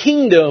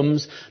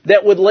kingdoms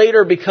that would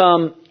later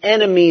become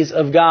enemies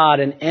of God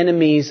and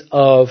enemies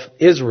of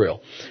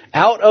Israel.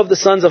 Out of the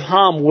sons of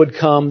Ham would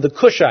come the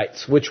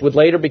Cushites, which would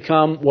later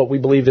become what we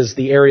believe is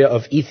the area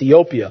of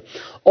Ethiopia.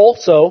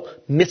 Also,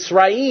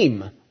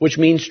 Mitzrayim, which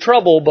means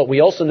trouble, but we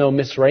also know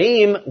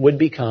Mitzrayim would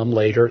become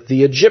later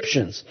the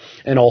Egyptians.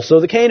 And also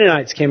the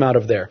Canaanites came out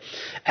of there.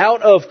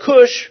 Out of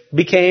Cush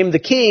became the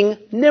king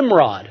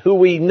Nimrod, who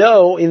we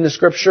know in the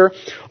Scripture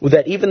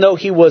that even though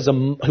he was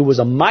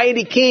a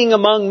mighty king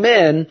among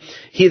men,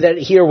 he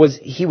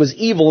was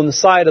evil in the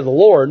sight of the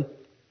Lord.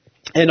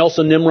 And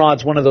also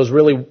Nimrod's one of those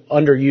really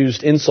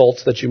underused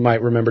insults that you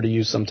might remember to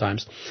use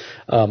sometimes.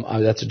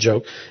 That's a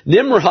joke.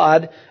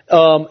 Nimrod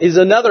is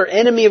another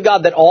enemy of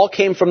God that all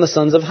came from the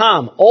sons of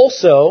Ham.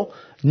 Also,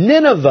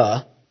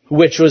 Nineveh,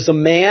 which was a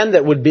man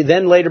that would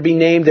then later be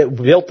named, that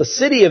built the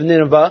city of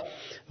Nineveh,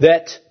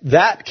 that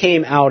that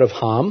came out of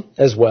Ham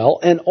as well,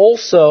 and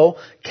also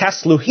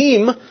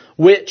Casluhim,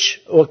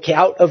 which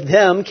out of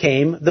them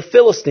came the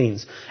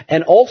Philistines.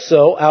 And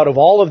also, out of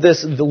all of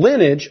this, the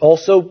lineage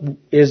also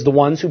is the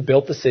ones who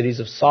built the cities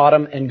of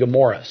Sodom and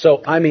Gomorrah.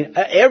 So, I mean,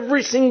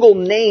 every single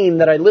name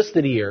that I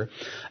listed here,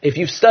 if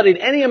you've studied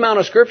any amount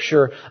of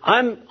Scripture,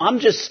 I'm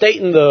just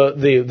stating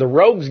the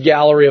rogues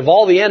gallery of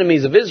all the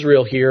enemies of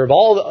Israel here, of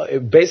all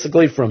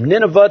basically from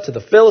Nineveh to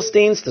the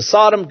Philistines to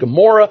Sodom,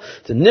 Gomorrah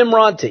to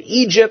Nimrod to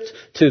Egypt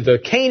to the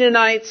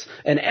Canaanites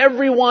and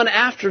everyone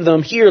after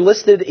them here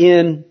listed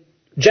in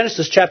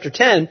Genesis chapter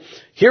 10.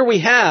 Here we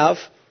have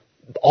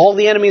all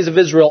the enemies of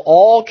Israel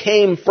all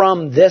came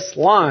from this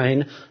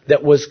line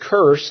that was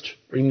cursed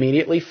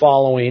immediately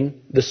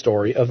following the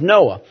story of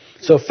Noah.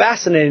 So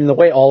fascinating the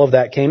way all of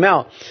that came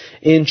out.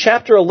 In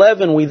chapter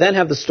 11, we then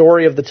have the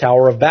story of the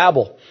Tower of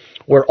Babel,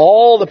 where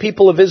all the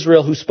people of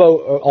Israel who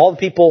spoke, all the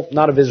people,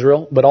 not of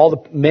Israel, but all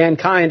the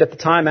mankind at the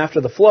time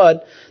after the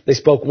flood, they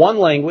spoke one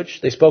language,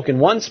 they spoke in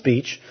one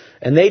speech,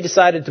 and they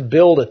decided to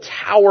build a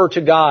tower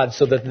to God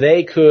so that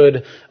they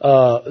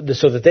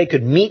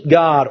could meet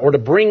God or to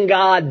bring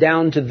God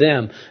down to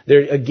them.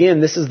 There, again,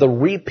 this is the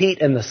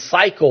repeat and the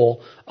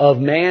cycle of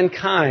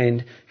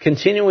mankind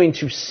continuing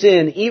to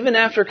sin even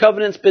after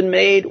covenant's been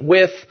made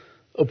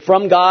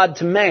from God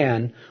to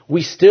man.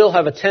 We still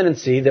have a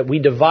tendency that we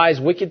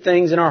devise wicked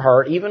things in our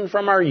heart, even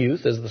from our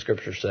youth, as the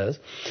Scripture says,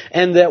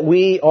 and that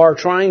we are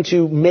trying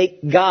to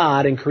make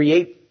God and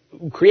create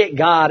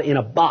God in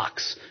a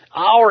box,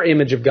 our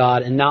image of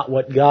God, and not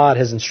what God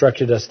has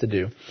instructed us to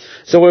do.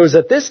 So it was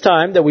at this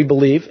time that we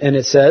believe, and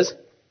it says,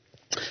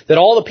 that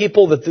all the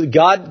people that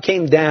God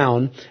came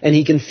down and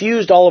He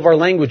confused all of our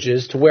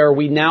languages to where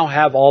we now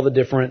have all the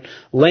different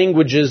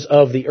languages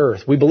of the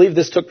earth. We believe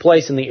this took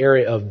place in the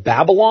area of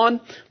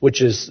Babylon,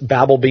 which is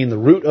Babel being the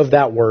root of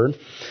that word.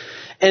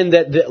 And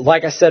that,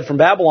 like I said, from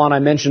Babylon, I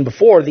mentioned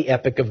before, the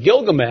Epic of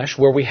Gilgamesh,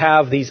 where we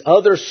have these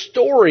other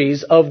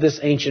stories of this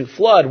ancient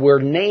flood, where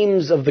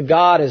names of the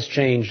god has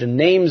changed and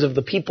names of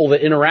the people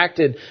that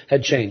interacted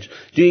had changed.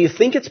 Do you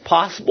think it's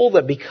possible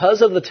that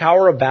because of the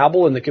Tower of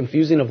Babel and the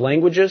confusing of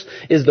languages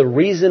is the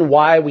reason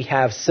why we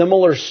have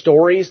similar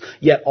stories,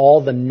 yet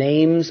all the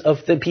names of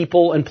the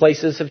people and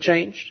places have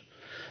changed?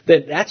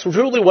 That's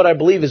really what I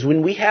believe is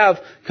when we have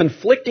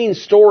conflicting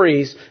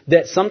stories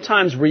that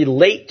sometimes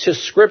relate to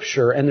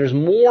Scripture, and there's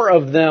more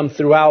of them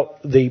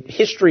throughout the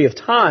history of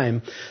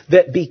time,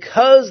 that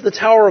because the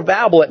Tower of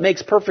Babel, it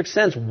makes perfect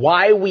sense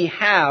why we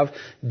have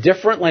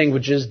different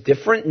languages,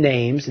 different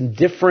names, and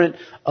different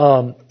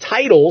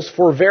titles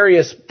for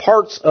various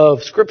parts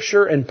of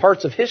Scripture and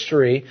parts of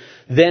history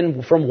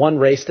than from one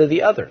race to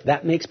the other.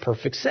 That makes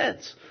perfect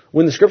sense.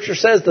 When the Scripture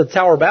says the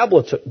Tower of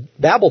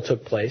Babel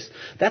took place,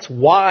 that's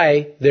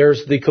why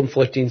there's the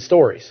conflicting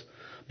stories.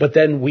 But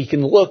then we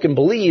can look and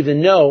believe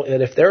and know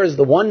that if there is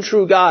the one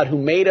true God who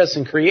made us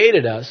and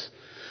created us,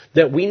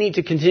 that we need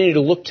to continue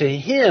to look to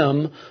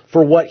Him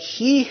for what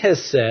He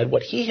has said,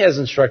 what He has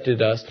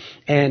instructed us,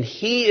 and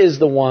He is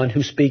the one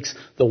who speaks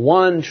the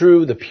one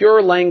true, the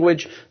pure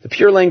language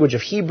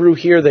of Hebrew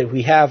here that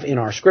we have in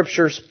our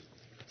Scriptures,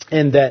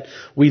 and that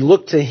we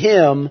look to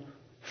Him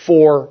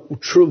for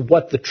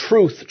what the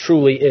truth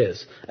truly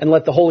is. And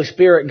let the Holy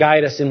Spirit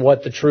guide us in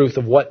what the truth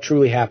of what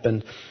truly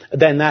happened.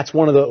 Then that's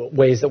one of the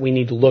ways that we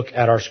need to look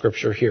at our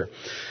Scripture here.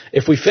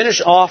 If we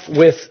finish off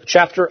with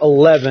chapter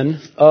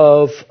 11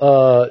 of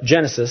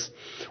Genesis,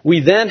 we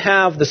then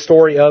have the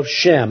story of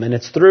Shem. And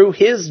it's through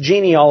his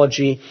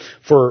genealogy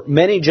for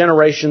many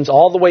generations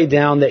all the way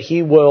down that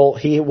he will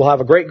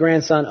have a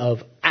great-grandson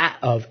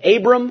of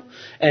Abram.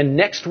 And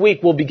next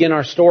week we'll begin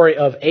our story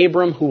of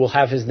Abram, who will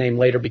have his name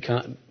later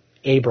become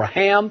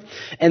Abraham,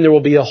 and there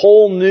will be a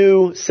whole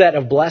new set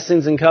of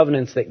blessings and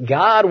covenants that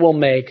God will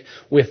make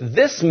with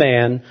this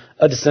man,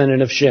 a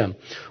descendant of Shem.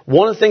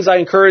 One of the things I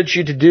encourage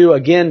you to do,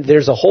 again,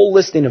 there's a whole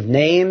listing of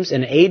names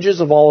and ages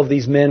of all of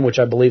these men, which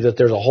I believe that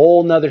there's a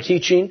whole nother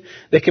teaching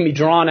that can be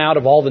drawn out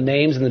of all the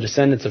names and the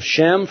descendants of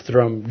Shem,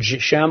 from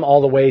Shem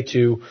all the way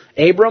to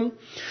Abram.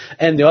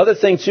 And the other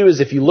thing, too, is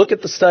if you look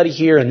at the study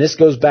here, and this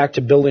goes back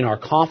to building our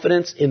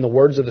confidence in the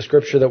words of the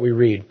Scripture that we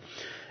read,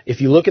 if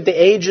you look at the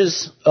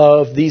ages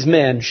of these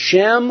men,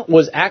 Shem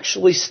was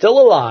actually still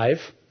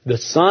alive. The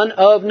son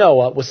of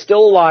Noah was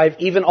still alive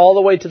even all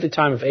the way to the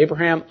time of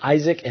Abraham,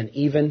 Isaac, and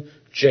even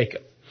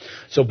Jacob.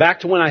 So back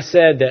to when I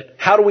said that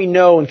how do we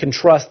know and can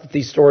trust that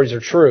these stories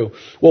are true?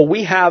 Well,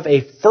 we have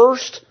a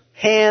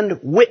first-hand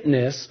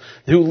witness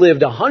who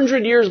lived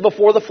 100 years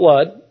before the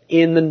flood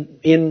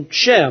in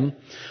Shem,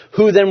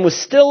 who then was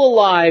still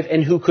alive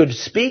and who could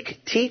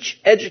speak, teach,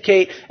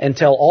 educate, and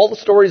tell all the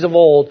stories of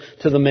old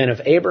to the men of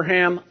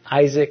Abraham,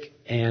 Isaac,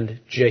 and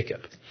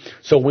Jacob.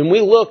 So when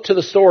we look to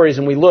the stories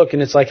and we look,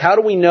 and it's like, how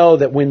do we know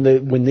that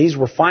when these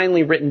were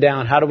finally written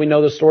down, how do we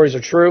know the stories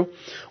are true?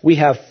 We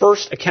have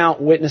first account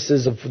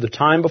witnesses of the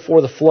time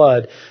before the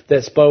flood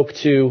that spoke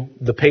to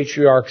the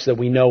patriarchs that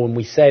we know when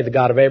we say the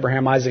God of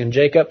Abraham, Isaac, and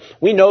Jacob.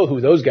 We know who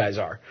those guys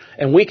are.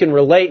 And we can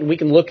relate and we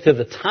can look to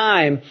the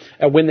time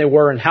at when they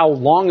were and how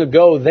long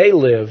ago they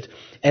lived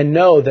and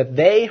know that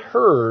they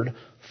heard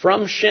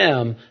from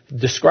Shem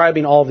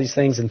describing all these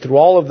things, and through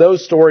all of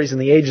those stories and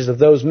the ages of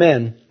those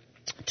men,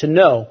 to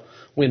know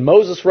when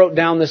Moses wrote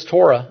down this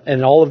Torah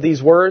and all of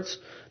these words,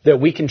 that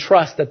we can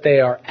trust that they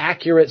are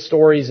accurate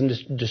stories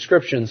and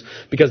descriptions,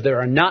 because there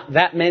are not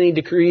that many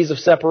degrees of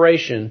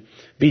separation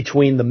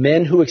between the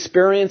men who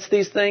experienced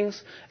these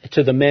things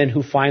to the men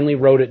who finally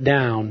wrote it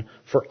down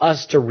for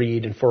us to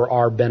read and for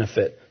our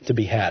benefit to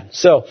be had.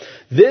 So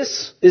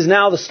this is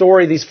now the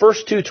story, these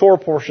first two Torah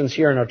portions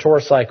here in our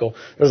Torah cycle.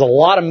 There's a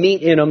lot of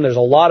meat in them. There's a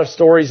lot of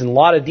stories and a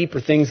lot of deeper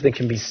things that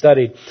can be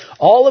studied.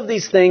 All of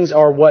these things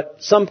are what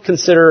some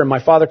consider, and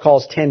my father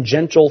calls,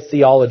 tangential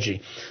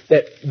theology.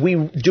 That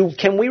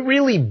can we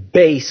really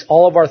base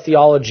all of our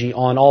theology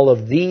on all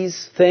of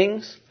these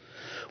things?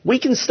 We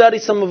can study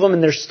some of them,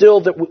 and there's still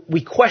that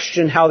we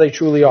question how they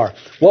truly are.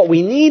 What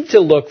we need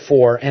to look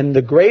for, and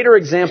the greater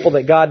example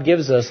that God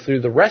gives us through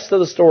the rest of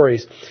the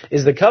stories,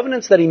 is the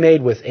covenants that He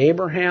made with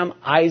Abraham,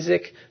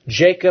 Isaac,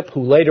 Jacob,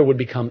 who later would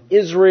become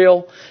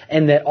Israel,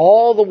 and that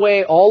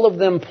all of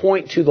them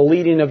point to the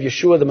leading of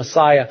Yeshua the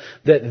Messiah,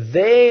 that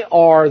they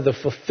are the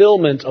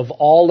fulfillment of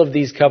all of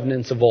these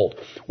covenants of old.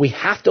 We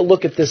have to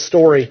look at this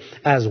story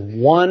as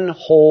one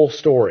whole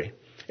story.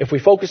 If we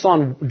focus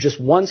on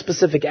just one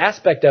specific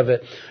aspect of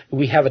it,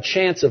 we have a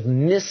chance of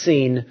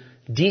missing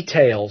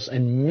details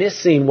and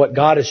missing what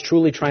God is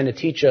truly trying to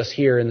teach us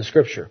here in the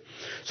Scripture.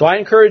 So I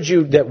encourage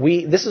you that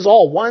this is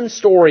all one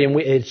story, and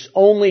it's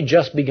only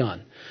just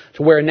begun.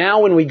 To where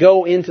now when we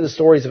go into the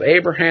stories of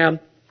Abraham,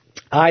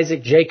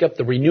 Isaac, Jacob,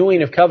 the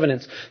renewing of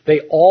covenants,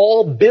 they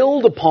all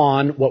build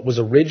upon what was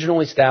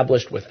originally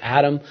established with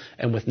Adam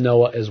and with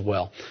Noah as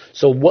well.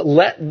 So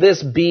let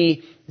this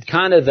be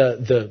kind of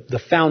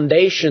the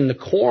foundation, the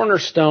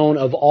cornerstone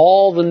of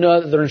all the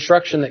other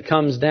instruction that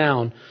comes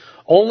down,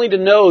 only to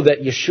know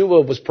that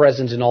Yeshua was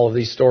present in all of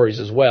these stories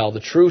as well, the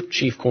true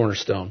chief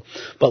cornerstone.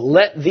 But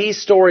let these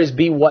stories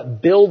be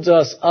what builds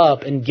us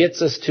up and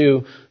gets us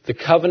to the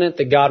covenant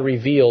that God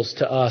reveals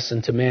to us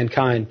and to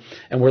mankind.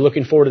 And we're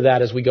looking forward to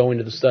that as we go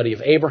into the study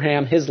of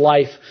Abraham, his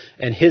life,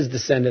 and his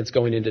descendants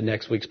going into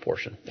next week's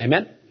portion.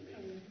 Amen?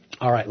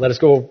 All right, let us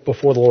go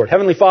before the Lord.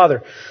 Heavenly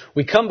Father,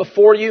 we come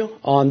before you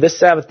on this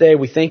Sabbath day.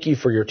 We thank you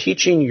for your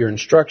teaching, your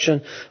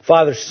instruction.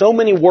 Father, so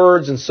many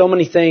words and so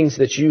many things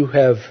that you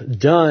have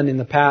done in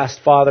the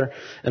past, Father,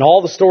 and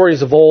all the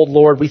stories of old,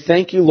 Lord. We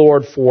thank you,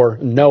 Lord, for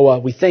Noah.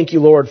 We thank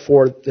you, Lord,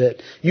 for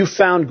that you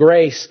found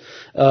grace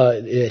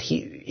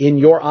in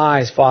your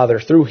eyes, Father,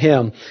 through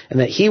him,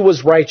 and that he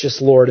was righteous,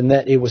 Lord, and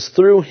that it was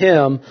through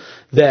him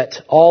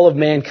that all of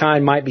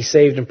mankind might be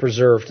saved and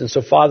preserved. And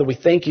so, Father, we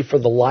thank you for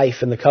the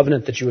life and the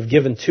covenant that you have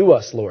given to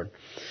us, Lord.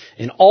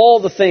 In all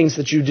the things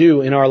that you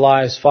do in our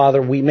lives,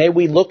 Father, may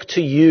we look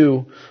to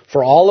you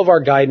for all of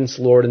our guidance,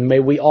 Lord, and may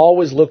we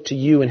always look to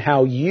you in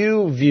how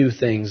you view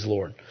things,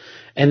 Lord.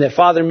 And that,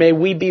 Father, may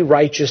we be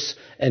righteous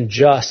and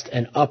just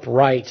and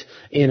upright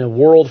in a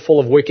world full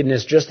of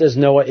wickedness, just as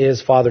Noah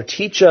is, Father.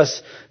 Teach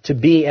us to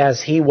be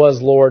as he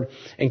was, Lord,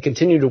 and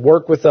continue to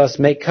work with us,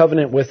 make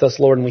covenant with us,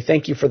 Lord. And we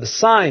thank you for the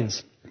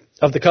signs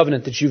of the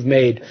covenant that you've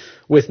made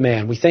with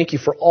man. We thank you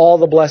for all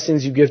the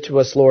blessings you give to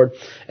us, Lord.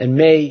 And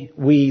may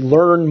we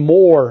learn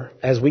more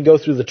as we go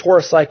through the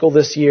Torah cycle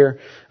this year,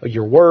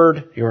 your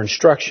word, your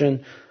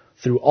instruction,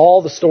 through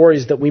all the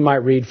stories that we might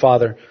read,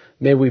 Father.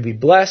 May we be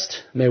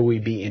blessed, may we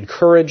be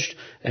encouraged,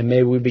 and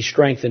may we be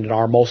strengthened in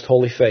our most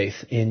holy faith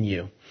in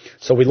you.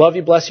 So we love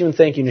you, bless you, and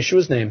thank you in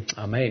Yeshua's name.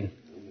 Amen.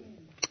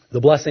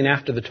 The blessing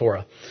after the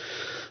Torah.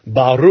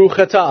 Baruch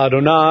atah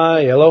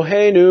Adonai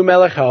Eloheinu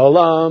melech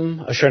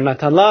haolam asher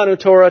natan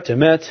lanu Torah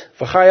temet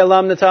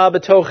v'chayalam nata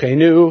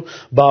betochenu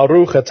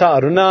Baruch atah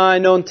Adonai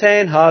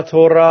nonten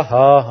haTorah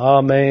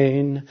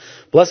Amen.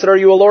 Blessed are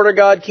you, O Lord our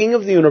God, King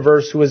of the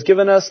universe, who has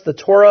given us the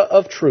Torah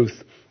of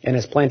truth and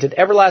has planted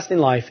everlasting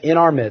life in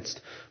our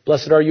midst.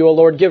 Blessed are you, O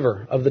Lord,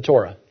 giver of the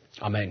Torah.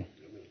 Amen.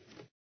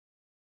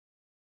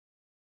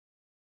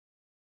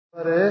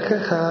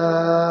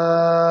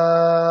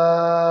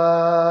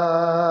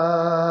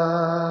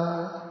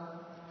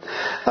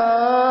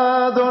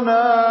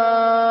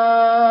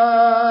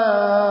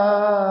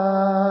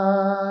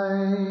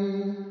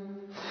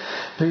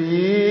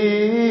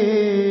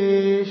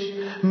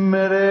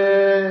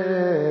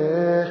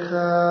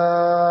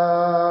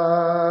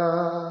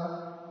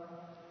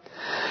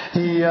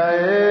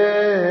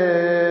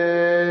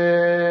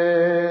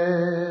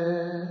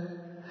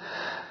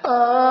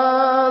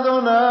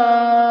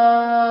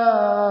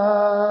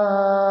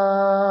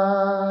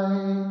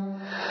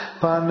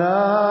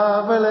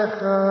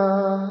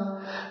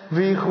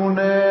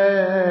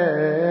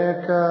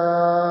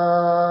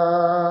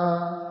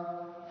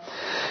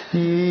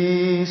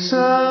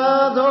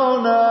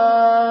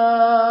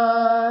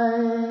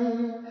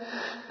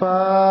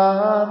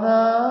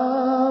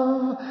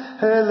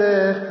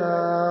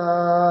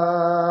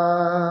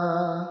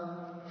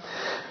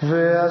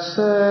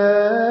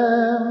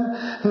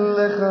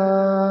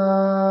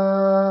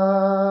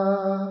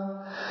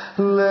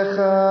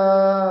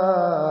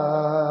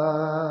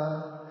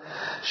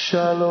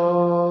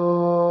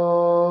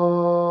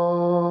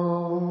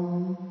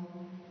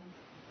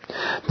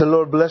 The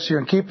Lord bless you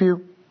and keep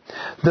you.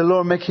 The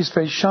Lord make His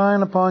face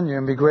shine upon you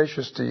and be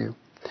gracious to you.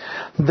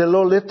 The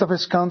Lord lift up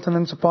His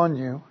countenance upon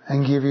you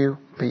and give you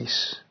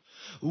peace.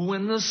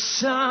 When the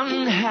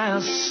sun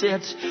has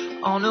set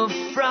on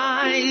a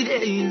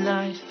Friday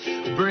night,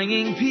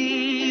 bringing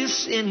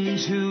peace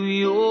into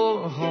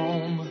your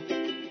home,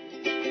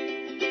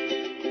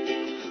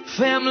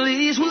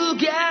 families will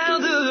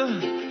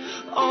gather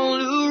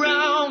all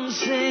around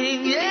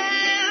singing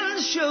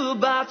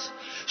Shabbat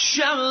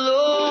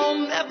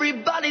Shalom.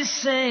 Everybody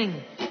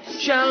sing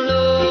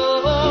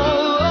Shalom,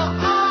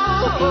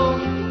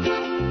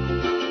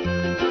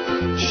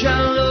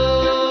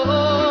 Shalom,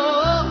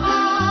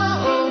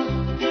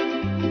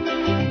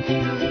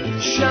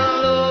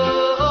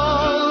 Shalom,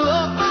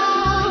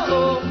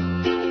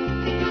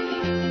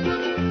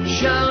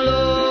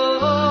 Shalom.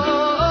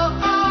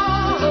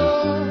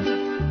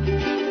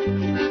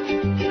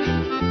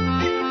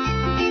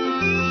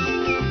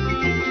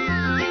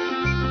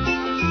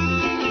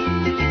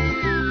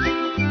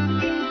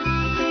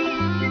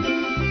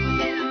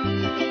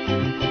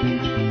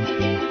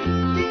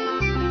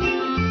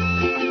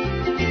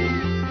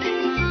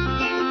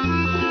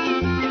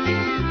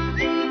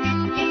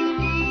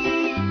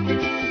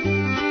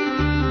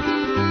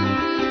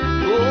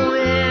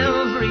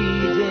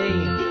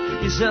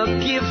 A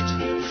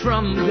gift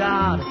from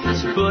God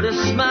to put a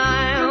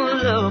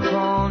smile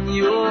upon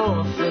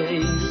your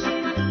face.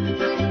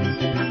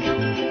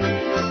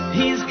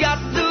 He's